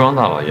你们这帮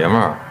大老爷们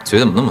儿嘴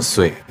怎么那么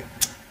碎？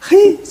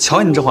嘿，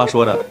瞧你这话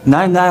说的，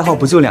男人的爱好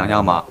不就2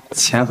样吗？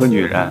钱和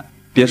女人。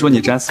别说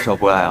你沾4少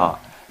不爱啊，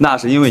那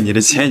是因为你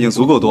的钱已经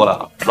足够多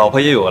了，老婆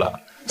也有了，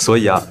所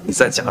以啊，你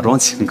在假装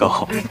清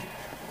高。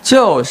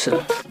就是，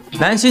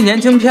南希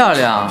年轻漂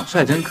亮，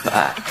率真可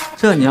爱，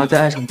这你要再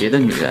爱上别的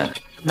女人，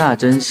那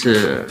真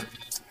是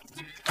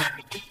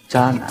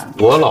渣男。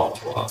我老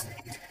婆，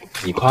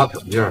你夸表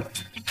面儿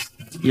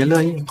也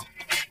乐意吗？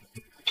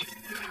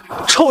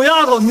臭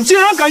丫头，你竟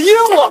然敢阴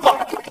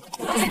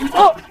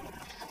我！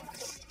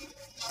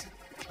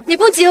你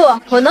不挤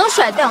我，我能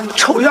甩掉你。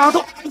臭丫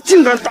头，你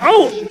竟敢打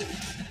我！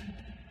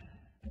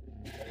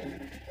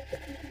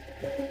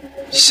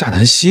夏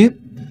南希，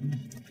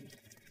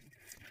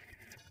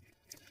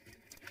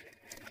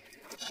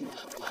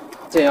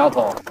贱丫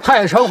头，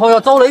太长跑要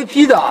遭雷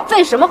劈的。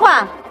废什么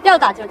话？要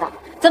打就打。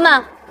怎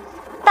么，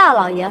大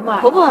老爷们儿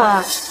婆婆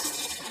啊？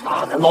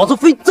打的老子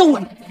非揍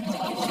你！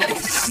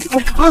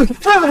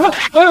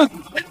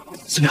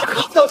四表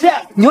哥，道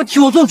歉！你要替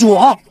我做主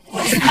啊！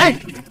哎，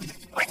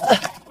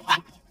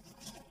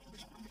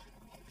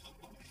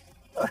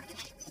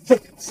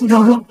四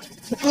表哥，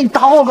你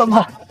打我干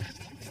嘛？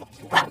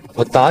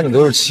我打你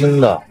都是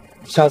轻的，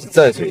下次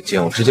再嘴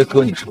贱，我直接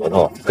割你舌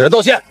头。给他道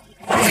歉！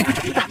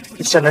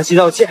给夏南希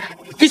道歉！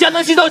给夏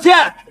南希道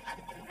歉！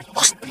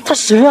他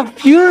谁呀？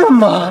凭什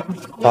么？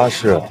他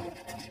是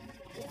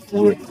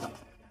夫人。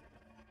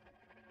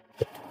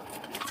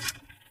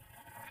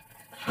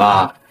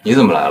妈，你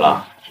怎么来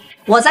了？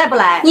我再不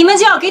来，你们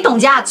就要给董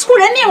家出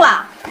人命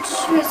了。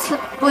这次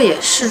不也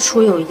事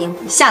出有因吗？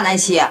夏南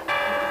希，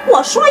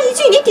我说一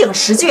句你顶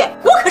10句，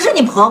我可是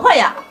你婆婆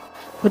呀。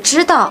我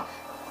知道，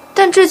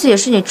但这次也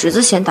是你侄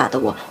子先打的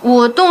我，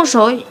我动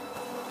手，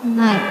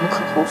那也无可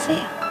厚非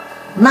啊。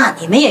那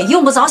你们也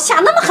用不着下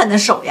那么狠的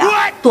手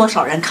呀，多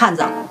少人看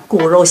着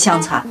骨肉相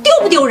残，丢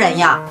不丢人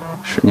呀？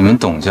是你们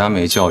董家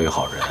没教育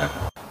好人，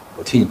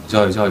我替你们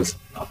教育教育怎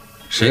么了？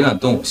谁敢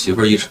动我媳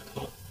妇儿1指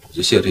头，我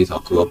就卸这一条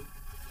胳膊。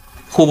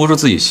护不住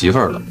自己媳妇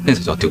儿了，那才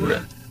叫丢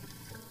人。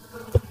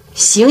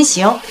行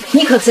行，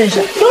你可真是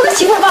有了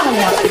媳妇忘了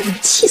娘，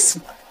气死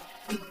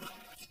我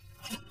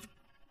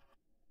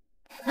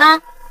了！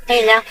啊，喝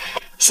饮料。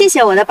谢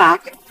谢我的宝。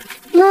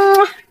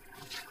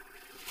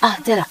啊，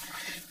对了，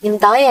你们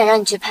导演让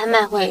你去拍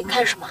卖会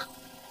看什么？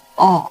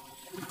哦，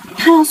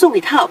他要送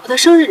给他老婆的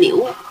生日礼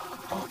物，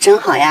正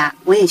好呀，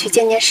我也去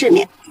见见世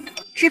面。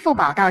支付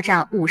宝到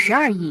账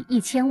52亿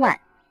1000万。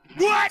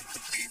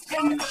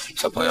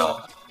小朋友，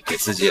给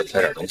自己也拍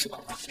点东西吧。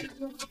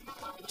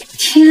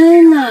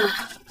天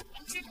哪，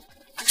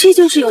这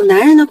就是有男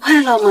人的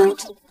快乐吗？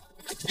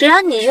只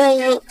要你愿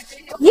意，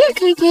你也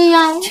可以这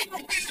样。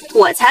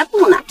我才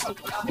不呢！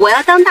我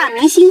要当大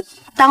明星，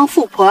当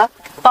富婆，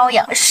包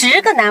养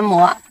10个男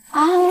模。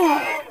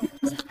哦，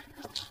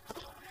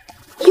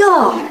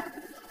哟，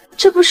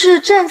这不是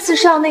战四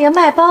少那个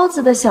卖包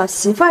子的小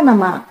媳妇儿呢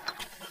吗？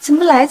怎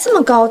么来这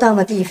么高档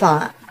的地方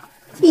啊？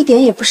一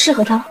点也不适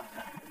合她。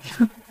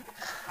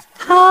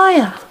他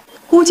呀，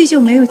估计就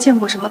没有见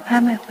过什么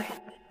拍卖会，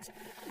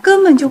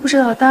根本就不知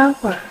道待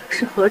会儿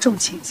是何种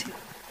情形。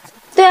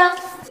对啊，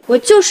我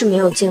就是没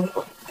有见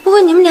过。不过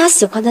你们俩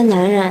喜欢的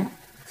男人，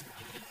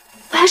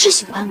我还是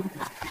喜欢我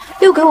的，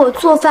又给我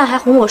做饭，还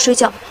哄我睡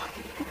觉，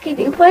还给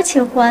零花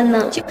钱花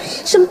呢，就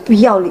是真不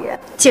要脸！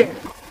贱人，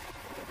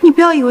你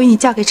不要以为你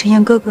嫁给陈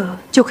燕哥哥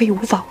就可以无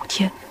法无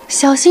天，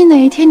小心哪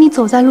一天你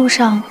走在路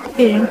上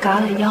被人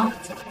嘎了腰。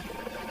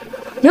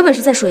有本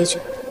事再说一句，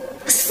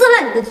撕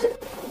烂你的嘴！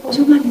我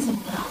就问你怎么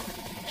了？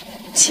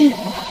贱人！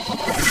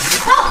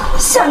啊，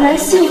小南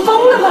希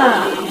疯了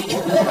吧？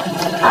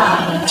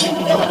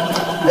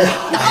哎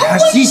呀，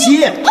西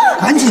西，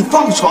赶紧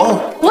放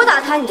手！我打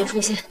他你就出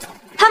现，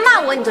他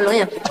骂我你就冷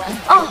眼旁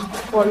观。哦，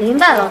我明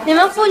白了，你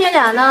们父女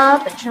俩呢，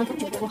本身都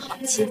觉得我好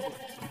欺负，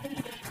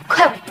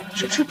怪不得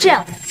说出这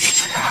样的。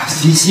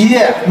西西，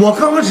我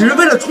刚刚只是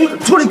为了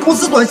处理公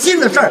司短信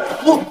的事儿，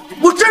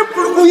我真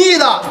不是故意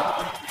的。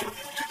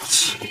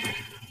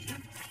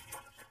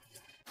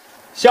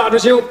夏之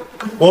星，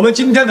我们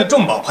今天的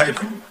重磅拍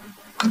品，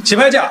起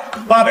拍价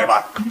800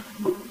万，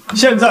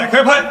现在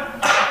开拍。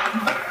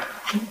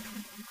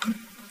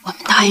我们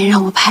导演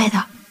让我拍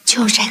的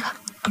就是这个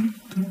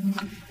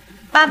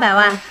，800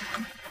万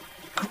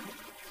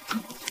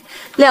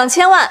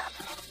，2000万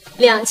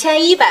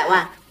，2100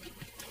万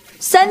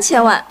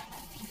，3000万。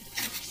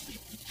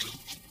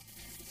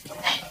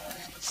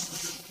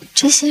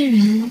这些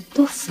人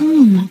都疯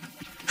了吗？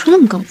出那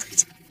么高的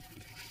价，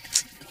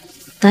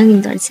哪给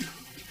你点钱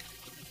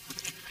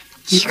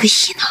？1个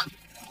亿呢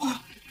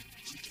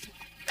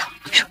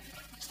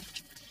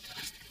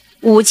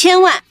？5000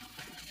万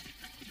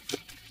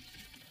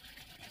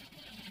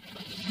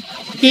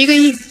，1个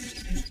亿。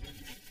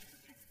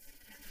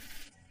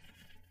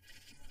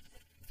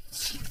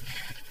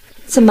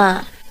怎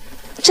么，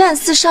战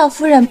四少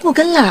夫人不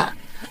跟了？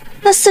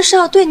那四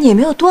少对你也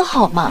没有多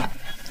好嘛，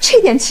这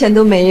点钱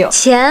都没有。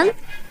钱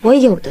我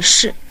有的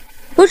是，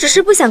我只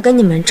是不想跟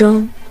你们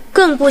争，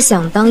更不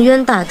想当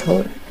冤大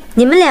头。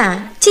你们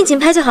俩尽情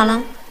拍就好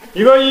了。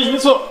1个亿1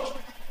次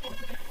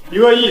，1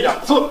个亿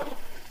2次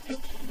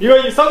，1个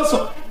亿3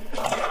次。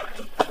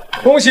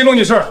恭喜陆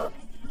女士！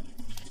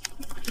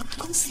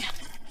恭喜啊！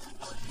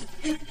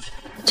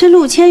这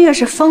陆千月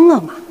是疯了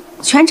吗？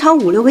全场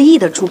5、6个亿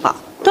的珠宝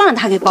都让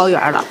他给包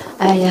圆了。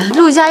哎呀，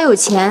陆家有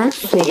钱，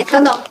随他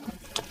的。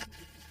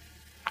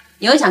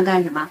你又想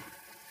干什么？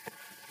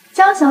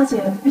江小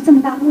姐别这么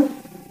大怒，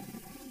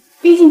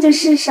毕竟这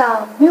世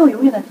上没有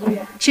永远的敌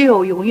人，只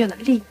有永远的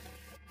利益。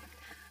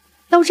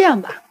要不这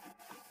样吧，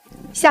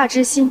夏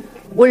之心，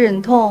我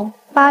忍痛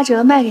8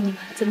折卖给你们，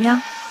怎么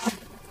样？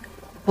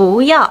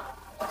不要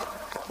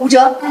，5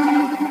折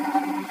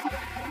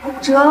，5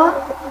折，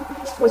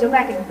我就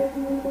卖给你。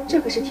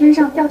这可是天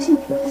上掉馅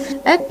饼。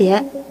哎，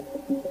别，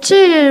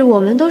这我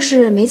们都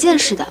是没见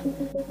识的，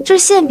这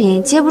馅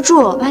饼接不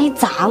住，万一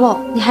砸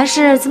了，你还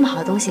是这么好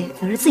的东西，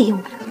留着自己用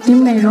吧。你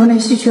美容那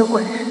吸血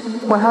鬼，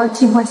我还要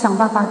尽快想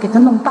办法给他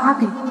弄8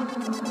个亿，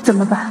怎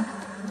么办？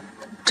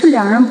这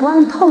2人不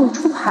按套路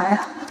出牌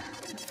啊！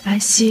兰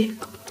溪，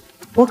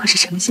我可是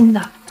诚心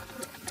的，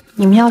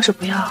你们要是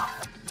不要，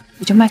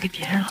我就卖给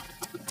别人了。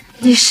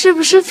你是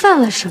不是犯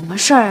了什么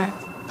事儿？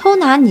偷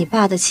拿你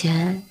爸的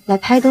钱来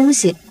拍东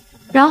西，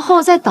然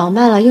后再倒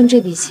卖了用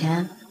这笔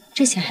钱，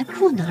这钱还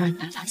不能让你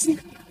拿兰溪。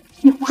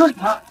你胡说什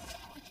么？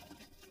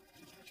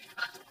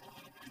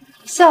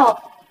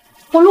笑，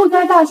我陆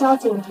家大小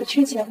姐不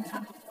缺钱的，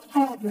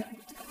还要人，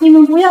你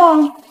们不要，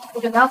我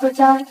就拿回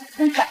家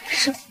当摆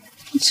设。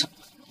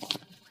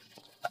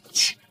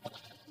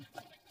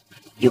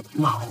有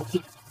毛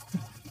病。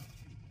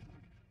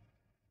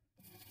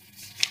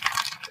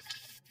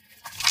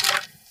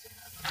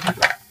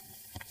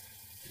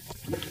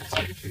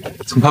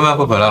从拍卖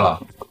会回来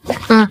了？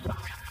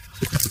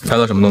拍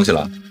到什么东西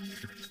了？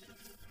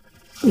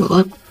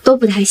我都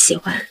不太喜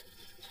欢。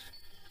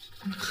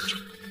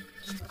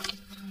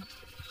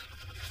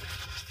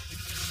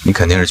你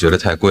肯定是觉得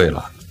太贵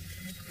了，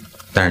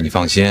但是你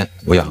放心，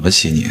我养得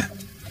起你。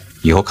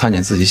以后看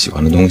见自己喜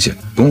欢的东西，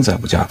不用在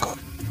乎价格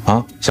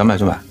啊，想买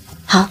就买。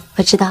好，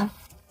我知道了。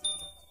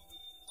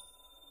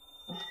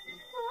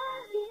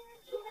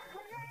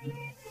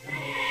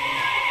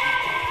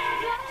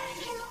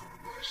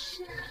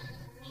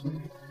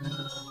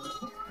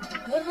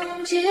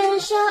街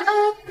上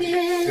耳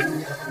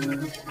边。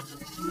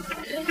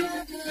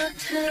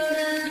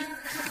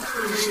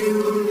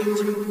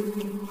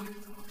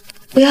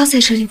不要在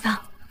这里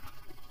吧。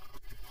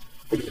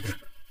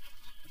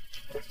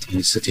第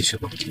一次的确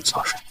不能挺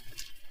早睡，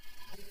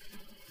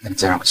那你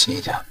再让我亲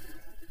一下。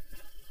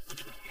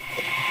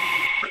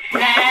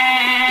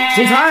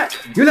总裁，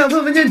有2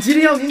份文件急着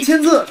要您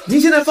签字，您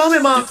现在方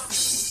便吗？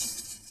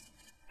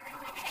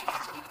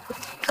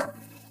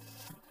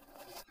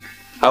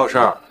还有事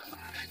儿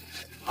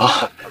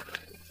啊？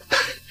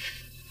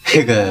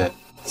这个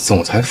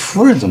总裁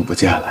夫人怎么不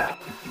见了呀？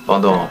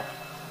王东，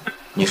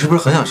你是不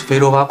是很想去非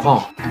洲挖矿？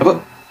啊，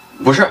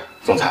不是，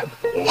总裁，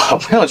我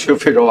不想去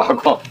非洲挖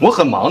矿，我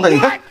很忙的。你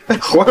看，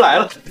活来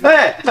了，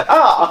哎我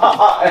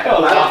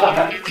来了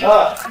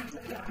啊！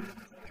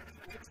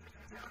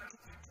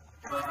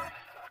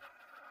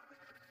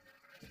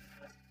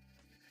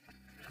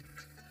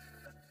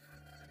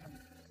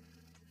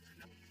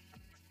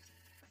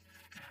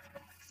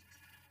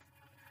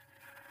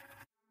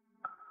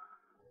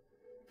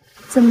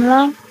怎么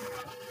了？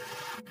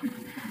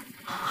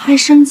还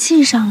生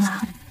气上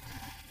了？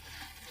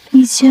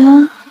以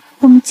前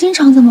我们经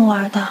常这么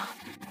玩的，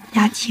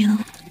雅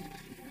婷，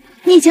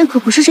你以前可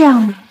不是这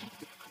样的。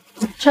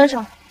穿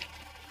上。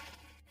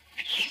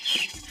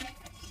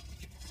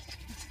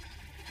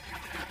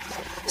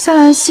夏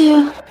兰溪，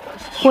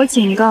我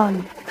警告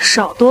你，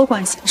少多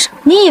管闲事。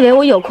你以为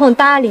我有空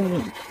搭理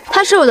你？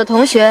他是我的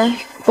同学，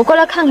我过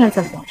来看看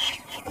怎么了？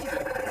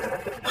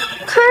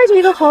开着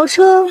一个豪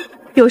车，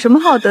有什么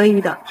好得意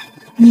的？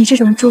你这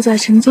种住在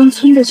城中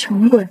村的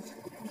穷鬼，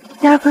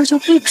压根就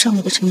配不上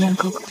我的陈燕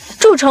哥哥。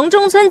住城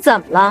中村怎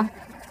么了？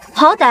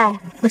好歹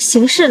我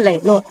行事磊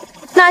落，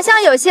哪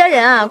像有些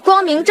人啊，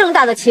光明正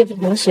大的欺负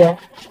同学。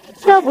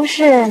要不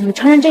是你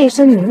穿着这一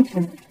身名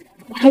服，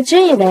我还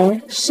真以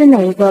为是哪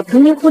一个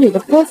贫民窟里的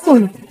泼妇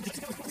呢。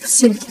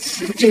信，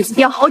我这次一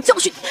定要好好教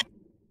训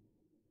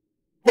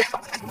你。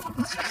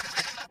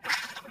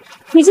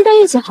你今天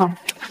运气好，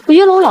我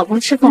约了我老公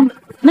吃饭，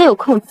没有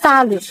空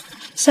搭理。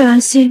夏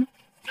兰溪，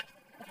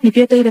你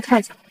别得意的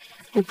太早，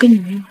我跟你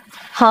没完。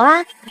好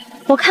啊，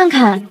我看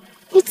看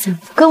你怎么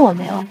跟我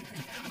没完。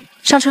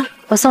上车，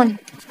我送你。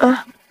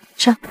啊，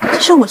上。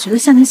其实我觉得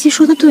夏兰溪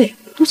说的对，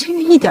陆千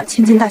月一点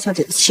千金大小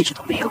姐的气质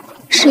都没有。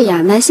是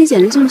呀，南希简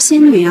直就是仙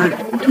女啊！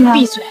对啊，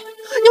闭嘴！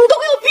你们都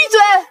给我闭嘴！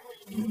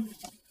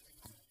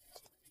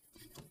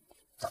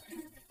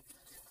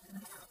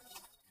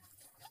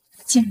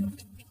贱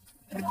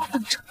人，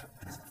放着。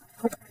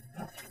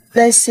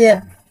南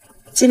希，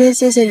今天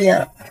谢谢你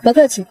啊。不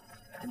客气，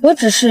我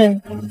只是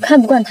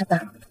看不惯他罢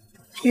了。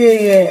月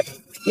月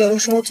有的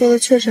时候做的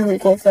确实很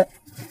过分。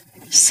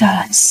夏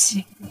兰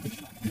溪，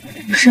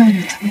让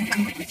你他妈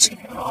跟我争！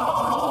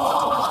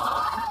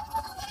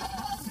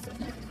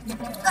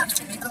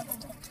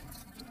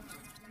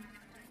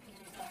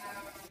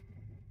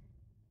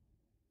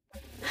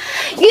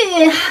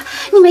月月，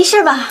你没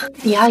事吧？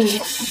李阿姨，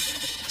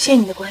谢谢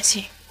你的关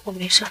心，我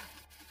没事。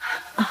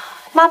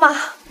妈妈，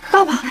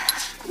爸爸，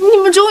你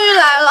们终于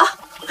来了，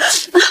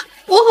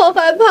我好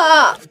害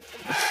怕。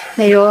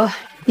美如，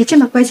你这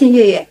么关心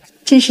月月，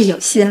真是有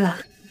心了。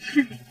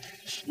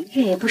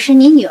月月不是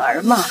你女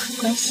儿吗？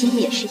关心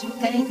也是应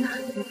该的。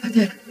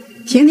对了，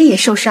婷婷也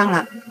受伤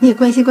了，你也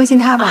关心关心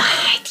她吧。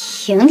哎，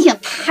婷婷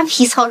她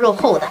皮糙肉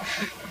厚的，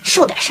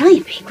受点伤也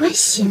没关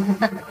系。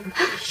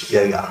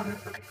月月，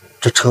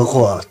这车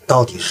祸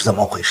到底是怎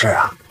么回事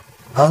啊？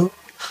啊？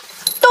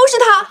都是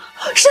他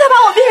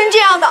把我变成这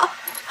样的。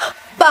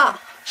爸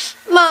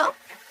妈，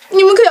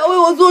你们可要为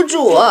我做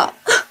主啊！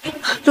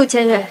陆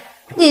千月，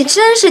你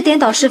真是颠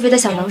倒是非的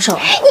小能手。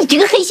你这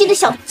个黑心的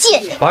小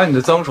贱人！把你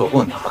的脏手给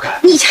我拿开！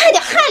你差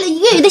点害了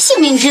月月的性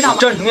命，你知道吗？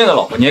战成燕的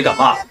老婆你也敢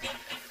骂？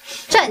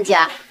战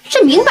家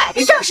这明摆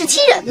着仗势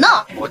欺人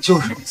呢！我就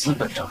是有资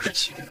本仗势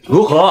欺人，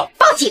如何？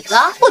报警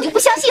了，我就不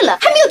相信了，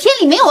还没有天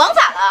理没有王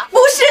法了。不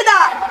是的，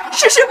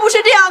事实不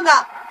是这样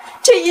的，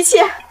这一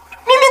切明明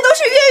都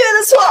是月月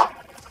的错，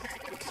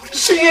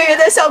是月月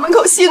在校门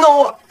口戏弄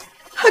我，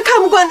还看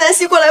不惯南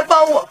希过来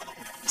帮我，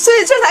所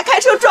以这才开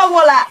车撞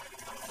过来，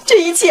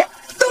这一切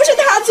都是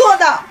他做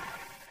的。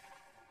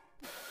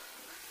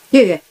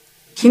月月，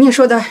婷婷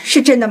说的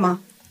是真的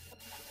吗？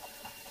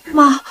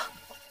妈，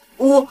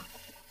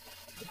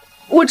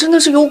我真的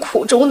是有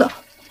苦衷的，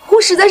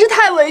我实在是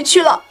太委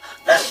屈了，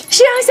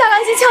谁让夏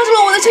兰溪抢走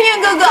了我的陈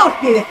远哥哥？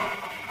月月，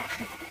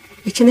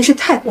你真的是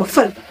太过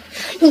分了！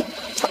你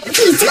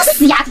这个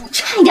死丫头，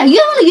差一点冤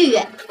枉了月月。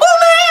我没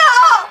有，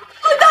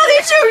我到底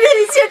是不是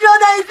你亲生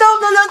的？你动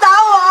不动就打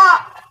我？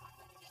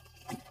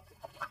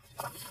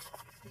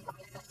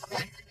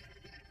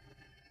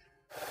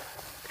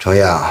程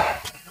燕，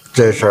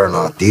这事儿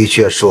呢，的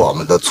确是我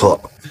们的错。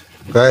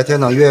改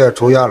天等月月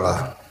出院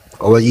了，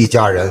我们一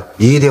家人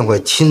一定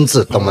会亲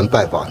自登门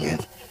拜访您，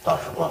到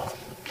时候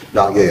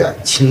让月月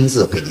亲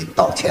自给您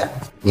道歉。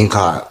您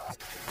看，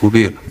不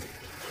必了，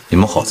你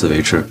们好自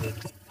为之。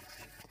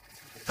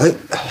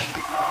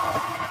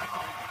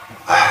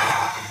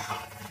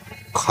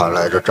看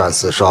来这战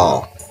四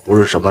少不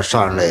是什么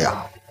善类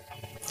啊，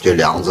这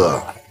梁子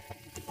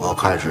我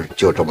看是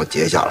就这么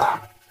结下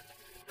了。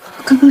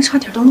刚刚差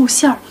点都露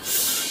馅了，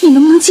你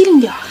能不能机灵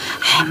点？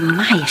哎，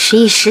妈也是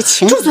一时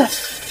情。住嘴！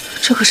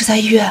这可是在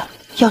医院，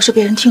要是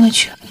被人听了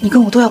去，你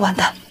跟我都要完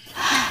蛋。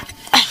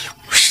哎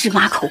呦，是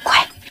妈口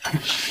快。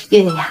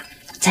月月呀，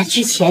咱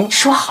之前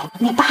说好的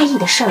那8亿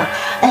的事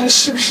儿，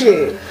是不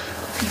是？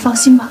你放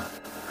心吧，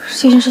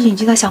这件事情已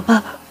经在想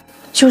办法。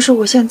就是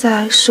我现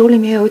在手里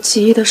面有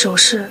几亿的首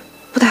饰，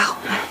不太好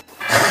卖。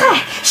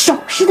嗨，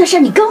首饰的事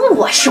你跟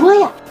我说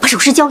呀，把首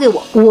饰交给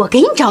我，我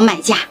给你找买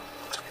家。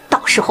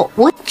到时候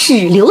我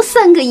只留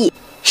3个亿，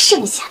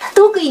剩下的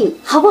都归你，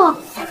好不好？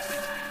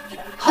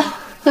好，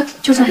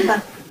就这么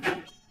办。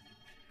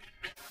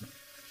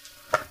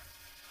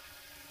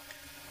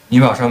你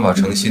马上把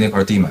城西那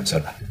块地买下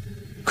来。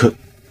可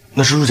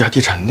那是陆家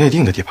地产内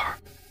定的地盘，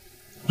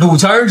陆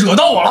家人惹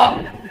到我了，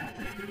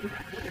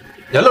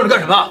你还愣着干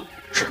什么？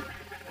是，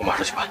我马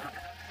上去办。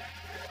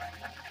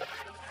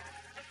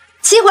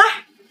齐活，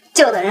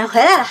就等人回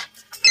来了。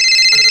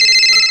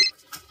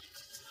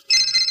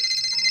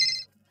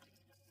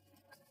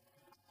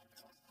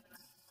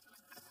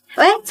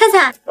喂，灿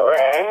灿。喂，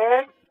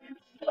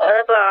我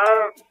的宝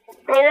儿，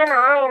你在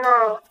哪里呢？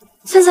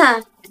灿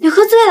灿，你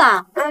喝醉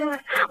了？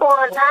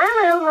我才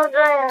没喝醉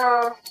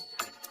呢。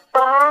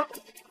宝儿，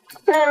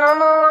你能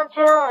帮我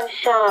接我一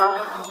下？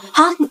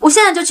好，我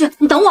现在就去，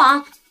你等我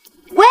啊。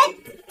喂，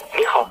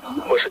你好，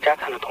我是嘉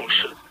灿的同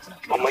事，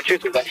我们剧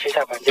组在线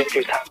下房间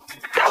聚餐，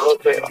他喝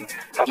醉了，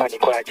麻烦你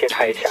过来接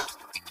他一下。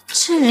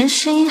这人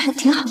声音还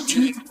挺好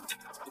听的。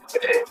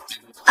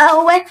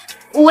喂，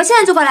我现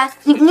在就过来，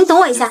您等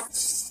我一下。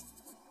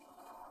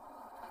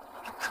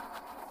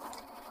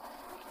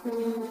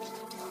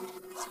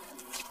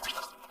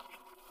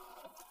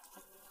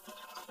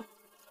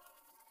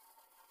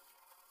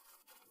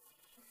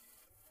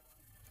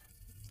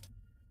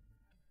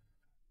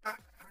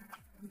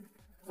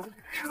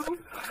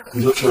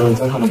你就是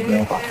在上的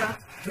电话。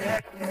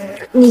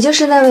你就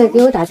是那位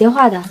给我打电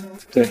话的？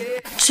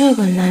对，这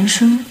个男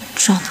生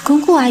长得跟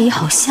顾阿姨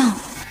好像。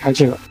还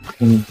这个，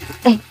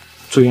哎，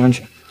注意安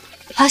全。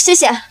好，谢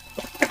谢。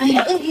哎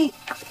呀，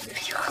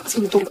这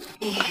么多。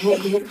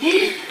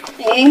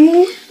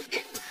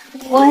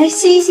喂，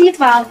西西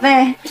宝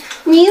贝，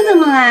你怎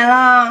么来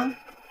了？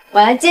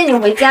我来接你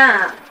回家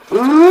啊。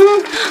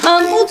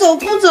不走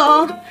不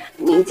走，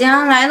你既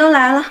然来都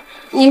来了，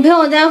你陪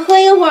我再喝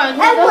一会儿。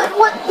哎，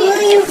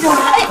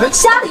我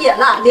瞎了眼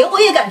了，连我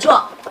也敢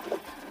撞。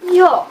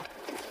哟，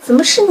怎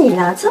么是你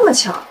啊？这么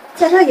巧，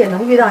在这也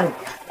能遇到你。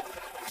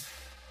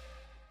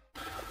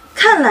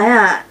看来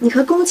啊，你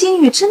和龚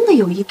金玉真的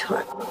有一腿。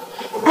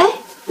哎，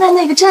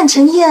那个战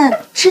成燕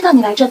知道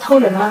你来这偷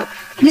人吗？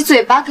你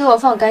嘴巴给我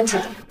放干净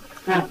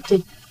点。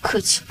对，客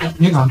气。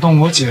你敢动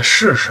我姐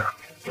试试？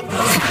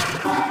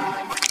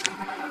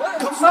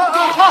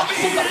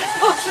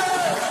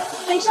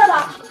没事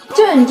吧？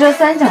就你这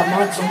三脚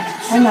猫子，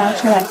还拿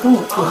出来跟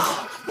我对戏。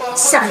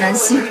夏南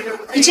希，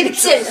你这个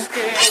贱人，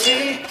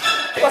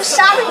我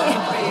杀了你！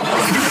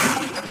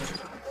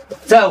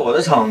在我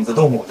的场子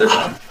动我的人，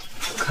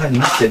我看你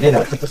们姐弟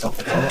俩是不少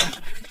的。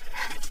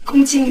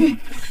龚金玉，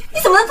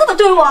你怎么能这么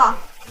对我？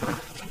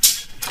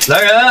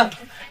来人，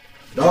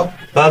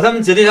把他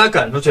们姐弟俩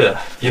赶出去，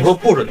以后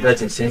不准再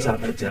进线下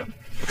房间了。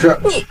是。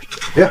你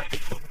别，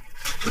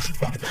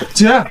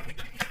姐，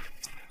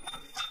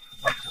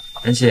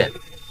妍希，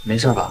没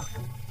事吧？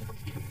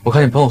我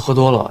看你朋友喝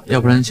多了，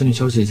要不然先去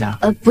休息一下。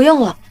不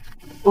用了，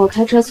我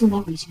开车送他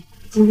回去。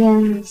今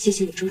天谢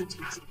谢你注意休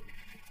息。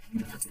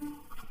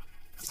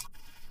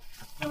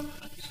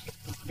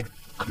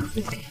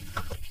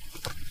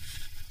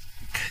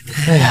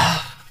哎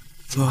呀，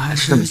怎么还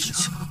是这么生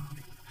气？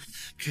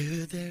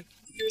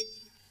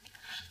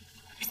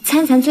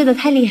灿灿醉得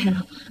太厉害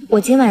了，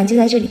我今晚就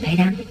在这里陪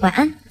他。晚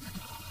安。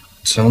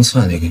江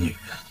灿那个女人，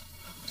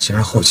竟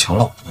然和我抢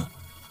老婆。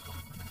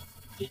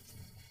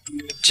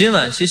今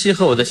晚西西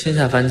和我在线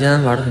下凡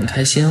间玩得很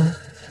开心哦，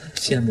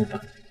羡慕吧？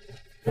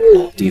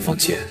好地方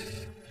见。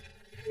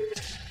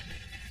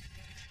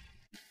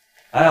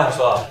哎，我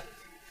说，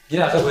你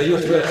俩这回又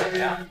是为了什么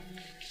呀？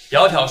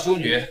窈窕淑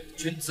女，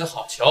君子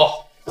好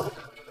逑。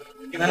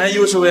原来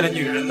又是为了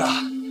女人呐！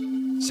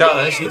夏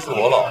南希是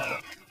我老婆，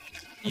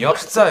你要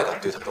是再敢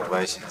对她动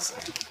歪心思，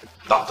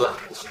打断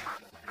你的腿。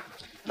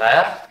来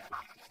啊，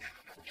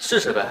试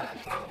试呗，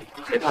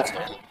谁怕谁？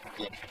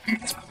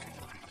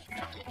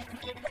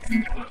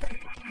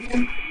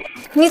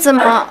你怎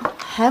么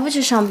还不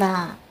去上班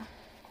啊？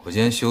我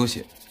今天休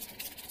息。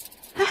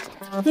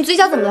你嘴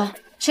角怎么了？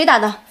谁打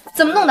的？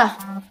怎么弄的？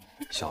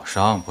小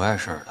伤不碍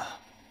事儿的。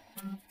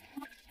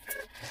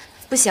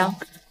不行，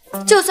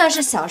就算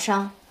是小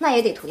伤，那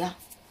也得涂药。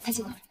太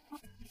辛苦了。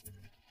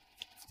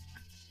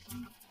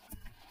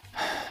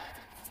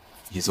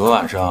你昨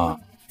晚上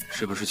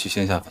是不是去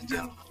线下房间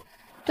了？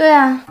对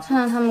啊，看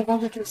到他们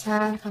公司聚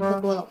餐，他喝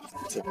多了，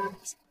我记得一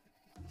下。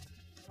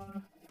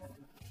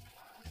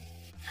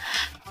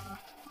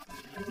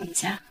美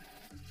嘉，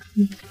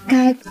你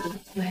该不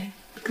会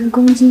跟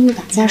龚金玉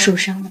打架受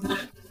伤了吧？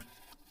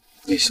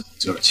那小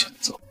子有点欠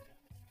揍。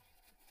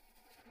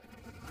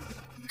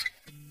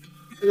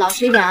老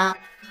实一点啊。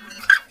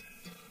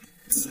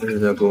这是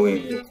在勾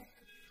引我。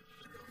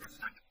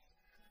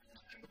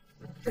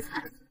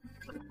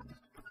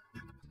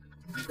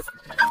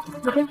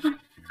有电话。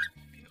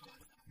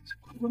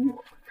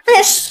哎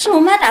呀，是我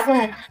妈打过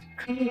来的。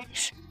可以没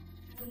事。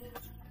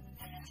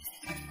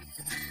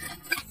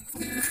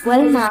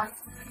喂，妈。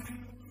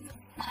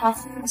好，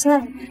我现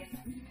在。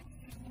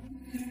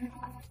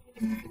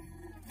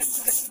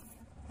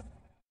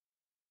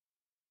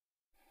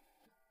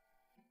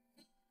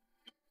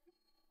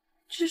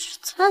这是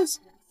灿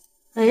灿。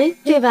哎，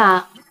对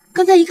吧？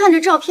刚才一看这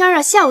照片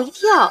啊，吓我一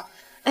跳。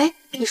哎，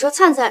你说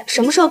灿灿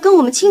什么时候跟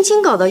我们青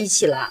青搞到一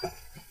起了？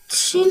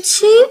青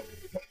青？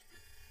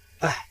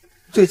哎，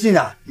最近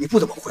啊，你不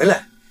怎么回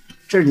来，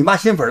这是你妈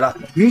新粉了，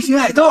明星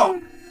爱豆。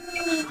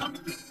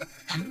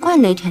难怪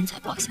那天在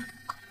包厢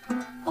门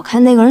口，我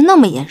看那个人那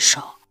么眼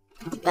熟，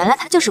原来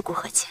他就是顾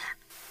和谦。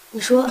你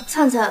说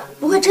灿灿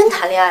不会真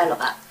谈恋爱了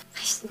吧？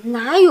哎，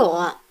哪有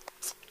啊，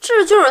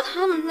这就是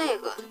他们那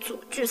个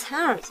组聚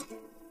餐而已。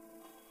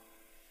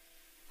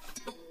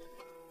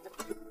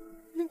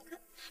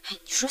哎，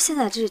你说现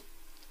在这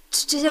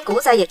些狗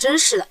仔也真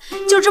是的，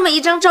就这么一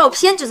张照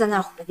片就在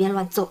那胡编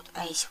乱奏的，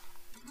哎呦！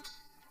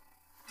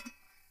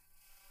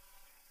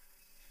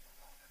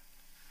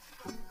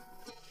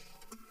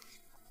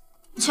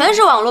全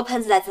是网络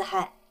喷子在自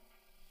嗨。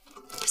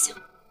不行，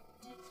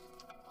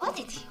我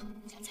得替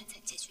家灿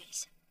灿解决一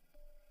下。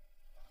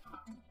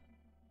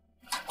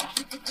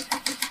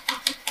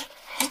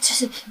哎，这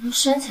些评论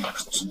删起来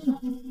是真的。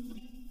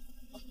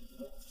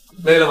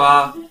累了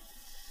吧？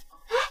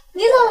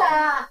你怎么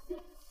来啊？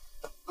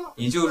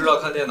你就知道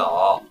看电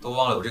脑，都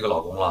忘了有这个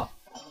老公了。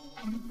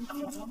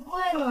怎么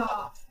会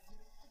呢？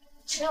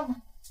吃了吗？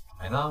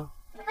没呢。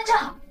那正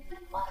好，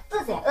我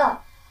自己也饿。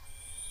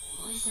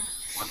我想。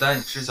我带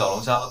你吃小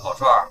龙虾和烤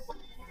串儿。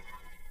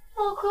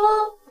老公，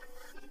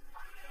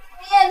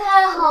你也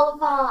太好了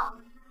吧！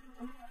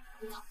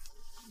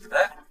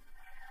哎，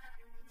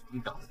你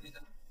找自己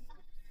的。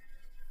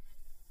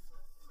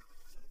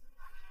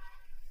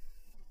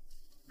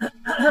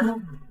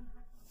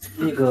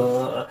那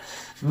个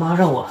妈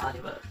让我喊你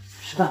们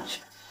吃饭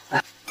去。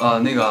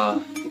那个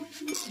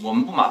我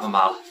们不麻烦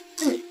妈了，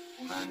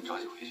我们着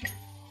急回去。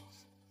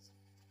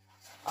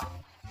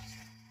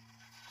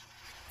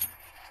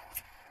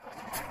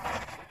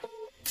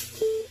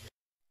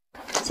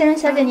先生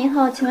小姐您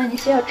好，请问你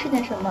需要吃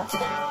点什么？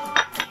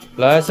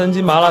来3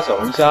斤麻辣小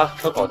龙虾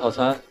烧烤套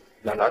餐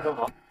，2打正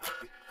好，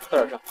快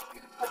点上。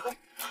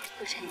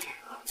顾晨言，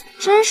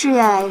真是越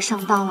来越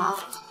上当了啊！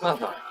那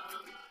当然。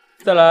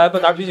再来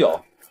半打啤酒。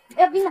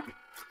要冰的。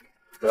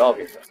不要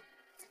冰的。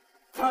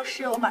哦，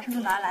是我马上就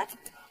拿来。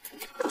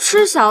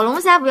吃小龙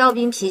虾不要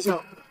冰啤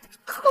酒，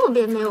特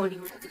别没有灵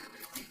魂。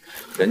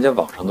人家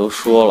网上都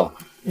说了，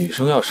女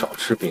生要少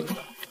吃冰的。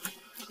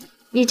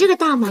你这个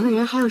大忙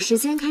人还有时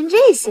间看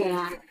这些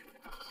啊？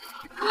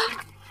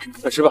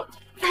快吃吧。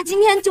那今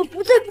天就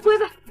不醉不归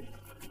吧。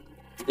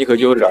你可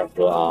悠着点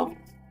喝啊，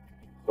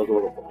喝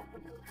多了不好。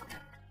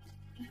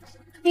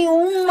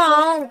流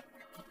氓！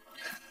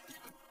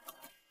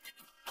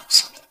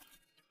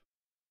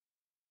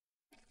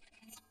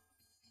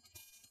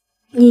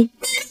你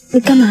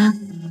干嘛？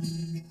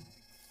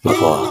老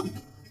婆，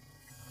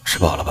吃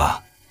饱了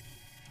吧？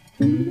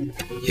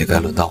也该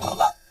轮到我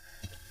了。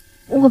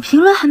我评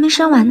论还没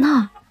删完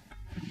呢。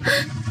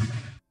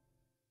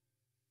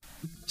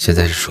现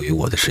在是属于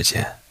我的时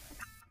间，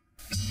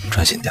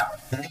专心点儿。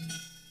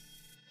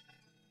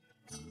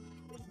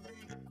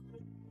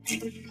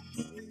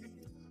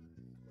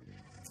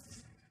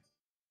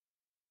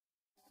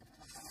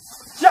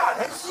夏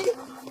晨曦，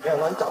没想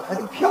到你长得还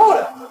挺漂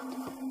亮。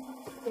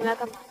你们来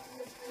干嘛？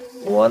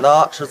我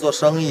呢是做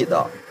生意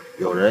的，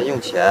有人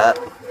用钱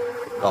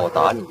让我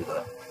打你一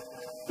顿，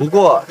不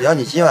过只要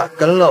你今晚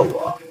跟了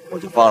我，我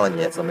就放了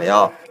你，怎么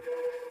样？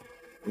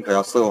你可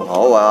要伺候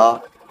好我啊！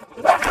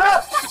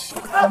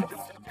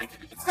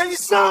黑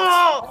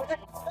上！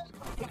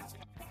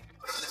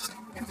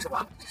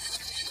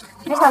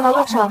没想到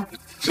路上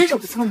身手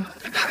不错呢。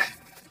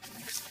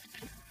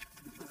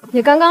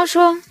你刚刚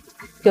说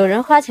有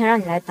人花钱让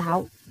你来打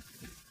我，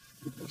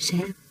谁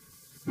呀？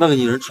那个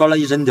女人穿了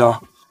一身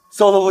貂，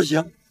骚的不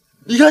行，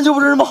一看就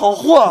不是什么好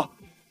货。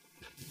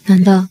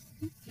难道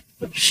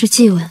是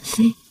纪婉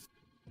妃？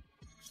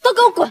都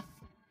给我滚！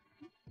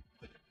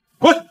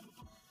滚！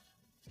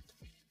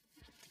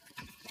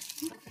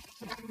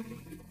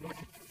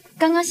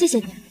刚刚谢谢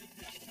你，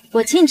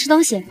我请你吃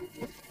东西。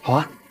好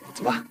啊，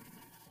走吧。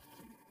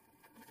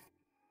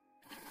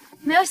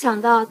没有想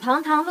到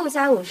堂堂陆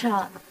家武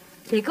少，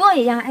也跟我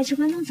一样爱吃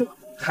关东煮。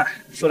嗨，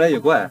说来也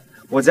怪，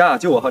我家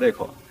就我好这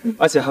口，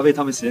而且还被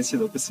他们嫌弃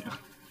的不行。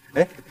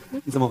哎，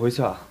你怎么回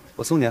去啊？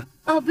我送你啊。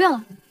哦，不用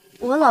了，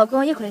我老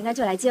公一会儿应该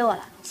就来接我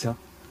了。行。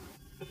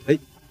哎，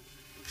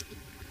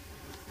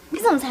你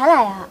怎么才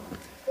来呀？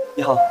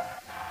你好。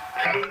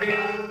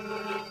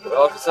我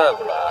要是再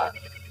不来，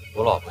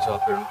我老婆就要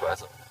被人拐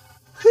走。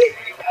嘿，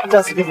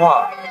这次的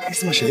话，你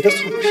算谁的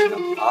错不是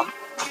啊？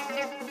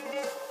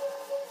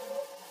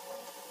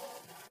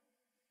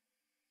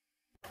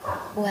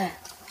喂，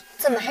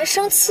怎么还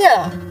生气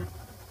了？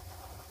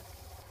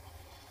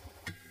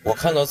我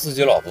看到自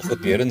己老婆和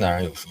别的男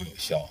人有说有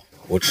笑，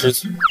我吃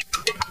醋。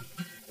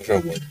不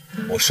是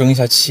我生一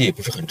下气，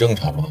不是很正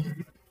常吗？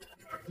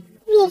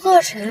陆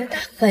鹤晨他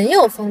很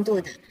有风度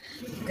的，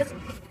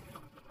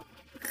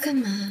干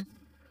嘛？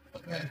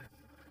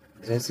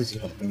你在自己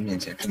老公面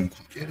前这么夸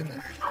别的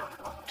男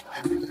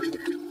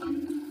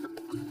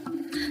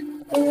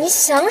人，你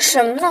想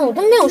什么呢？我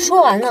都没有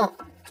说完呢。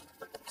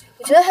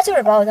我觉得他就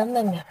是把我当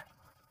妹妹。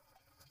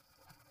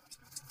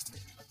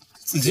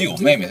自己有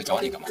妹妹，他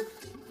找你干嘛？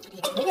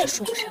你也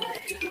说不上来。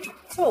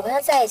就是我跟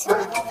他在一起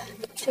的时候吧，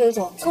就有一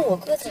种跟我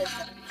哥在一起。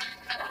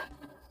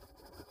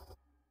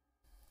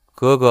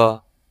哥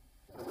哥。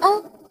啊。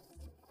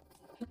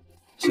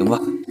行吧，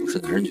我是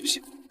男人就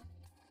行。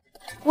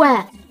喂，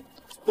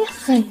你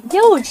很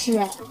幼稚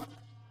哎。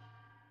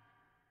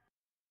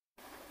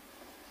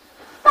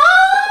妈，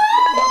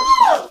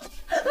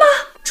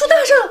出大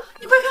事了！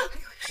你快看！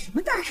什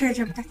么大事？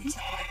这么大惊小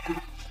怪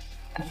的？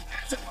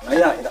怎么了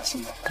呀，一大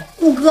清早？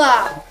五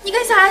哥，你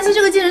跟夏兰溪这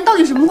个贱人到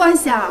底什么关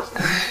系啊？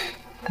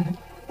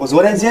我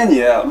昨天见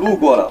你路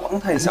过了，望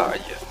他一下而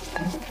已。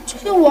这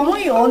些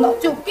网友脑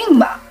子有病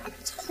吧？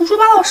在胡说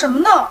八道什么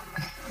呢？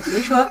别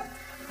说，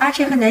阿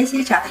晨和南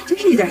希长得真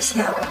是有点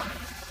像。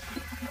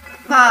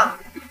妈，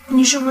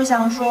你是不是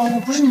想说我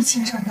不是你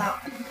亲生的？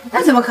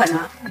那怎么可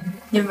能？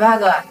你们8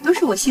个都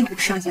是我幸福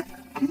生下的。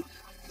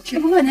只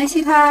不过南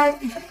希她……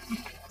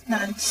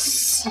南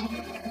希，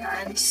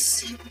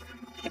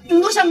你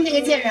们都像那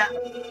个贱人。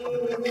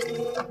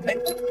哎，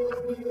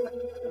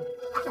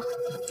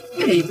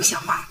越来越不像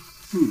话。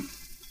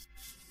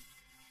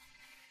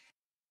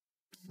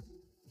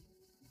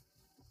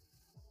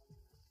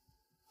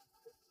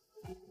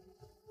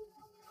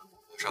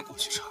马上给我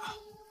去查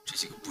这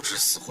几个不知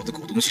死活的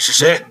狗东西是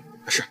谁。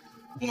是，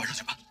我马上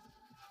去办。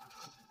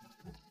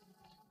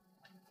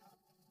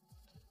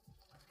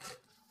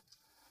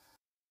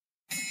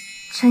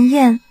陈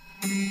燕，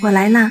我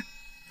来啦！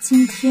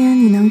今天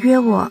你能约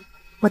我，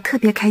我特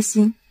别开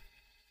心。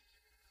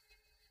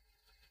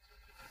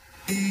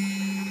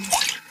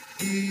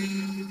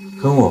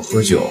跟我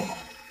喝酒，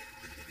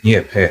你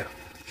也配啊？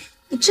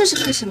你这是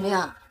配什么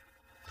呀？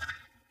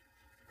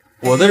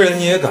我的人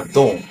你也敢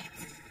动？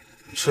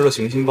吃了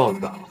行星豹子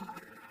胆了？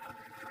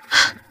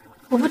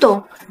我不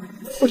懂，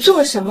我做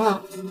了什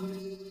么？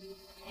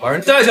把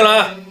人带进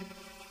来！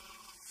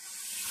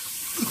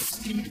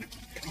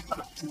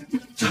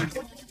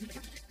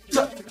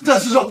这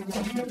师兄，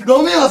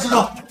饶命啊！师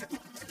兄，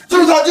就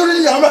是他，就是这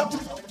娘们儿。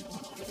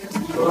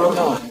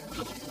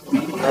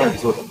让你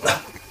做什么？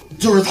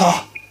就是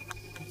他，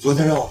昨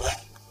天让我们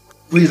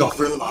故意找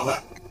夫人的麻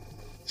烦，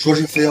说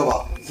是非要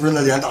把夫人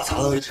的脸打残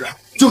了为止，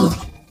就是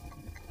他。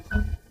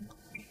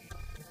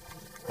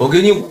我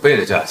给你5倍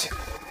的价钱，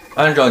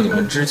按照你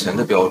们之前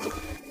的标准，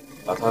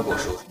把他给我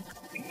收拾。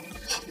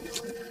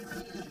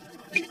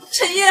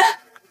陈烨，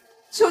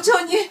求求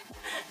你，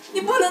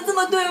你不能这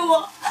么对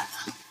我。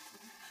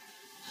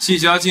季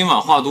家今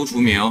晚化毒除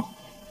名，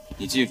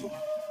你记住，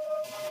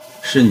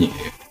是你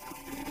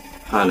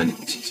害了你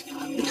的季家。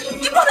你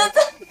不能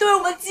再对我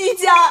们季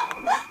家。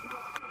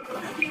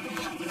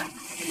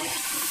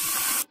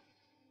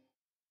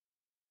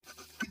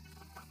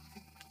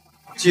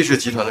季氏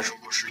集团的收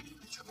购事宜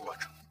全部完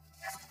成。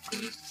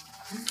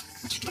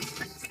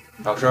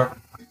老师，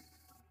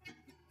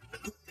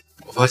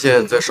我发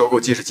现，在收购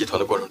季氏集团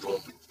的过程中，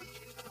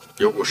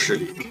有股势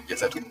力也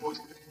在推波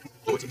助澜，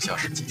落井下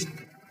石季家。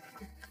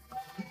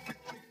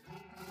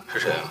是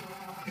谁啊？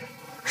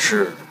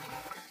是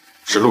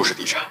陆氏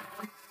地产。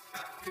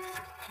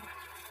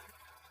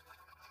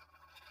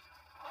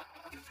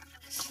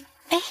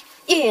哎，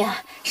月月，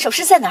首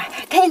饰在哪儿？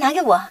赶紧拿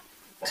给我。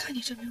看你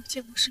这没有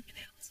见过世面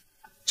的样子，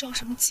着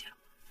什么急啊？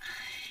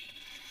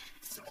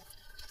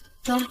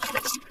得了，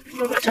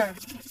都在这儿。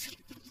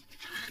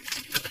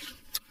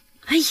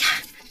哎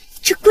呀，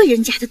这贵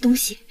人家的东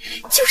西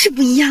就是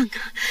不一样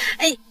啊！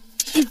哎，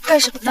你干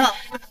什么呢？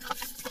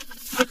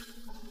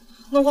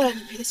弄坏了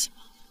你赔得起吗？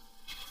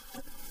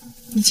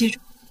你记住，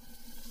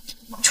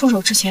出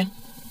手之前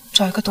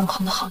找一个懂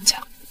行的行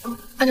家，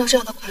按照这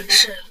样的款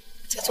式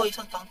再做一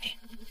份仿品，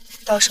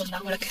到时候拿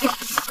回来给我。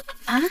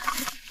啊？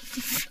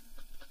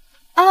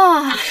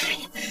啊！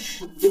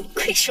不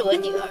愧是我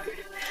女儿，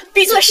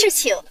做事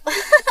情跟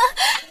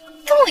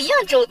我一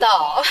样周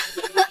到。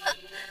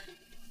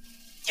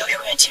要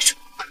永远记住，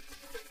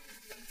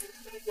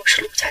我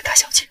是陆家大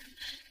小姐。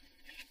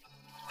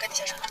赶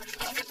紧下车。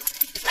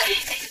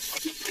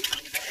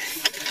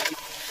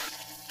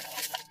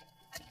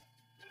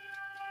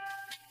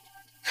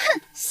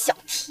哼，小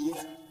蹄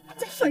子，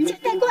在富人家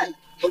待惯了，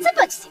还真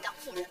把自己当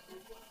富人。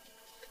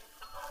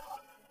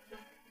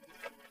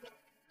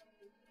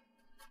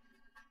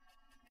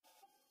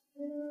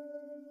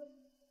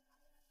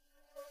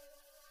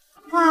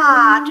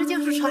哇，这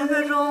就是传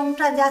说中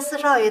战家4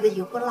少爷的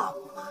已婚老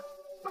婆吗？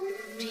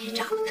这也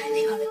长得太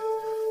漂亮了，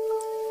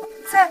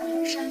再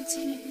美山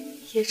鸡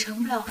也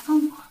成不了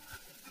凤凰。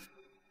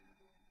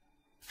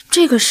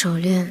这个手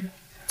链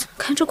怎么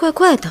看着怪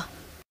怪的？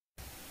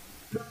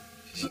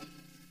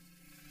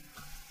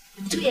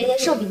爷爷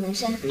寿比南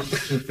山。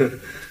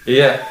爷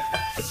爷，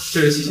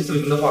这是西西送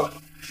您的画。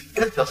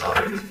小嫂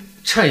子，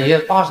趁爷爷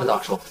80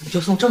大寿，你就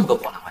送这么个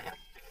破烂玩意儿？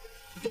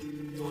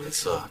我这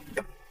次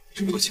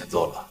真够欠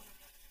揍了。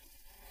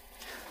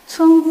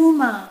村姑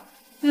嘛，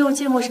没有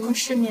见过什么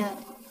世面，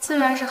自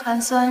然是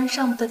寒酸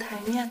上不得台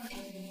面的。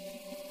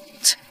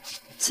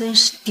真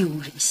是丢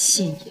人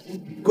现眼！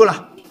过来。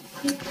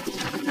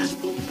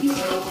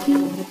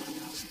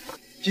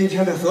今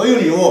天的所有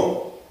礼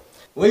物，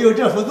唯有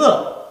这幅字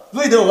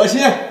最得我心。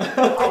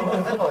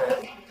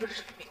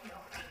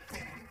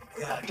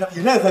这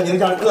比任何宁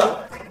家的字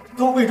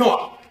都贵重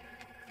啊！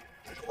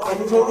我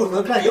出生入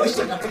死干游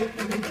戏的。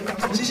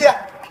西西，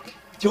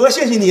就我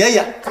谢谢你爷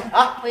爷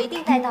啊！我一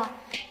定带到，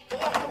爷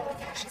爷还有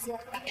时间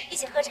一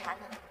起喝茶呢。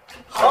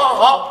好，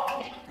好，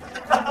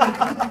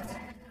好。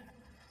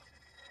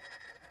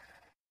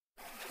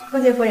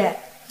公爵夫人，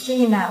最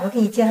近呢，我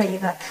给你介绍一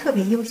个特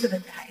别优秀的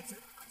女孩子，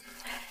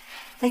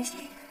南希。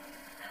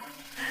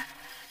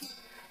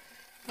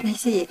南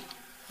希，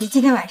你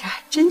今天晚上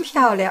真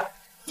漂亮。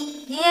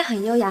爷爷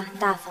很优雅，很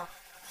大方。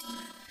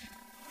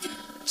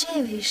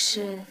这位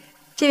是？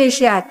这位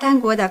是丹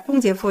国的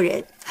公爵夫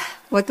人，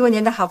我多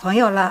年的好朋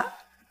友了。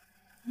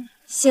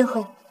幸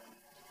会。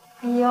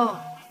哎呦，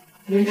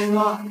别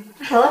说，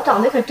我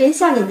长得可真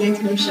像你年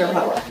轻时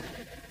候啊。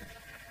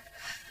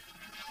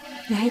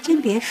你还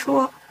真别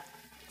说。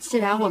既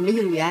然我们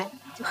有缘，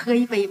就喝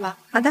一杯吧。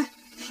好的。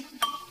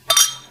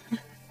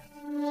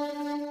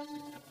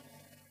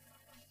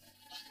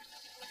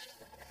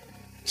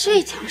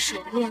这条手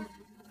链，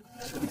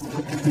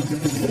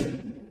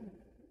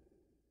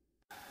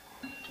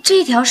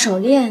这条手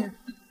链，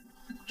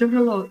这是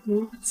老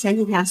公前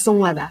几天送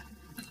我的，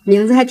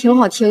名字还挺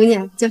好听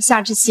的，叫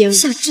夏之星。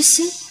夏之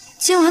星，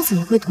今晚怎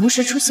么会同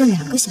时出现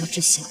2个夏之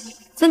星，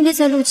分别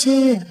在陆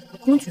千月和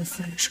公爵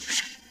夫人手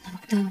上？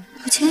难道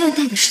陆千月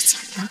戴的是假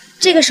的？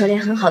这个手链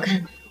很好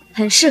看，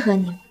很适合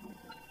你。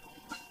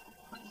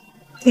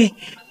对，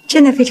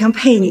真的非常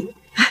配你。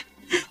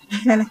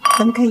来来，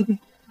咱们干一杯。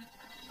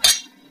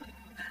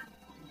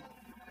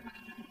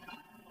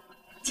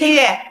千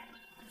月，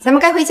咱们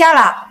该回家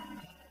了。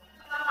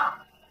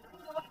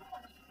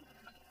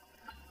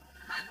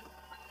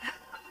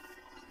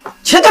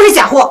全都是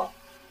假货！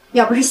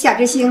要不是夏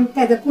之星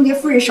戴在公爵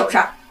夫人手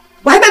上，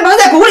我还被蒙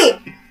在鼓里。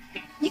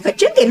你可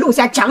真给陆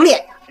家长脸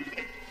呀！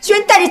居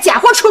然带着假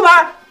货出门！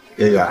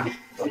月月，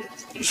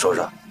你说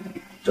说，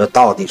这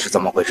到底是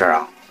怎么回事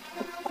啊？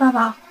爸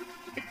爸，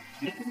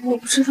我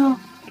不知道，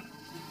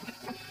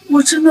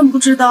我真的不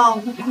知道，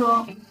吴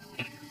哥。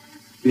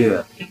月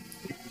月，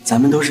咱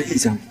们都是一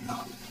家人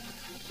啊，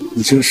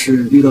你这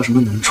是遇到什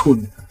么难处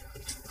了？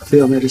非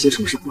要卖这些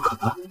首饰不可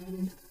啊？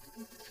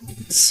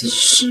其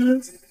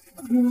实，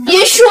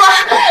别说，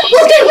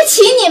我对不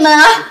起你们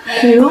啊！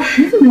美容，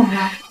你怎么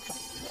来了？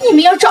你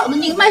们要找的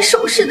那个卖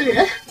首饰的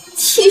人，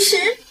其实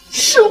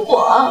是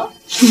我。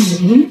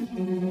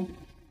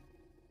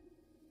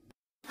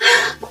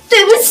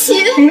对不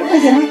起。快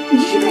点，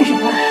你这是干什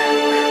么？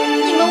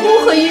你们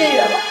误会月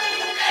月了，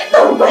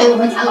都怪我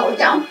们家老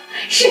张，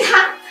是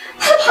他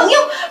的朋友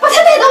把他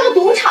带到了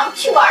赌场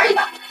去玩一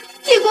把，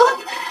结果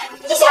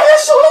一下子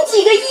输了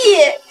几个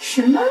亿。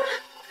什么？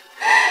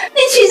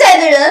那催债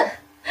的人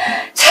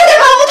差点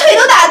把我腿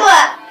都打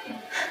断，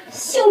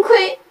幸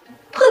亏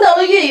碰到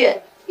了月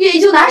月，月月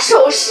就拿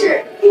首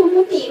饰给我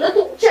们抵了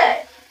赌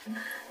债。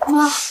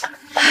妈，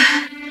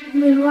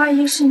美如阿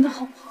姨是你的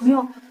好朋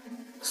友，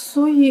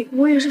所以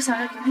我也是想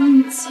着给她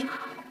应急，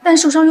但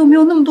手上又没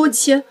有那么多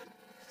钱，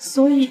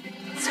所以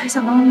才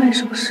想帮她卖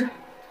首饰。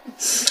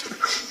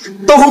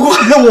都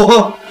怪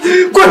我，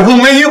怪我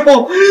没用！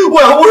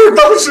我要不是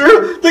当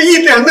时的一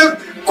点的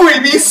鬼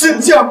迷心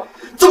窍，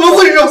怎么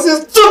会惹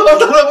下这么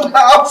大的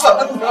麻烦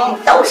呢？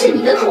都是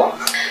你的错。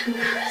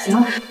行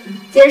了，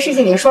既然事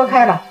情已经说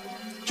开了，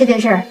这件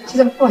事儿就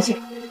这么过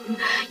去。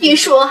玉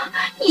叔，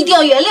你一定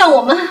要原谅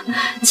我们，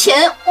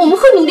钱我们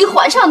会努力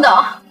还上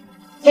的。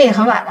天也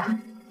很晚了，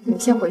你们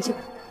先回去吧。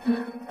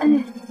哎，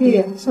月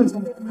月，送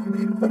钱给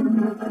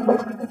我。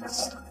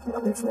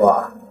你说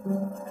啊，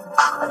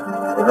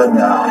我问你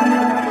啊，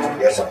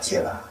别生气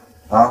了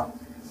啊！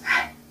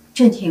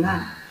振廷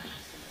啊，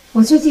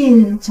我最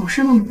近总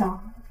是梦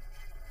到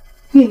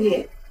月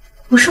月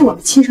不是我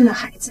们亲生的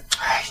孩子。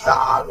哎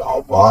呀，老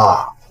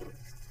婆，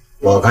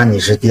我看你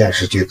是电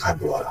视剧看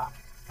多了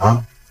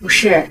啊。不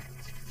是，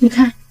你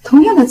看，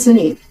同样的子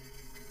女，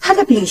他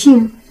的秉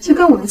性就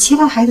跟我们其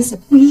他孩子怎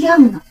么不一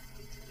样呢？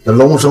这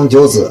龙生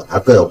九子还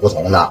各有不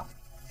同呢，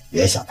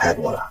别想太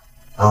多了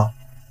啊！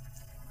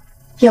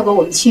要不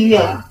我们去医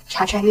院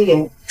查查月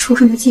月出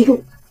生的记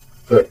录？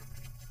对，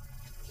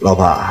老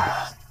婆，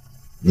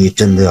你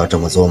真的要这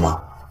么做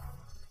吗？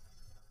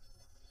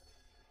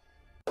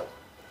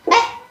哎，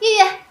月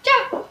月这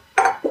儿。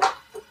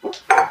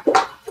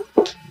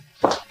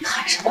你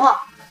喊什么？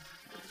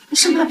你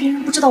生怕别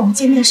人不知道我们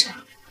见面是吧？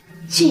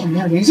这也没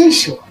有人认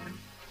识我。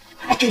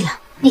哎，对了，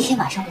那天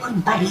晚上我和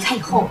你爸离开以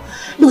后，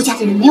陆家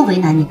的人没有为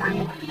难你吧？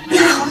你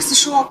还好意思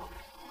说？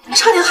你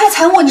差点害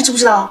惨我，你知不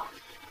知道？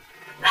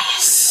哎呀，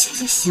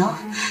行，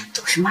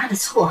都是妈的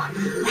错。来，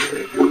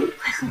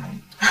快喝。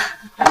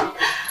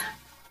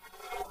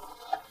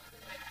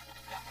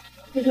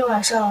那天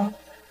晚上，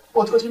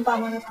我偷听爸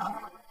妈的谈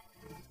话，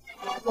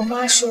我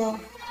妈说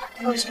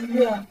2个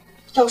月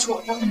要求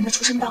我当你们的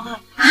出生档案。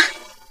啊？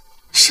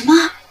什么？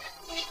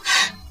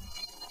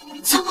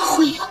怎么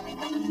会呀？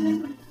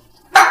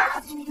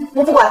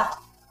我不管，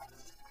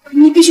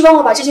你必须帮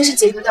我把这件事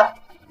解决掉。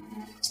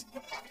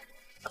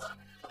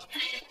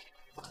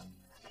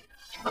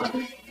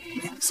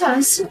夏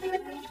兰溪，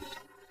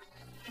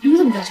你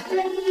怎么在这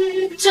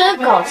里？真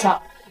搞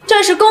笑！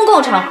这是公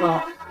共场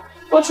合，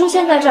我出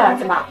现在这儿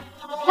怎么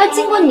还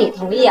经过你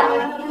同意啊？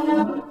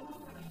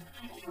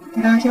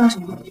你刚刚听到什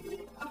么？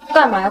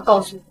干嘛要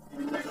告诉我？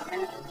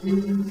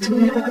今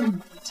天会跟你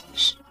解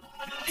释。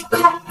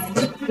开！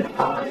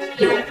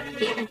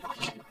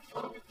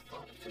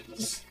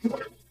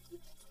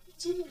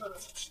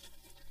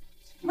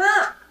妈，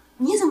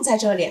你怎么在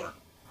这里啊？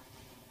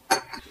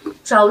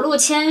找陆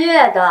千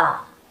月的。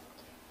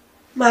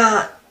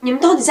妈，你们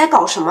到底在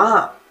搞什么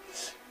啊？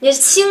你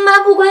亲妈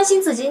不关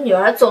心自己女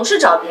儿，总是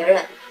找别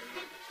人。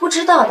不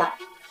知道的，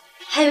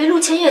还以为陆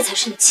千月才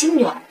是你亲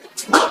女儿。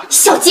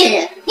小贱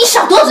人，你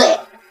少多嘴！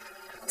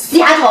死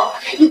丫头，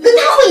你跟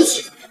他混一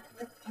起！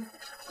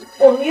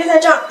我们约在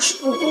这儿是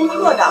补功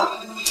课的。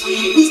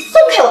你松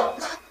开我！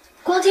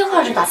光听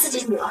话就打自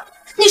己女儿，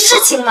你是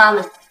亲妈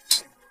吗？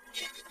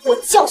我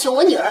教训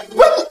我女儿，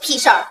关你屁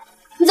事儿！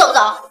你走不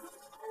走？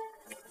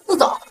不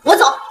走，我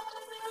走。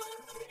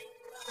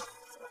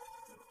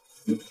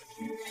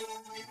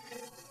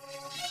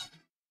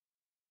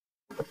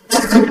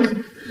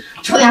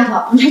臭丫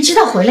头，你还知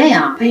道回来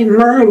呀？哎呀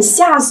妈，你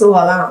吓死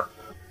我了！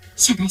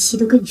夏南希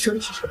都跟你说了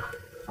些什么？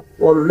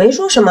我们没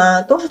说什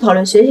么，都是讨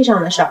论学习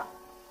上的事儿。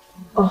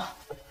哦，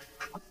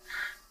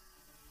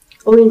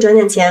我给你转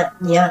点钱，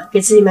你呀，给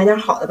自己买点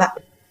好的吧。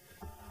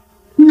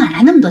你哪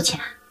来那么多钱？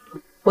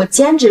我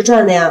兼职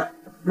赚的呀。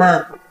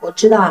妈，我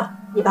知道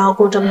你把我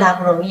供这么大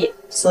不容易，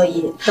所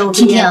以等我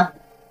毕业。婷婷，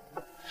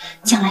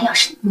将来要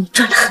是你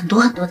赚了很多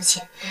很多的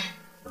钱，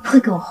会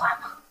给我还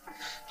吗？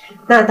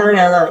那当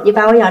然了，你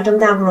把我养这么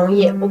大不容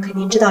易，我肯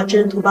定知道知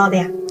恩图报的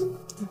呀。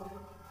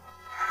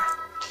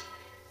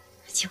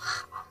就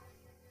好。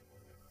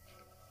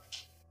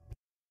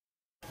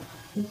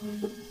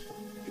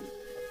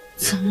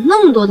怎么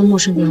那么多的陌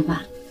生电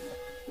话？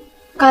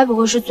该不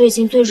会是最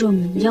近最热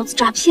门的腰子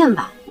诈骗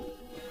吧？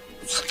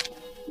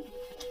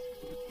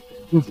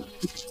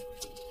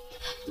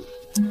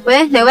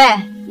喂，哪位？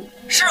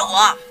是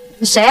我。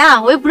你谁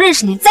啊？我又不认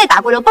识你，再打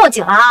过来我报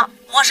警了啊！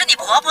我是你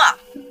婆婆。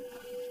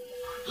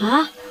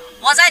啊？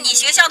我在你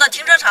学校的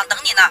停车场等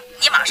你呢，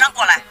你马上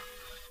过来。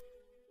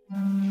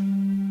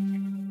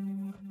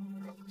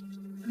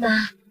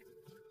妈。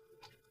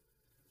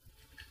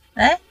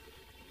哎，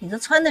你这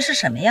穿的是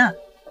什么呀？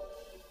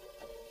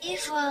衣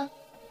服啊。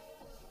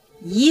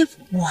衣服？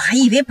我还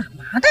以为把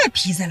麻袋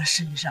披在了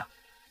身上。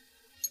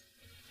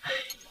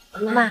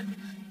妈，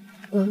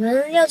我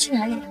们要去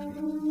哪里？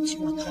去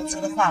我投资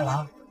的画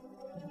廊。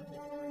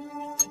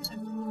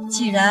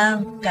既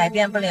然改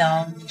变不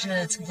了你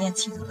是陈燕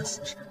妻子的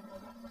事实，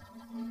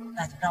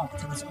那就让我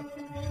这个做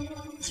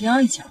教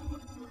一教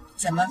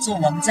怎么做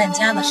我们赞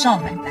家的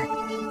少奶奶，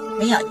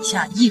培养一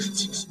下艺术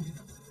气息。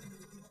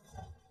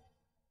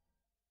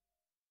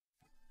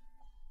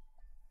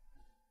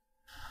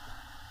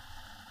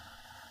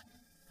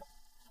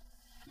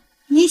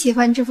你也喜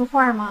欢这幅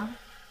画吗？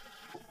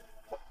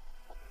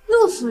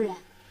陆夫人。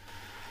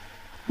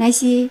南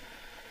希，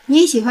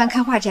你也喜欢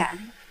看画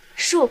展？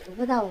是我婆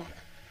婆带我来的。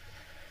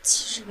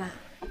其实吧，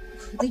我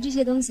对这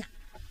些东西啊，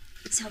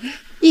小妹。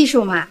艺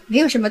术嘛，没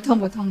有什么通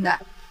不通的，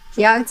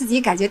只要自己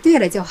感觉对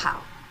了就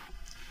好。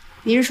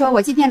比如说，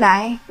我今天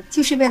来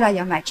就是为了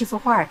要买这幅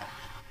画的。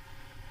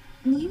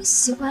你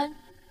喜欢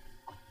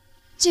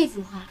这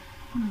幅画？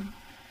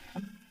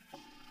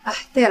啊，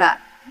对了，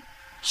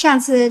上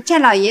次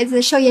詹老爷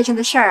子寿宴上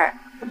的事儿，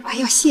我还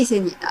要谢谢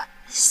你的。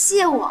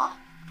谢我？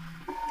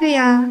对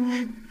呀，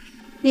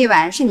那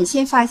晚是你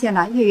先发现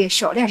了月月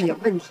手链上有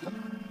问题，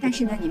但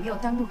是呢，你没有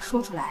当众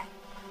说出来，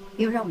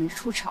没有让我们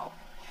出丑，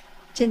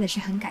真的是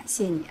很感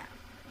谢你啊。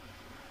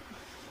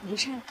没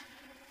事。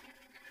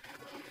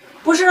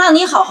不是让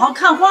你好好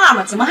看画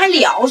吗？怎么还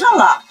聊上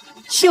了？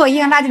是我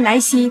硬拉着南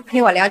希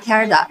陪我聊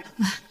天的。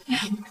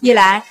一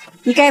兰，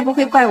你该不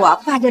会怪我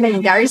霸占了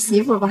你的儿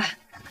媳妇吧？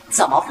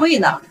怎么会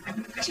呢？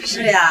只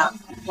是呀，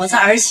我这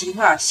儿媳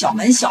妇小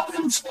门小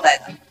户出来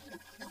的，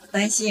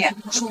担心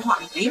说话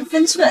没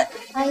分寸。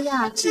哎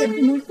呀，这也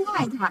不能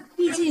怪她，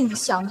毕竟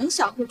小门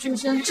小户出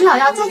身，知道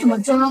要再怎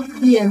么装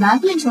也难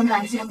变成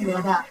单身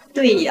格的。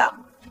对呀，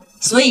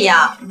所以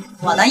呀，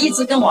我呢一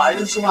直跟我儿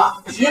子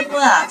说，结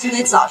婚啊就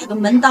得找一个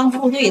门当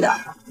户对的，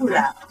不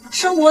然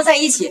生活在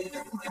一起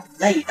很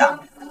累的。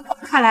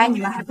看来你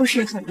们还不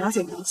是很了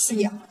解南希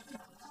呀，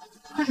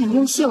她很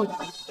优秀的，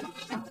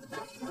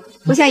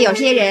不像有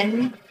些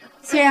人，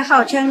虽然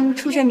号称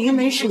出身名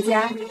门世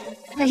家，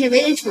但是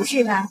为人处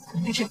事呢，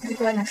还是低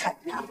端的很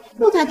的。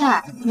陆太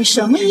太，你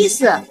什么意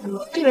思？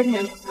这位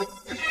太太，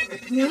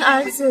您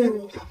儿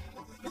子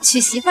娶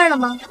媳妇儿了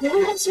吗？你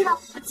会生气的？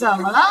怎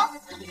么了？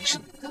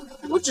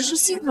我只是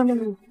心疼着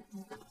你，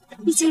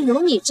毕竟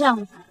有你这样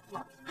的婆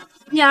婆，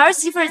你儿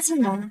媳妇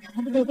进门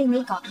还不得被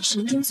你搞得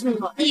神经脆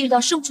弱，抑郁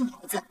到生不出孩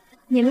子。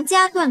你们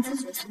家断子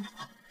绝孙，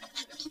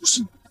都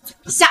是你。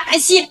夏兰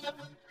溪，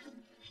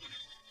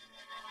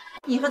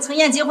你和陈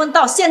燕结婚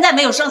到现在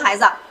没有生孩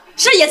子，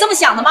是也这么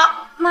想的吗？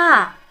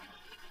妈，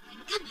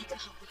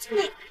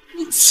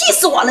你气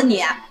死我了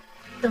你！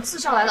等四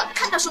少来了，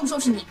看他收不收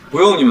拾你。不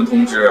用你们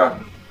通知，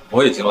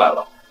我已经来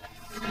了。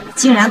你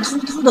竟然偷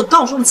偷的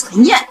告诉了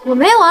陈燕，我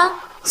没有啊！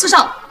四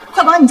少，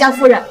快帮你家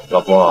夫人。老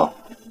婆，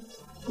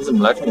你怎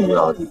么来这么无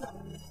聊的地方？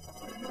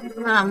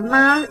妈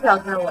妈要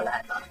带我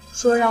来的，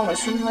说让我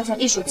熏陶一下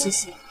艺术气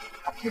息，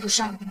配得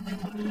上。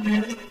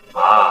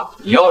妈，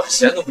你要是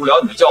闲得无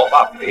聊，你就叫我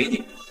爸陪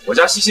你。我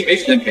家西西没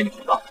时间陪你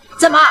回来。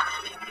怎么，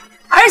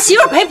儿媳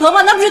妇陪婆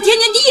婆那不是天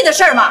经地义的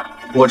事儿吗？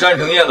我战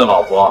成燕的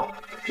老婆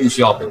不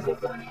需要陪婆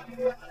婆。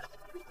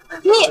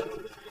你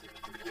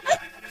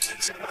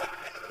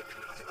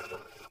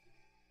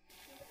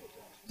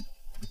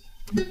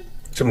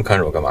这么看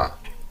着我干嘛？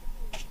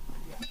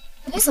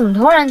你怎么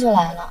突然就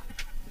来了？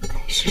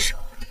还是说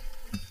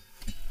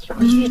你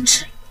会预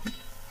知？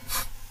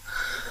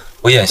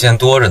我眼线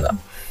多着呢。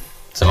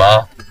怎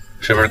么？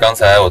是不是刚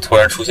才我突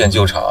然出现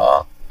救场，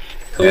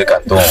特别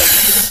感动？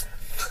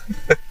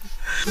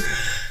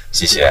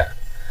西西，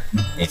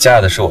你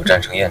嫁的是我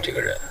战成燕这个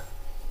人，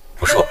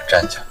不是我们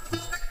战家。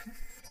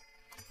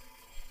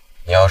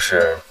你要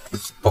是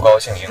不高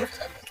兴应付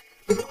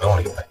他们，不用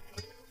理会，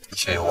一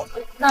切有我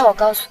们。那我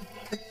告诉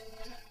你，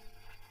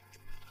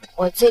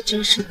我最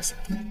真实的想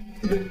法。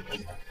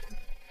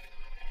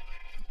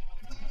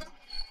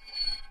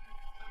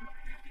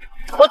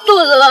我肚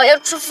子了，要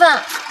吃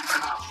饭。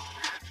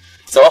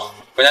走，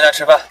回娘家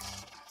吃饭。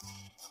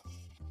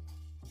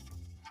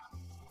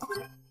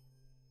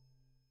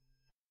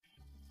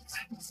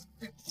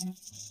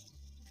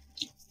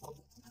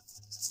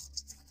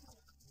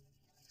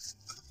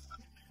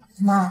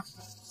妈，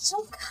真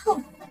看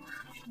我。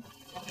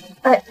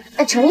哎，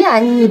陈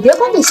燕，你别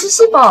光给西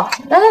西包，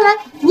来，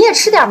你也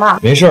吃点嘛。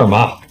没事，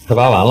妈，快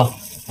扒完了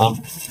啊。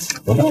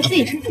你自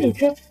己吃，自己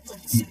吃。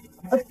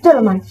对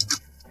了，妈，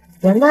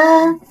原来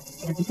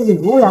有一个礼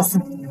物要送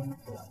你。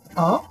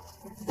哦，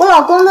我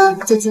老公呢，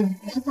最近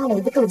开发了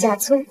一个度假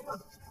村，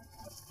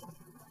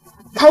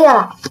开业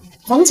了，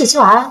咱们一起去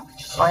玩。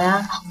好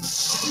呀。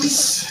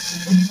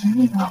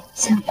那个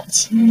像我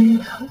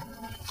亲和，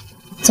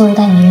作为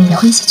代理人也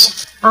会一起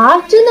去。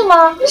啊，真的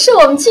吗？是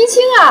我们青青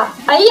啊！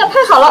哎呀，太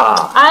好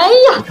了！哎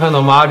呀，你看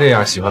到妈这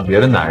样喜欢别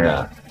的男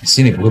人，你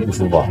心里不会不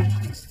舒服？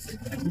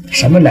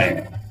什么男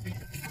人？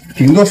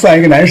顶多算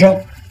一个男生。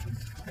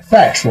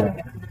再说了，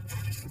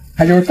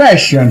他就是再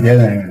喜欢别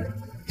的男人，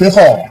最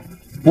后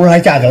不是还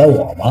嫁给了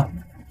我吗？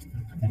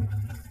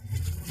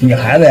女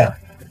孩子呀，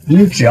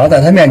你只要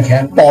在他面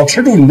前保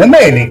持住你的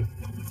魅力，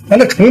让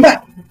他崇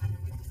拜，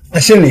他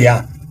心里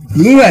呀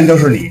永远都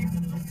是你，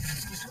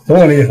懂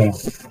我的意思吗？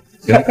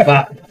行，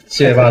爸，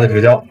谢谢爸的指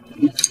教。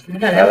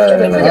来，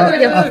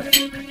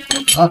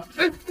好。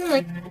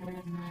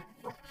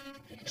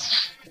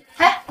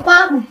哎，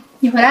花，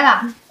你回来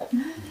了。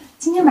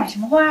今天买什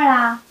么花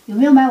啦？有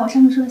没有买我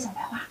上次说的小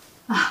白花？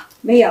啊，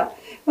没有，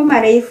我买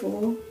了一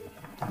幅。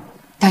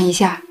等一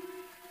下，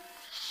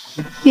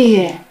月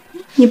月，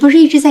你不是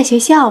一直在学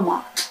校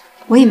吗？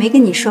我也没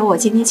跟你说我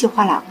今天去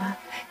画廊啊，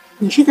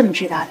你是怎么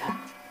知道的？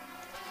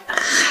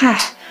嗨，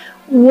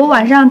我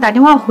晚上打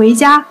电话回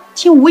家，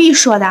听吴姨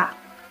说的。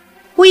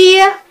吴姨，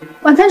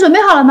晚餐准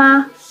备好了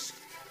吗？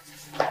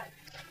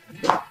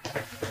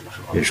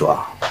别说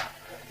啊，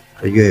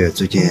这月月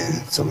最近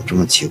怎么这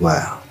么奇怪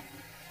啊？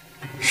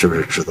是不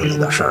是知道那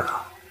点事儿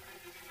了？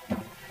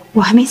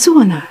我还没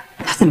做呢，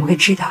他怎么会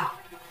知道？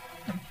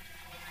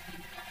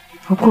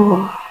不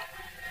过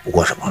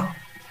什么？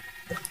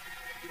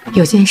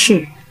有件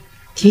事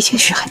的确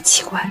是很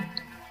奇怪。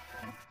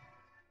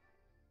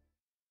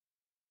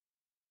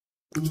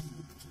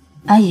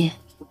阿姨，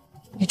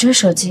你这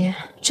手机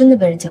真的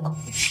被人监控？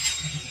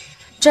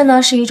这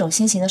呢是一种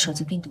新型的手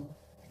机病毒，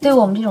对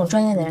我们这种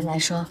专业的人来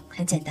说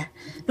很简单，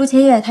陆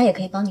千月他也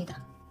可以帮你的。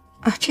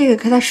啊，这个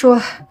跟他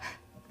说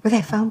不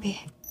太方便。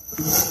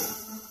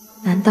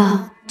难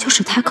道就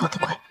是他搞的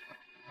鬼？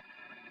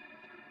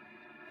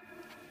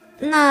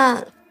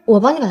那我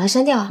帮你把它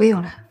删掉啊。不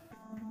用了，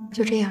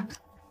就这样。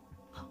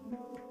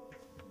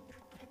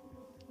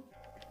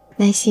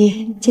南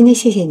希，今天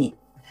谢谢你，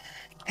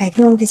改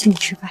天我再请你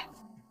吃饭。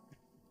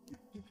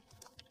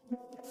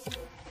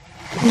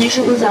你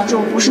是不是想说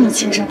我不是你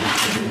亲生的？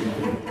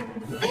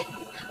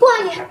顾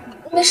阿姨，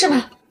没事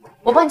吧？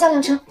我帮你叫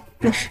辆车。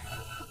没事。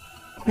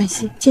南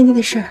希，今天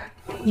的事儿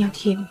你要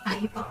听阿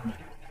姨保密。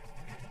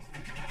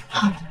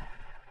好。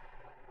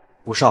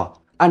吴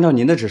少，按照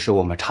您的指示，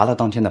我们查了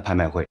当天的拍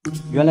卖会。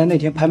原来那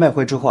天拍卖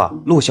会之后啊，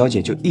陆小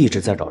姐就一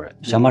直在找人，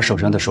想把手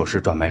上的首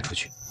饰转卖出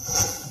去。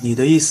你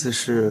的意思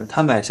是，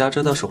她买下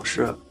这套首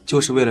饰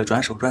就是为了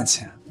转手赚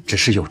钱？只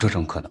是有这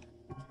种可能。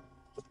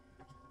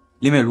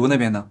林美如那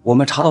边呢？我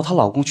们查到她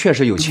老公确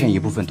实有欠一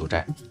部分赌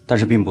债，但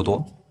是并不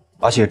多。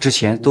而且之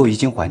前都已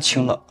经还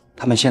清了。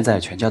他们现在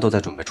全家都在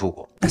准备出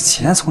国。那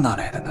钱从哪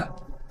来的呢？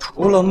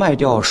除了卖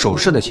掉首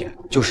饰的钱，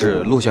就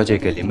是陆小姐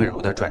给林美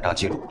柔的转账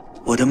记录。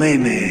我的妹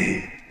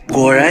妹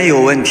果然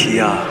有问题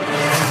啊！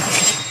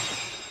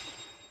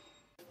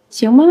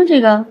行吗？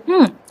这个，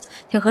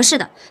挺合适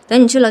的。等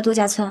你去了度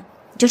假村，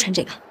你就穿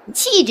这个。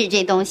气质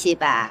这东西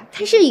吧，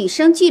它是与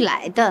生俱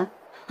来的，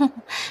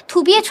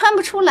土鳖穿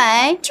不出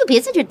来，就别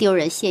在这丢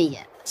人现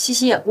眼。西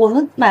西，我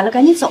们买了，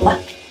赶紧走吧。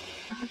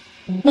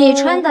你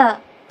穿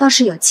的倒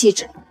是有气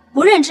质，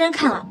不认真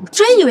看啊，我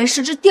真以为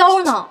是只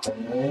貂呢。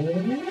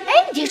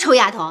哎，你这个臭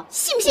丫头，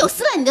信不信我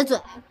撕烂你的嘴？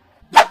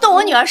动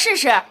我女儿试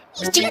试！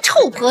你这个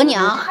臭婆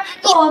娘！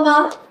动我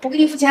吗？我给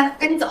你付钱，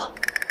赶紧走。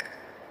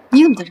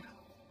你怎么在这？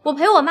我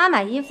陪我妈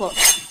买衣服。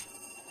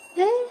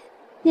哎，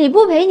你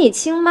不陪你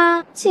亲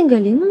妈，竟给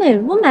林美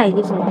如买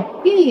衣服了？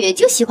月月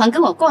就喜欢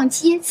跟我逛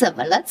街，怎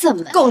么了？怎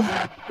么了？够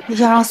了！你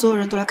想让所有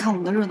人都来看我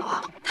们的热闹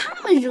啊？他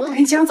们惹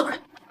你先走人。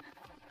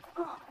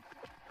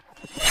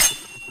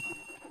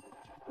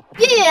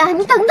月月啊，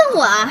你等等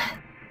我啊！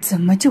怎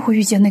么就会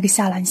遇见那个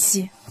夏兰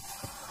溪？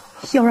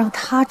要让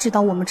他知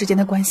道我们之间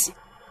的关系，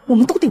我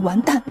们都得完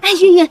蛋。哎，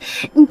月月，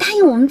你答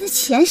应我们的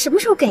钱什么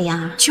时候给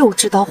呀？就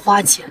知道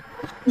花钱，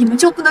你们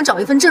就不能找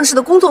一份正式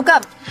的工作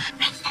干吗？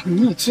哎呀，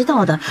你也知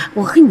道的，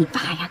我和你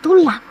爸呀都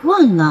懒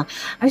惯了，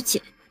而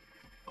且……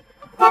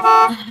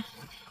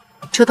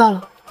车到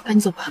了，赶紧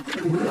走吧。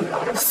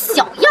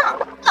小样，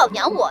要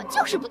养我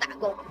就是不打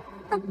工，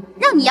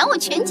让你养我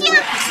全家。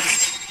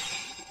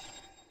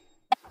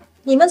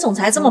你们总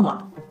裁这么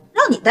忙，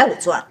让你带我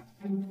赚。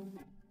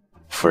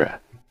夫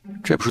人，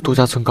这不是度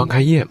假村刚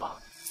开业吗？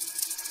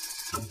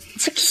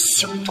这个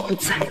小兔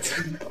崽子！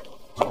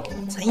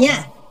陈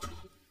燕，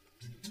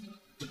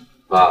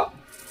爸。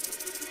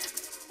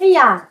哎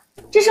呀，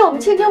这是我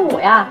们亲家母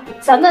呀，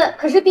咱们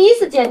可是第一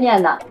次见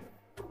面呢。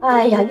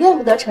哎呀，怨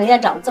不得程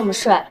燕长得这么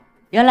帅，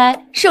原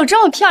来是有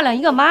这么漂亮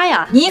一个妈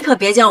呀！你可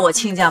别叫我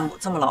亲家母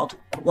这么老土，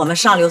我们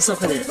上流社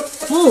会的人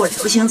不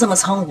流行这么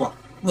称呼，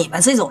你们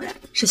这种人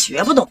是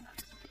学不懂的。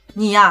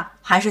你呀，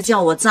还是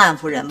叫我詹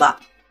夫人吧。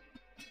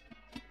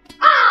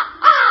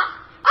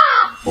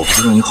我不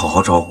是让你好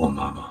好招呼我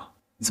妈吗？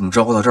你怎么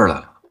招呼到这儿来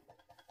了？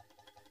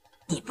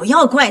你不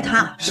要怪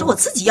她，是我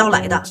自己要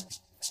来的。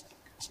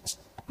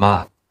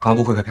妈，发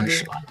布会快开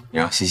始了，你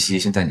让西西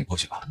先带你过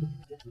去吧。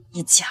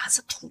一家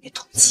子土里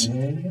土气。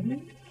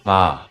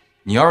妈，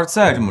你要是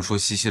再这么说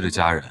西西的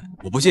家人，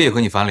我不介意和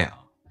你翻脸啊。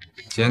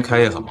今天开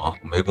业很忙，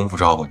我没工夫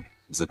招呼你，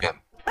你自便吧。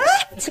哎，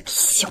这个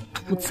小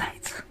兔崽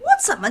子，我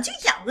怎么就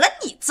养了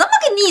你这么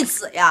个逆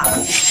子呀？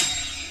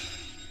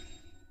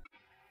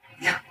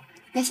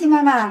南希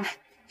妈妈，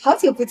好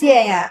久不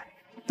见呀！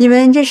你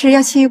们这是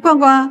要去逛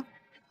逛？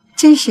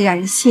真是让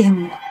人羡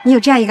慕，你有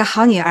这样一个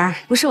好女儿。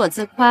不是我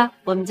自夸，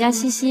我们家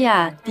西西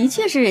呀，的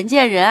确是人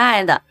见人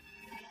爱的。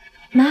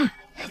妈，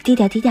低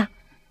调低调，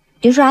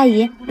别说阿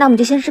姨，那我们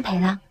就先失陪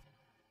了。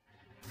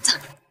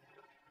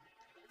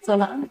走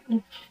了。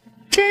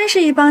真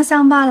是一帮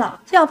乡巴佬，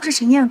要不是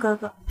陈燕哥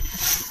哥，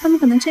他们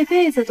可能这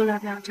辈子都聊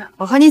不了这。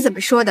我和你怎么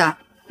说的？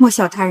莫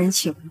笑他人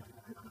穷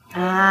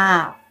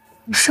啊！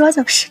你说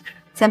就是。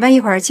咱们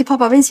一会儿去泡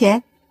泡温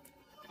泉，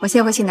我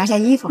先回去拿下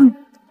衣服。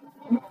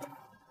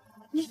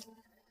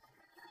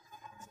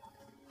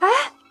哎，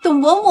董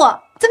伯母，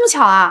这么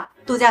巧啊？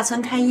度假村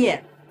开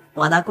业，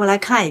我呢过来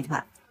看一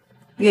看。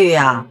月月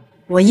啊，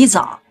我一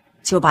早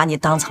就把你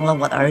当成了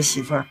我的儿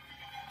媳妇儿，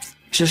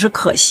只是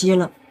可惜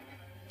了，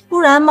突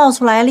然冒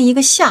出来了一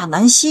个夏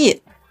南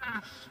溪。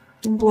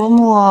董伯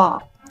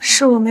母，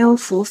是我没有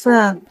福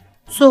分，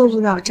做不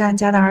了詹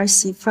家的儿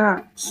媳妇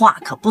儿。话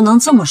可不能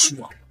这么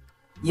说，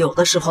有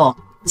的时候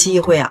机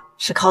会啊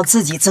是靠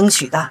自己争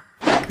取的。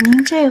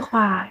您这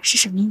话是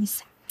什么意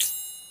思？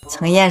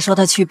程燕说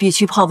她去 B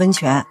区泡温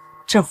泉，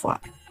这会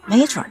儿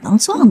没准能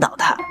撞到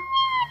她。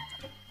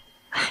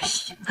哎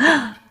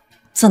呀，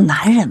这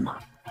男人嘛，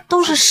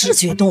都是视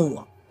觉动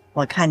物。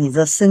我看你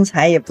这身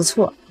材也不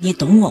错，你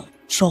懂我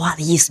说话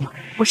的意思吗？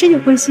我这就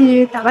回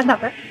去打扮打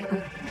扮。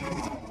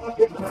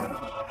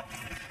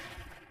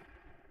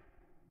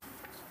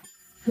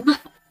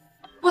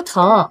不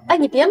疼，哎，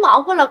你别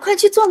忙活了，快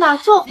去坐那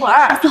坐会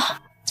儿。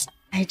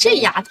哎，这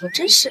丫头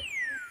真是。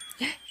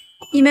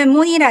你们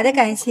母女俩的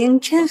感情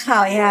真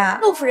好呀。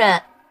陆夫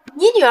人，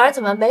你女儿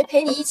怎么没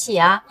陪你一起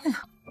啊？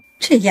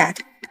这丫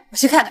头，我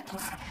去看看。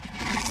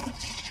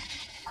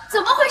怎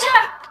么回事？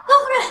陆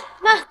夫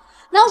人，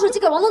拿我手机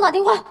给王总打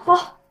电话。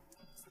好。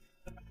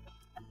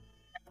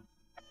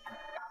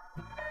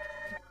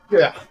月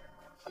月，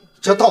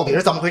这到底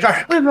是怎么回事？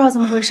我也不知道怎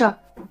么回事，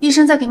医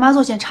生在给妈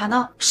做检查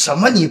呢。什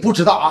么你不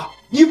知道啊？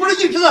你不是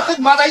一直在和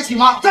你妈在一起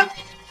吗？这，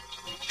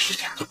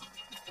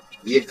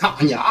你看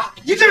看你啊，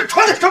你这是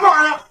穿的什么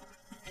玩意儿？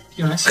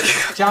听完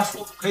家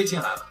属可以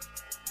进来了。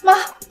妈，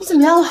你怎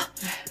么样了？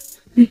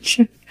没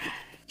事，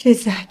这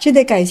次真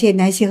得感谢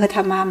南希和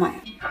她妈妈呀。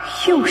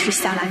又是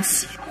夏兰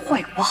溪，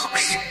坏我好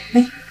事。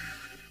哎，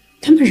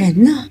他们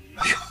人呢？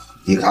哎呦，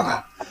你看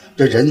看，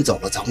这人走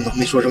了，咱们都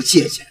没说声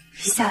谢谢。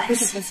夏兰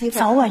溪，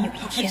早晚有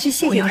一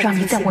天，我要让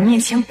你在我面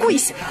前跪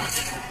下。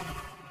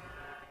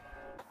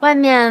外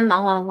面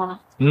忙完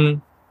了？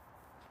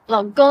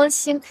老公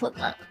辛苦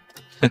了。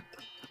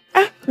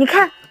哎，你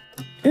看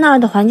那儿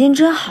的环境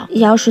真好，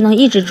要是能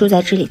一直住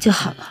在这里就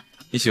好了。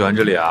你喜欢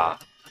这里啊？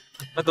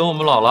那等我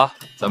们老了，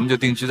咱们就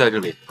定居在这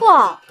里。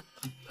哇，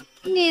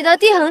你的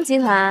帝恒集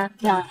团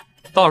呀？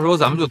到时候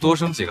咱们就多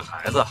生几个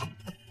孩子，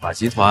把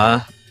集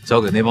团交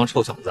给那帮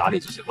臭小子打理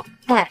就行了。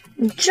哎，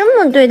你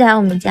这么对待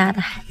我们家的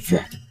孩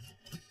子，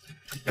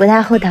不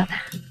太厚道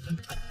吧？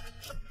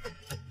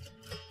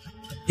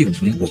有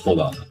什么不厚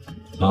道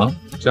的啊？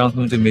这样他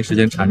们就没时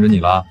间缠着你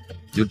了，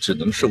你就只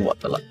能是我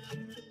的了。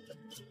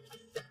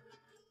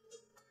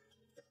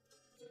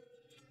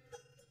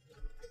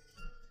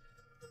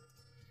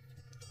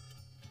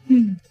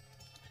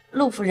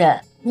陆夫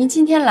人，您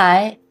今天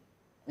来，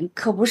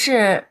可不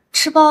是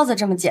吃包子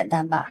这么简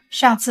单吧？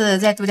上次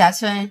在度假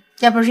村，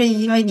要不是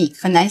因为你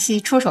和南希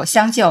出手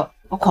相救，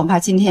我恐怕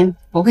今天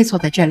不会坐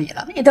在这里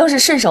了。那都是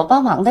顺手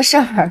帮忙的事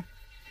儿，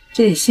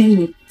这心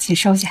意请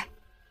收下。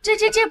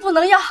这不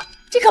能要，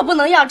这可不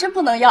能要，真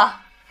不能要，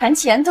谈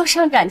钱多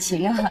伤感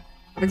情啊！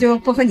我就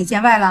不和你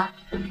见外了，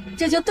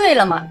这就对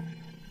了嘛。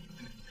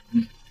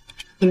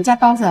你们家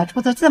包子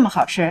出的这么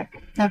好吃，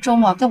那周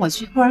末跟我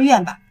去孤儿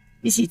院吧，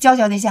一起教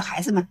教那些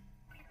孩子们。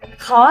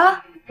好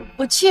啊，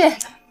我去。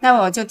那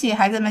我就替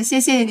孩子们谢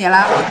谢你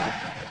了。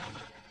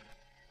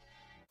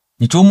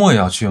你周末也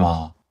要去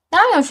吗？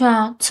当然要去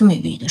啊，这么有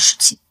意义的事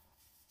情。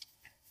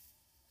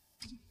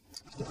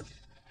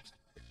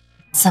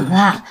怎么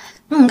啦？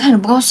你怎么看着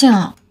不高兴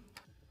啊？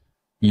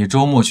你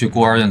周末去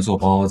孤儿院做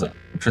包子，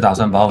是打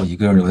算把我一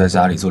个人留在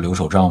家里做留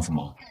守丈夫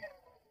吗？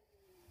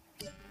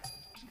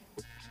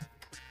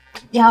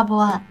要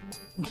不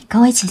你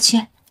跟我一起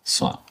去？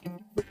算了，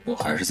我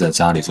还是在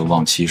家里做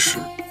忘妻室。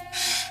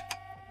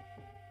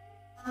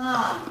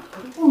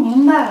不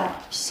明白了，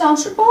想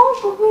吃包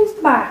子可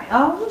以买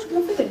啊，为什么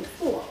非得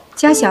做？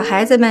教小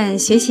孩子们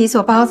学习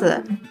做包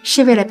子，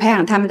是为了培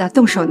养他们的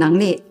动手能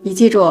力。你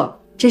记住，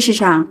这世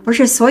上不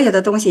是所有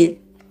的东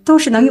西都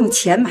是能用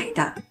钱买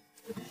的。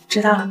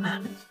知道了，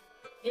妈。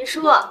别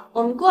说，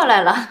我们过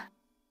来了。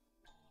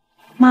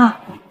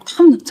妈，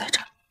他们怎么在这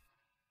儿？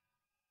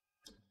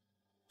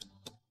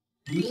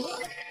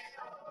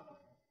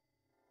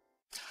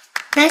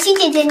南希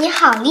姐姐你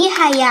好厉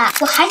害呀！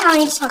我还想让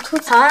你小吐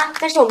槽啊，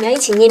但是我们要一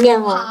起捏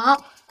面哦。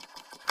好，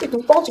这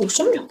顿包子有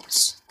什么了不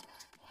起？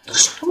都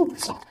什么味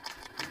道？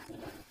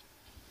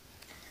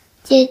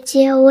姐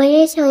姐，我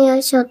也想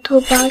要小兔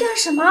包。干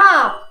什么？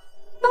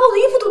把我的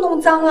衣服都弄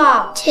脏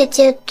了。姐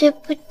姐，对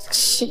不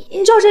起。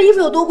你知道这衣服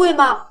有多贵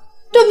吗？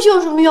对不起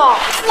有什么用？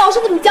老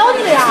师怎么教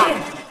你的呀？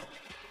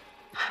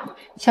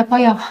小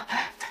朋友，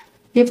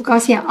别不高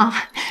兴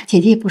啊，姐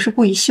姐也不是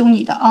故意凶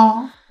你的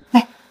哦。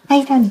来，阿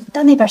姨让你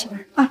到那边去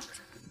玩啊。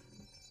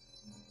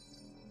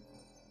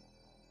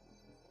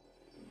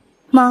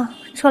妈，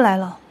车来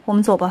了，我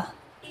们走吧。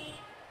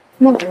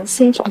那我们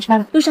先上车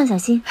了，路上小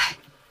心。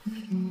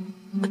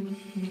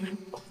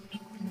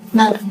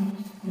妈，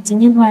我今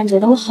天突然觉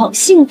得我好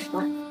幸福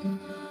啊！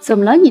怎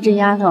么了，你这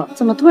丫头？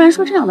怎么突然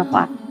说这样的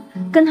话？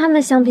跟他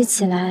们相比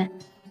起来，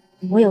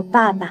我有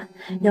爸爸，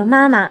有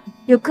妈妈，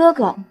有哥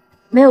哥，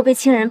没有被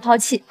亲人抛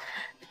弃，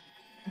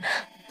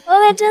我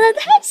们真的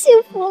太幸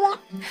福了。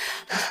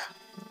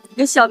你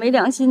个小没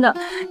良心的，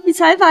你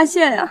才发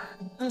现呀！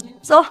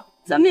走，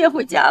咱们也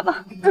回家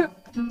吧。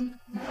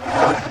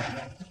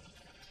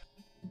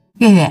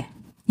月月，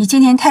你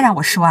今天太让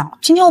我失望了。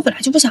今天我本来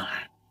就不想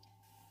来。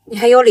你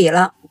还有理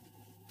了。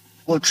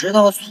我知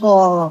道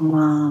错了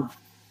吗？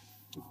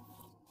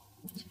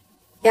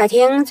雅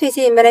婷最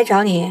近没来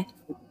找你。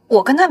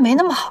我跟她没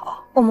那么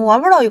好，我们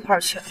玩不到一块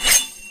儿去。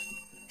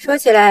说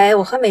起来，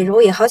我和美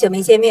如也好久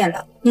没见面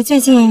了。你最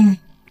近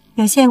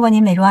有见过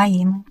你美如阿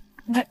姨吗？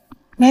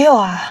没有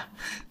啊，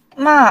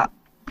妈，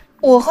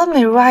我和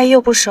美如阿姨又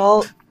不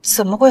熟，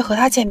怎么会和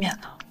她见面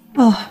呢？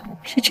哦，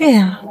是这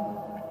样。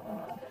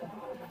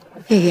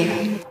月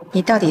月，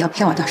你到底要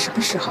骗我到什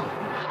么时候？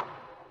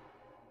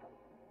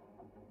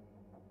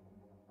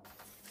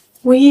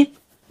唯一，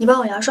你把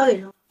我牙刷给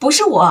扔了。不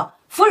是我，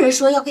夫人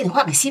说要给你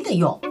换个新的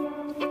用。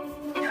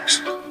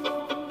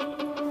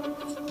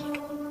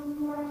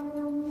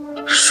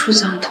梳子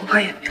上头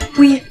发也没有。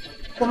唯一，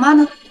我妈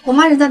呢？我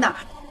妈人在哪儿？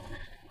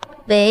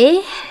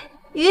喂，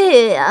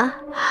月月呀？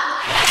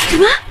什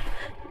么？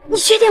你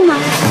确定吗？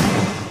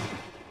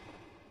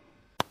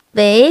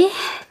喂，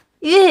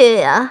月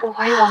月呀？我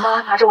怀疑我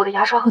妈拿着我的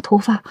牙刷和头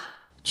发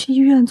去医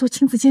院做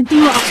亲子鉴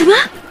定了。什么？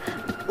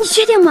你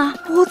确定吗？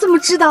我怎么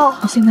知道？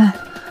你现在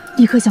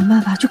立刻想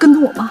办法去跟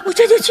踪我妈。我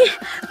这就去，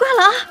挂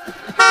了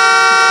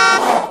啊！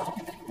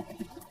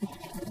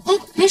哎，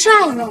林帅，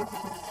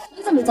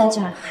你怎么在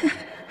这儿？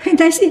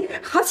南希，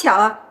好巧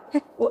啊！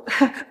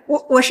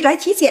我是来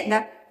体检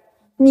的。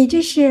你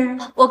这是？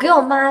我给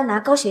我妈拿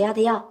高血压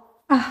的药。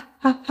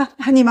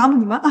你忙吧，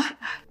你忙啊。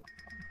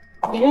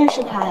你认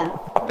识他呀？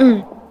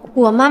嗯，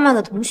我妈妈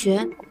的同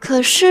学。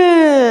可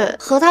是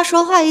和他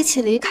说话一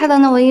起离开的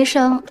那位医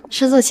生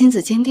是做亲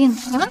子鉴定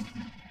的。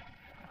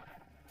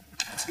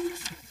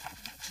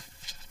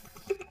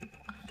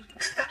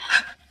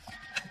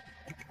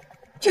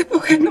也不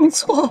会弄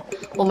错。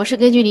我们是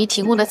根据你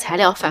提供的材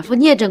料反复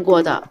验证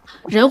过的，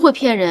人会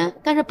骗人，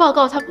但是报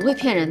告它不会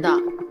骗人的。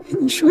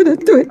你说的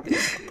对，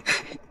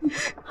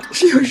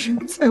只有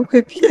人才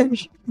会骗人。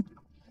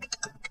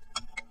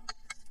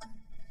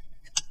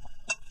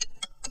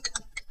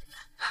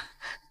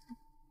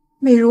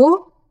美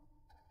如，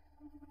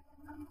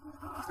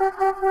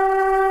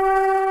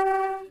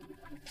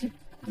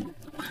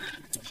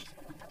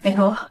美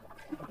如，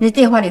你这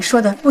电话里说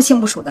的不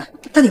清不楚的，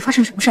到底发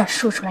生什么事儿？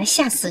说出来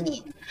吓死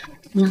你！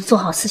你要做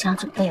好思想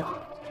准备哦。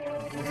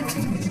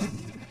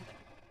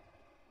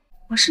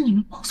我是你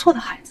们抱错的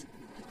孩子，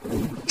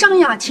张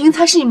雅婷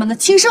才是你们的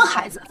亲生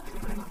孩子。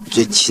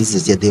这亲子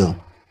鉴定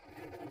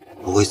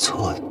不会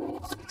错的。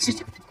是这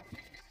样。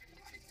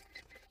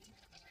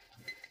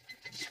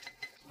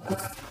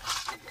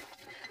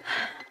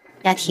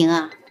雅婷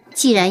啊，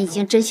既然已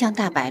经真相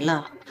大白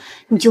了，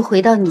你就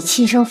回到你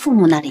亲生父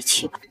母那里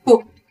去吧。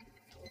不，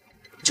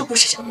这不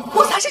是真的，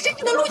我才是真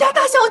正的陆家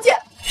大小姐。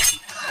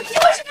你为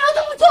什么要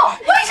这么做？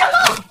为什么？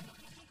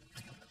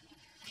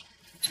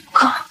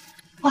哥，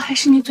我还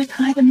是你最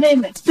疼爱的妹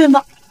妹，对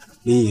吗？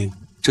林颖，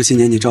这些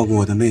年你照顾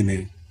我的妹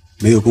妹，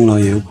没有功劳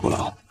也有苦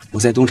劳。我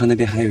在东城那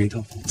边还有一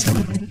套房子，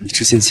你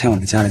之前欠我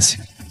们家的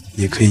钱，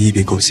也可以一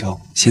笔勾销。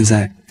现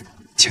在，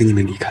请你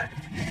们离开。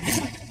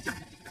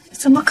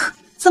怎么可能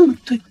这么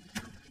对？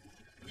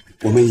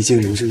我们已经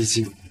留着一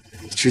经，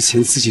你之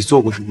前自己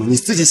做过什么，你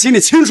自己心里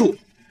清楚。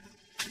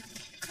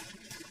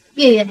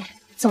月月，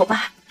走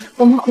吧，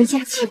我们回家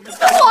去。我，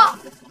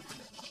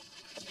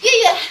月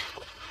月，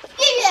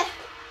月月，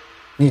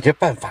你这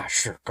办法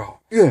是高，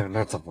月月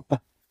那怎么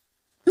办？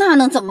那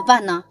能怎么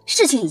办呢？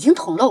事情已经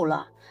捅漏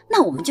了，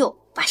那我们就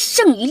把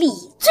剩余利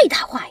益最大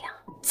化呀。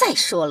再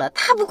说了，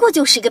她不过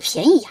就是一个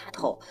便宜丫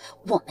头，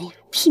我们呀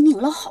拼命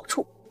捞好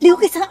处，留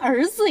给咱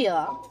儿子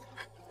呀。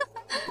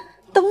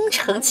东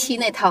城区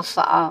那套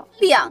房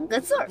，2个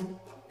字儿，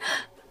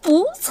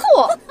不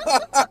错。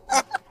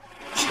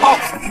好。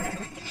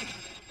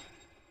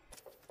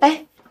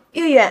哎，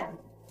月月，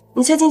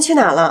你最近去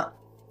哪了？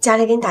家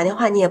里给你打电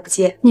话你也不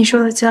接。你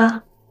说的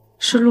家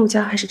是陆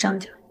家还是张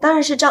家？当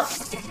然是张。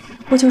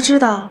我就知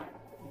道，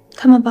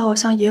他们把我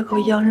像野狗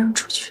一样扔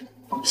出去，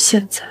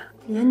现在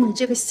连你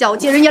这个小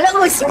贱人也来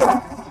恶心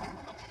我。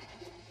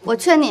我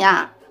劝你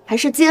啊，还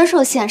是接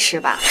受现实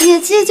吧。野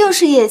鸡就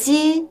是野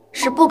鸡，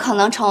是不可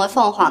能成为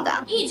凤凰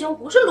的。你已经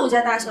不是陆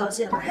家大小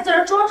姐了，还在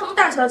这装什么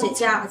大小姐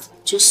架子，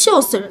真笑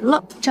死人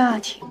了。张雅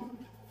婷，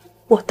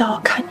我倒要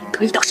看你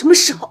得意到什么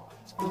时候。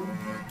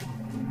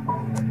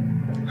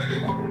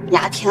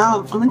雅婷，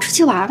我们出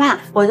去玩吧。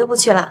我就不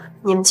去了，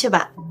你们去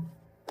吧。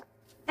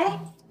哎，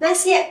南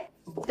希，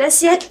南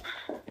希，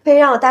可以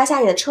让我搭一下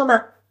你的车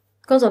吗？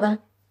跟我走吧。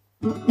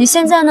你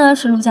现在呢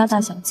是陆家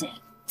大小姐，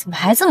怎么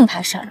还这么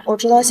怕事儿啊？我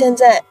直到现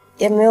在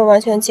也没有完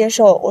全接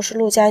受我是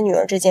陆家女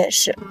儿这件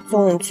事，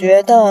总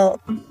觉得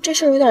这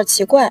事儿有点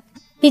奇怪。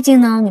毕竟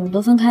呢，你们都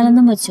分开了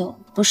那么久，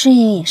不适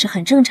应也是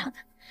很正常的，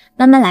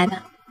慢慢来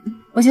吧。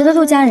我觉得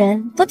陆家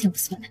人都挺不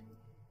错的。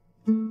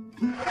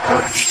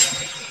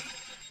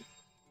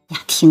雅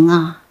婷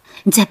啊，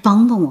你再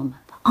帮帮我们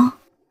吧啊！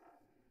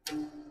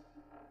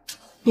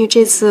你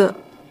这次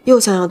又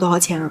想要多少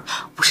钱啊？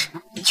不是，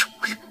就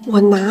是我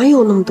哪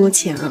有那么多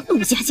钱啊？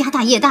陆家家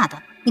大业大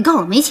的，你告诉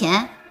我没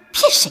钱，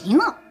骗谁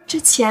呢？这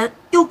钱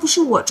又不是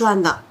我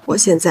赚的，我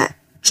现在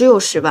只有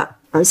10万，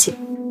而且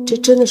这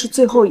真的是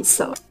最后一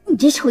次了。你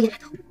这臭丫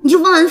头，你就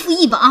忘恩负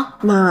义吧啊！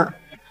妈，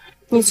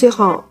你最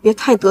好别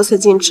太得寸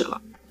进尺了，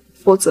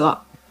否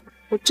则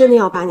我真的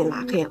要把你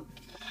拉黑了。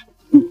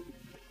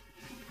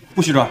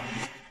不许转！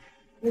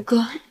五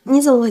哥，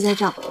你怎么会在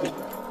这儿？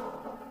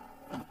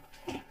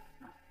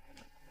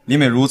李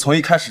美如从一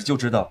开始就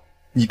知道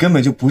你根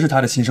本就不是她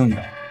的亲生女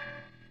儿。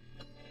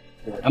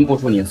果然不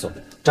出你所料，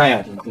张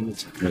雅婷跟陆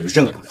家没有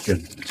任何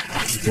认同。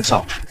吴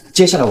少，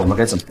接下来我们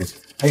该怎么做？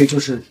还有就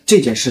是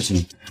这件事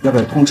情要不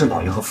要通知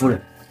老爷和夫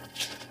人？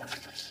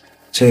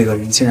这个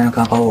人竟然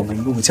敢把我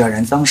们陆家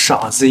人当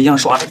傻子一样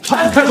耍着，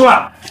快出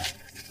来！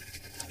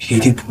一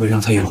定不会让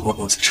他有活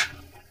口子吃。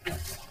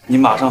你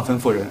马上吩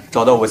咐人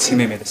找到我亲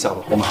妹妹的下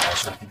落，我们好好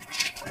说。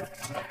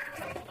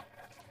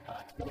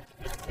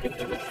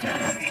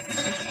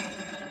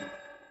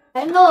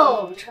来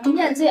喽，程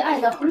燕最爱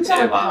的红烧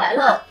肉来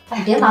了！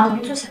哎，别忙，我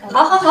们坐下来。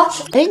好好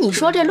好。哎，你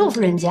说这陆夫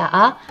人家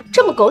啊，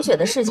这么狗血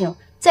的事情，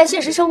在现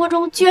实生活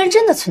中居然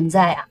真的存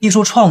在啊！艺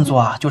术创作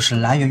啊，就是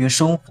来源于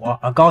生活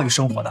而高于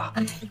生活的。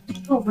哎，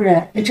陆夫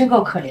人也真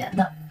够可怜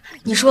的。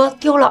你说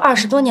丢了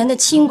20多年的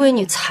亲闺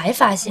女才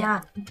发现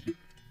啊，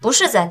不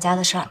是咱家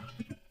的事儿。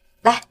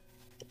来，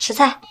吃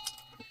菜。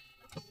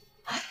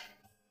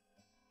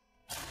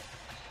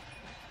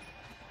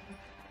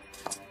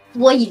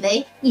我以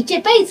为你这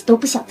辈子都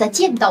不想再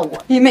见到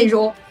我。李美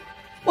如，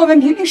我们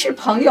明明是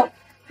朋友，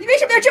你为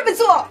什么要这么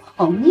做？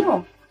朋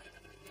友？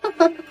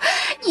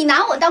你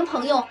拿我当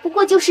朋友，不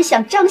过就是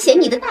想彰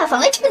显你的大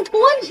方来衬托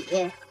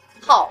你。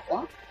好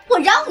啊，我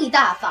让你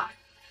大方，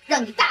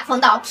让你大方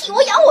到替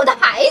我养我的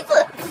孩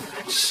子。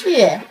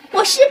是，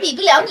我是比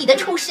不了你的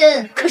出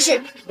身，可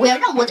是我要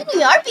让我的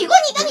女儿比过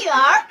你的女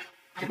儿。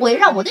我要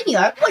让我的女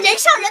儿过人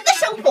上人的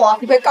生活。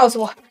你快告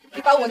诉我，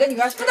你把我的女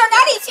儿送到哪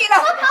里去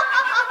了？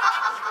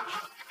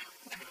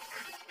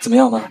怎么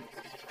样呢？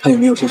他有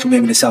没有收拾妹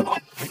妹的下落？告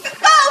诉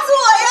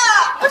我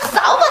呀！我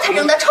早把她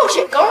扔到臭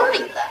水沟里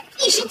了，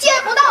一时见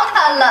不到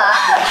她了。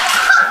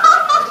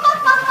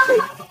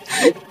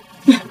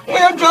我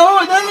要找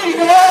我的女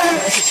儿。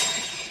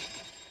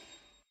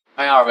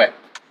欢迎二位，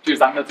这是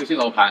咱们的最新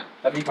楼盘，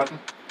咱们一块看。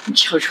你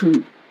瞧瞅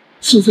你，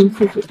辛辛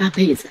苦苦大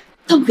辈子，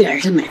都给儿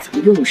子买房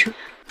用上。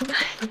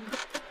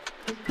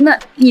那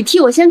你替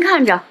我先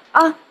看着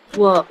啊，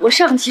我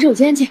上洗手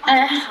间去。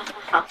哎，好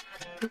好好。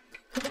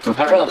总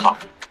裁说的好。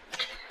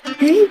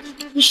哎，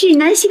你是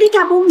南希的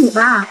大伯母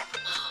吧？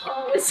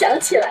哦，我想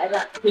起来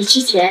了，你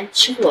之前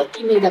去我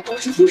弟妹的包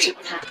租公审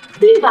判，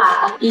对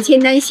吧？以前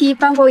南希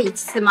帮过我一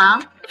次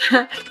忙，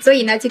所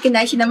以呢就跟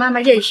南希的妈妈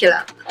认识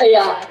了。哎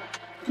呀，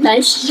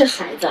南希这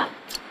孩子，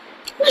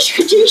那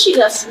可真是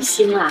个福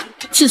星啊！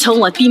自从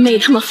我弟妹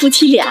他们夫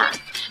妻俩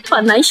把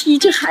南希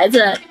这孩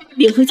子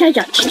领回家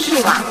养之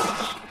后啊，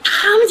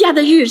他们家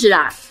的日子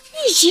啊，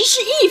一直是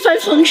一帆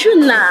风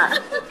顺呐。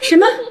什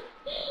么？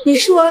你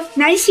说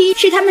南希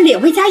是他们领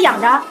回家养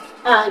的？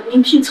啊，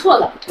您听错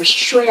了，我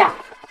是说呀，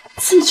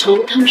自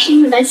从他们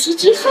生了南希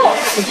之后，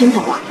你听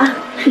懂了啊？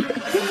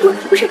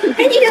不是，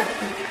哎，你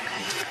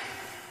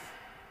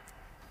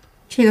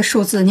这个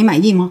数字你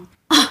满意吗？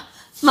啊，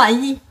满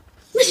意，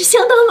那是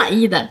相当满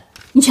意的。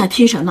你想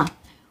听什么？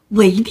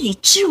我一定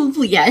知无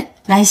不言。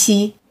南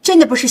希真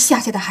的不是夏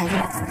夏的孩子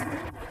吗？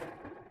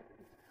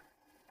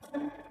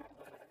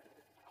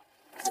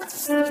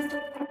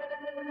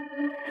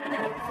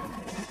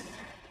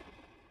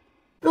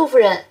陆夫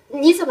人，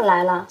你怎么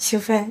来了？秀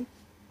芬，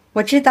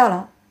我知道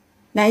了，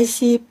南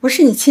希不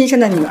是你亲生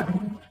的女儿。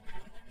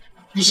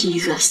那是一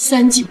个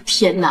39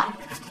天呐，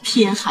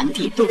天寒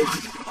地冻啊！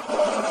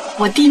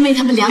我弟妹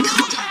他们两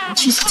口子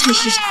去菜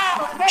市场，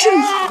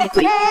正好那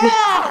鬼月，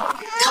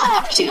看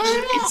到这个孩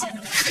子，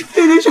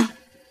对对对，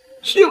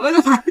是我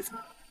的孩子。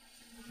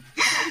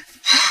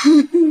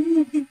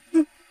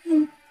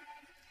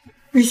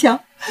瑞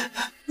香，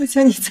我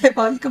想你再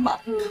帮一个忙。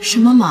什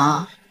么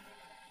忙？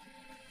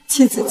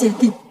亲子鉴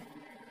定，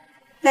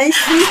南希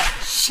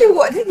是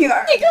我的女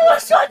儿。你跟我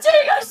说这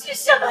个是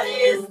什么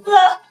意思？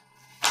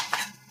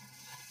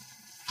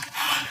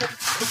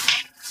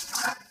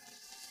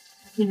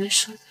你们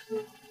说的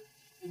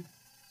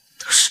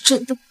都是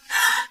真的吗？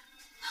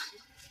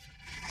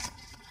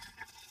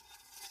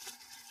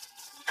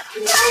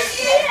南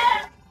希！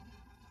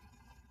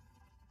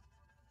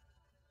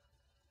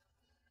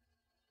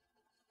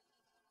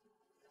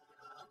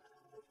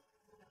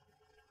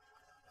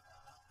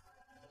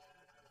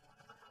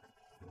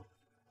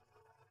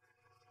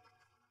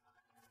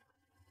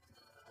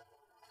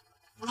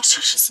这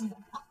是怎么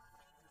了？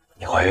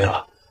你怀孕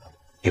了，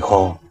以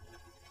后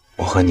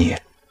我和你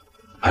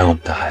还有我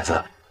们的孩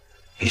子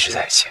一直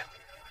在一起。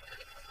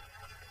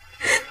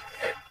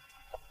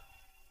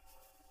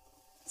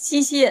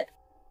西西，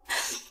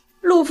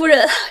陆夫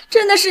人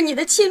真的是你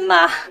的亲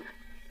妈，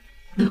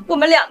我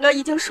们两个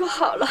已经说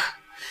好了，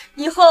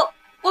以后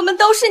我们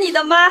都是你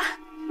的妈，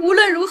无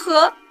论如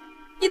何，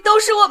你都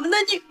是我们的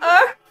女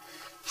儿。